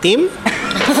Taong Itim.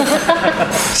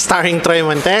 Starring Troy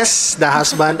Montes, the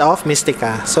husband of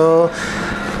Mystica. So,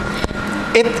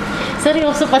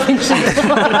 seryoso pa rin siya.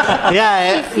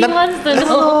 Yeah. He wants to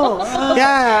know.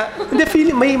 Yeah. The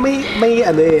feeling may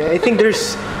I think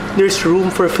there's room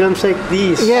for films like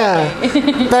these. Yeah.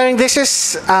 This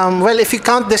is if you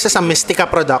count this as a Mystica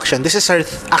production, this is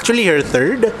actually her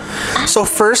third. So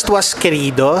first was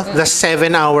Querido, the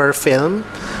 7-hour film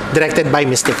directed by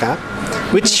Mystica,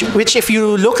 which if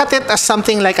you look at it as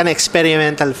something like an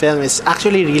experimental film, is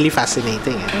actually really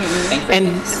fascinating.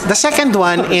 And the second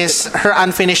one is her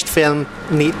unfinished film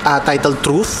titled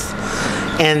Truth.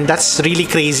 And that's really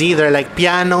crazy. They're like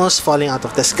pianos falling out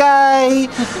of the sky.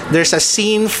 There's a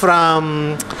scene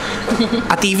from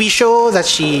a TV show that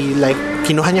she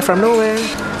kinuha niya from nowhere.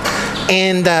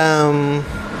 And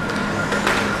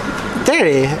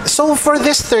so for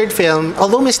this third film,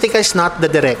 although Mystica is not the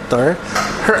director,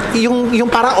 yung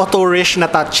parang authorish na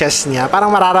touches niya,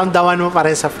 parang mararamdaman mo pa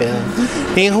rin sa film.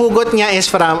 Yung hugot niya is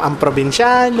from Ang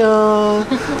Probinsyano,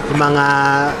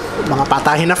 mga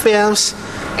patahin na films.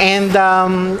 And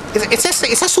it's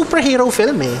a superhero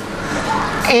film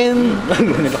And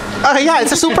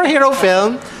it's a superhero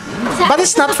film, but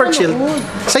it's not for children.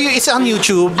 So it's on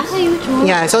YouTube. YouTube?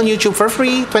 Yeah, it's on YouTube for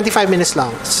free, 25 minutes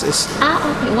long. Okay.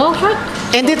 Wow, short.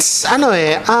 And it's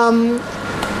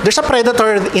there's a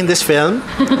predator in this film.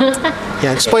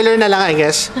 Yeah, spoiler na lang, I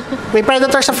guess. May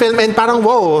predator sa film and parang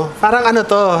wow, parang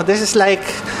to. This is like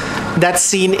that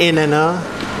scene in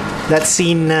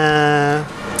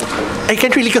I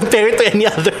can't really compare it to any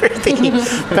other thing.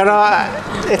 Pero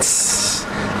it's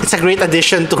a great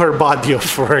addition to her body of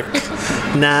work.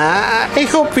 Na I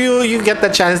hope you get the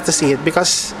chance to see it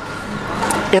because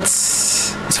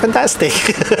it's fantastic.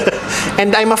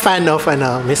 And I'm a fan of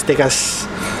Mystica's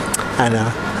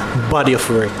body of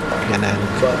work.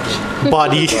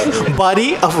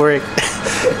 Body of work.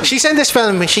 She's in this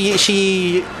film.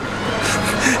 She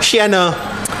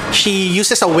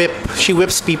uses a whip. She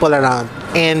whips people around.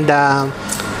 And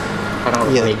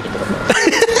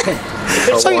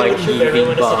So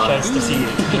everyone has a chance to see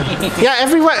it. yeah,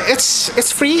 everyone.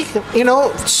 It's free.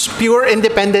 It's pure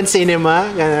independent cinema.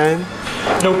 Ganun.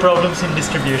 No problems in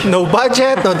distribution. No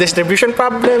budget, no distribution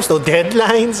problems, no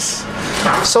deadlines.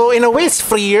 So in a way, it's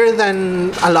freer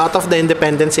than a lot of the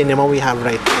independent cinema we have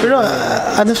right now. Pero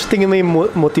ano sa tingin mo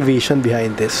yung motivation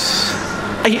behind this?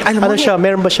 Ano siya?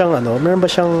 Meron ba siyang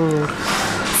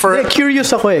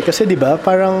curious ako kasi 'di ba?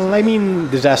 Parang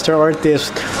disaster artist.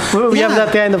 We have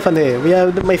that kind of we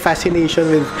have my fascination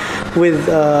with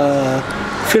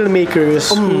filmmakers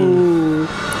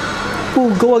who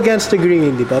go against the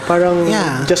grain, 'di ba? Parang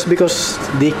just because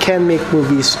they can make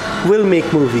movies, will make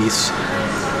movies.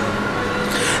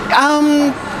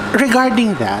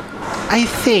 Regarding that, I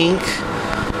think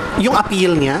yung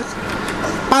appeal niya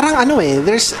parang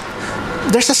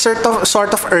there's a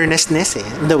sort of earnestness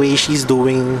in the way she's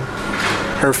doing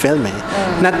her film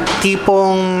Na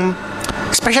tipong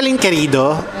especially in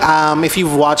Querido, if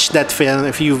you've watched that film,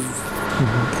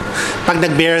 pag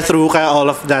nag-bear through ka all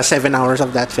of the 7 hours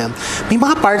of that film, may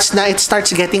mga parts na it starts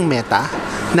getting meta,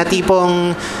 na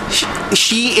tipong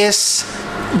she is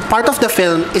part of the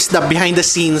film is the behind the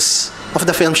scenes of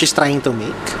the film she's trying to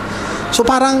make. So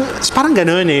parang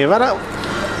ganoon eh.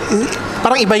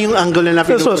 Parang iba yung angle na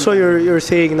pinupunta. So you're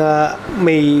saying na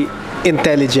may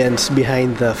intelligence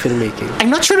behind the filmmaking.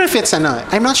 I'm not sure if it's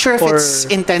it's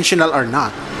intentional or not.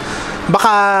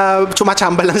 Baka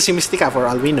chumachamba lang si Mystica for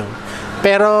all we know.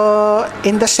 Pero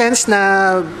in the sense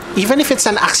na even if it's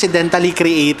an accidentally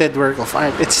created work of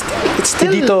art, it's still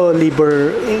hindi to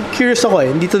labor. Curious ako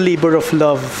hindi to labor of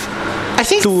love. I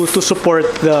think to support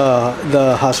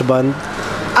the husband.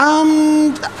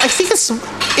 I think it's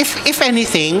if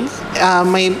anything,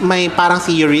 my parang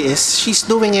theory is she's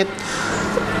doing it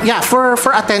for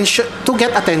attention, to get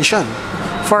attention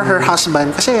for her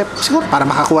husband, kasi siguro para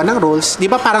makakuha ng roles. Di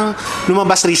ba parang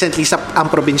lumabas recently sa Ang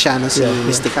Probinsyano si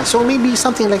Mystica, so maybe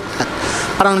something like that,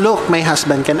 parang look, my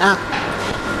husband can act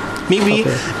maybe,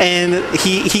 and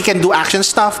he can do action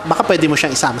stuff, baka pwede mo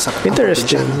siyang isama sa Ang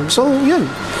Probinsyano. So yun.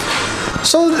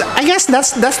 So I guess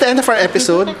that's the end of our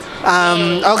episode.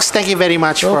 Ogs, thank you very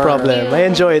much. No problem. I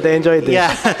enjoyed this. Yeah.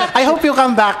 I hope you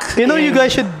come back. You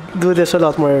guys should do this a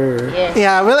lot more. Yes.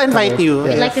 Yeah, we'll invite you.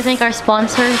 We'd like to thank our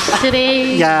sponsors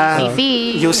today. Yeah.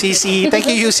 UCC. Thank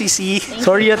you, UCC.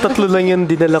 Sorry, tatlo lang yung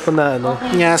dinala ko na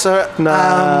Yeah, so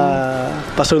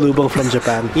pasulubong from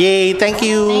Japan. Yay, thank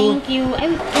you. Thank you.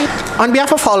 On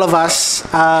behalf of all of us,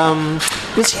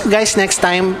 we'll see you guys next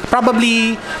time.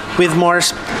 Probably with more.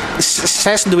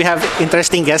 Says, do we have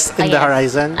interesting guests in the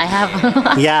horizon? I have.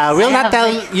 Yeah, we'll not tell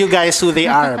you guys who they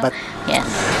are, but yes.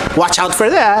 Watch out for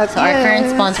that. So our current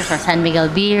sponsors are San Miguel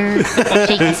Beer,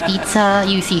 Shakey's Pizza,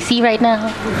 UCC right now,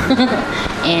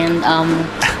 and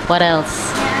what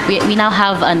else? We now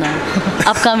have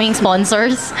upcoming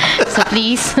sponsors. So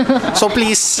please,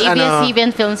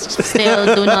 ABS-CBN Films,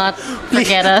 still do not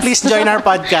forget us. Please join our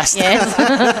podcast. Yes.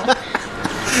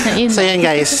 So yan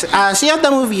guys. See you at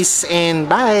the movies and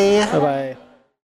bye. Bye-bye.